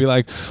afternoons. They'd be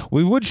like,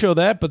 we would show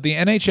that, but the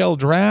NHL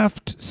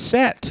draft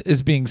set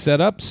is being set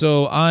up,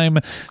 so I'm.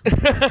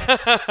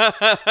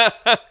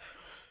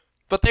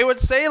 But they would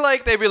say,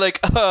 like, they'd be like,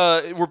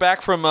 we're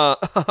back from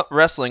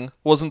wrestling.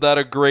 Wasn't that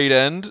a great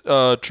end?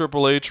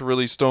 Triple H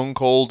really stone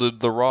colded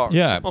The Rock.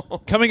 Yeah.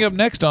 Coming up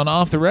next on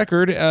Off the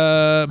Record,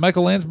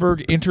 Michael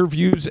Landsberg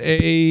interviews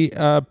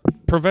a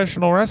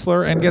professional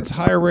wrestler and gets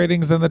higher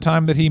ratings than the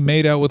time that he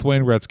made out with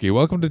Wayne Gretzky.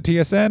 Welcome to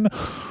TSN.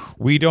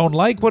 We don't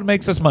like what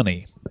makes us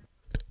money.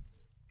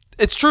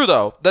 It's true,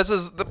 though. This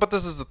is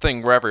the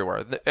thing. We're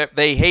everywhere.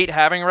 They hate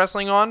having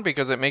wrestling on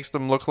because it makes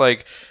them look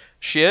like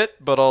shit,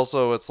 but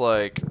also it's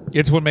like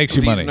it's what makes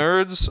you money. These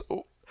nerds.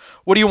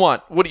 What do you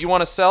want? What do you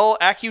want to sell?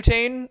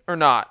 Accutane or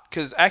not?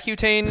 Because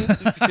Accutane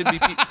could be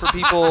for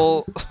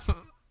people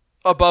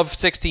above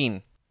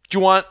 16. Do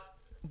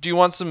you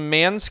want some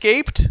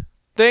Manscaped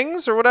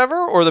things or whatever,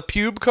 or the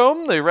pube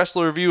comb, the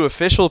Wrestler Review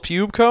official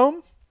pube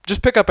comb?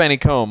 Just pick up any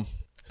comb.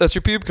 That's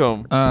your pube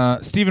comb.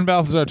 Stephen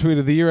Balthazar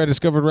tweeted, the year I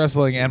discovered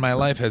wrestling and my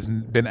life has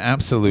been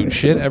absolute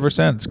shit ever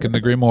since. Couldn't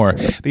agree more.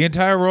 The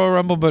entire Royal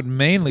Rumble, but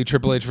mainly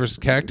Triple H versus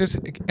Cactus,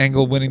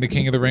 Angle winning the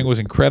King of the Ring was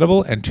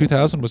incredible, and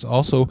 2000 was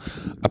also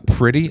a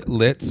pretty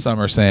lit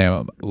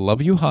SummerSlam.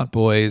 Love you, hot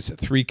boys.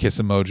 3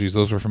 kiss emojis.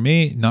 Those were for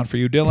me, not for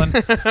you, Dylan.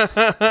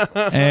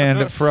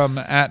 And from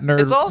 @nerd.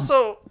 It's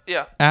also...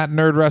 Yeah.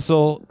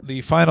 @NerdWrestle,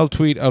 the final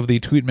tweet of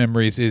the tweet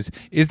memories is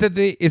that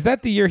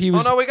the year he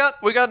was... Oh, no,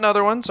 we got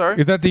another one, sorry.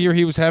 Is that the year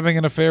he was having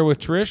an affair with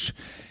Trish?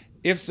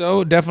 If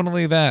so,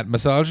 definitely that.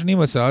 Misogyny.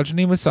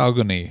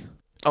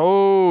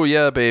 Oh,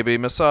 yeah, baby.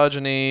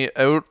 Misogyny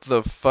out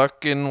the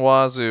fucking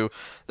wazoo.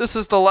 This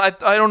is I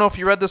don't know if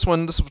you read this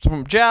one. This is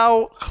from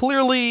Jow.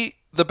 Clearly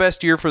the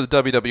best year for the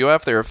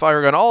WWF. They were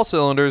firing on all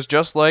cylinders,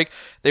 just like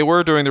they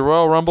were during the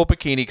Royal Rumble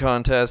bikini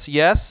contest.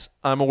 Yes,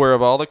 I'm aware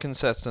of all the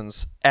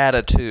contestants'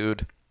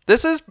 attitude.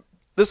 This is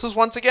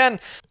once again,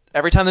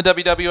 every time the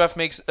WWF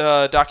makes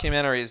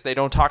documentaries, they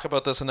don't talk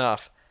about this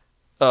enough.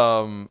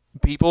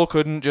 People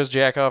couldn't just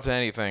jack off to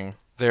anything.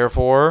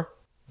 Therefore,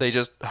 they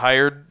just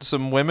hired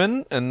some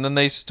women and then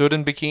they stood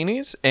in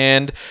bikinis.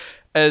 And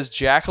as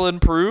Jacqueline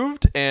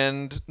proved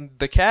and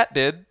the cat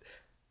did,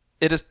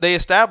 they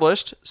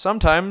established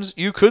sometimes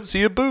you could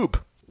see a boob.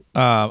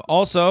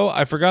 Also,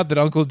 I forgot that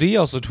Uncle D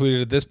also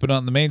tweeted this, but not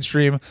in the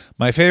mainstream.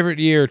 My favorite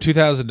year,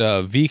 2000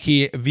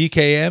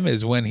 VKM,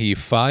 is when he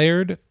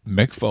fired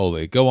Mick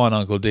Foley. Go on,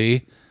 Uncle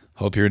D.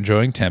 Hope you're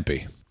enjoying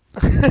Tempe.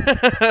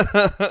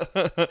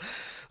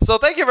 So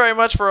thank you very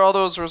much for all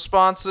those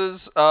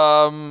responses.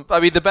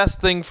 The best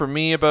thing for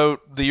me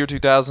about the year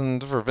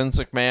 2000 for Vince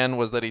McMahon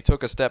was that he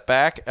took a step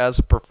back as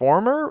a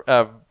performer,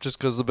 just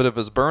because of a bit of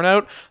his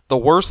burnout. The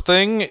worst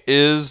thing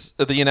is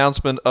the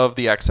announcement of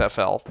the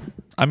XFL.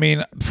 I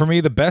mean, for me,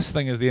 the best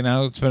thing is the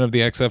announcement of the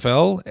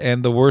XFL,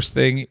 and the worst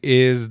thing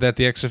is that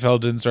the XFL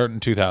didn't start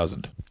in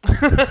 2000.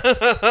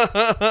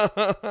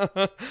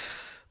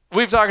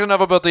 We've talked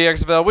enough about the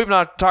XFL. We've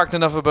not talked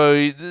enough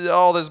about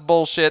all this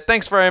bullshit.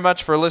 Thanks very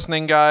much for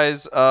listening,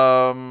 guys.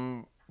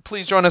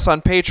 Please join us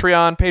on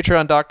Patreon,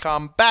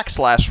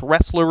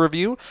 patreon.com/Wrestler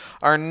Review.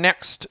 Our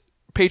next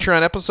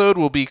Patreon episode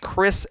will be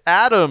Chris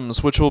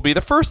Adams, which will be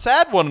the first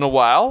sad one in a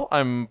while.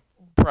 I'm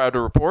proud to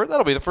report.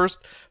 That'll be the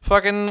first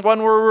fucking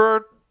one where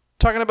we're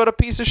talking about a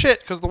piece of shit,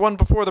 because the one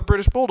before the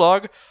British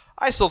Bulldog,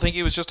 I still think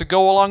he was just a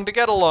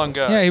go-along-to-get-along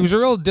guy. Yeah, he was a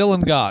real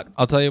Dylan Gott.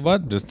 I'll tell you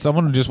what, just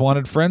someone who just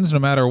wanted friends no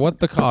matter what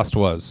the cost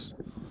was.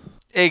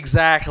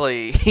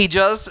 Exactly. He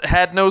just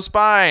had no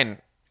spine.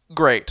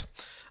 Great.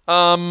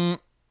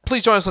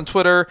 Please join us on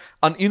Twitter,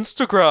 on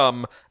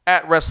Instagram,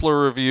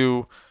 @Wrestler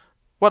Review.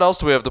 What else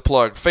do we have to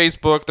plug?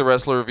 Facebook, the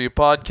Wrestler Review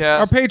Podcast.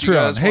 Our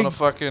Patreon. Hey,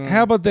 fucking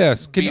how about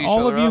this? Can beat all each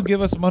of other you up? give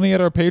us money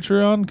at our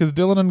Patreon? Because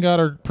Dylan and Gott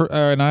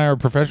and I are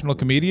professional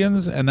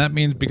comedians, and that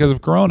means because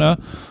of Corona,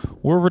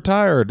 we're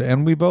retired,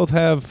 and we both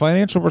have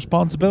financial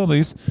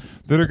responsibilities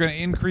that are going to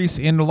increase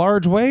in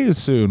large ways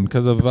soon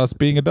because of us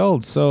being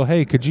adults. So,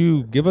 hey, could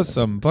you give us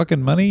some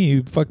fucking money,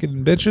 you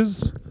fucking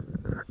bitches?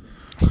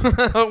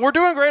 We're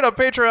doing great on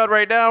Patreon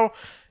right now.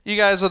 You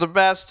guys are the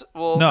best.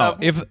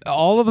 If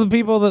all of the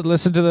people that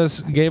listen to this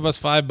gave us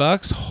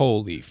 $5,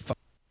 holy fuck.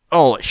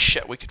 Holy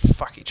shit, we could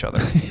fuck each other.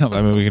 I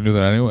mean, we can do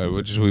that anyway,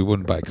 which is we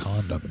wouldn't buy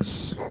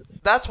condoms.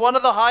 That's one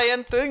of the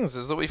high-end things,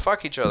 is that we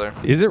fuck each other.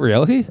 Is it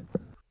really?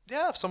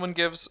 Yeah, if someone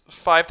gives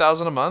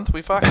 $5,000 a month,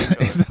 we fuck each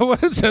other. Is that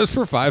what it says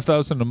for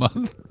 $5,000 a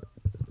month?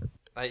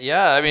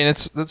 Yeah, I mean,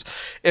 it's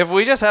if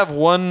we just have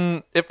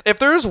one, if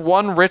there's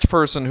one rich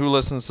person who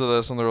listens to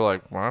this and they're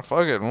like, well,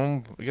 fuck it,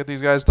 we'll get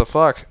these guys to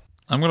fuck.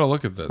 I'm going to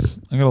look at this.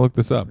 I'm going to look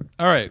this up.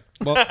 All right.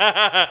 Well,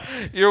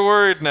 you're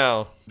worried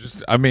now.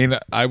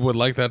 I would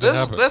like that to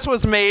happen. This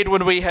was made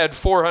when we had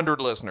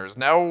 400 listeners.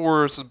 Now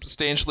we're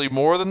substantially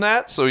more than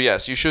that, so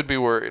yes, you should be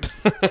worried.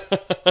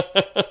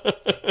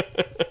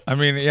 I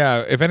mean,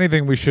 yeah, if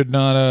anything, we should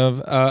not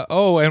have.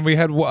 And we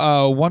had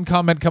one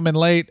comment come in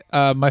late.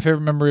 My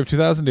favorite memory of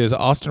 2000 is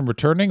Austin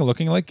returning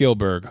looking like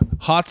Gilbert.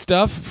 Hot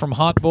stuff from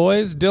Hot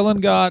Boys. Dylan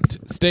Gott,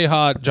 stay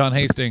hot. John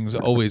Hastings,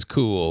 always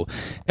cool.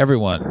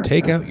 Everyone,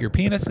 take out your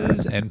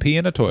penises and pee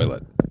in a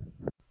toilet.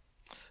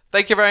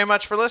 Thank you very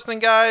much for listening,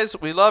 guys.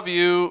 We love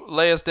you.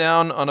 Lay us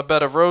down on a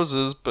bed of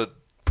roses, but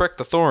prick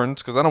the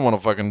thorns, because I don't want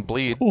to fucking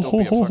bleed. Don't be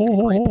a fucking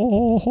creep.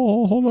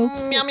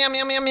 Meow, meow,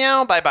 meow, meow,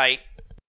 meow. Bye-bye.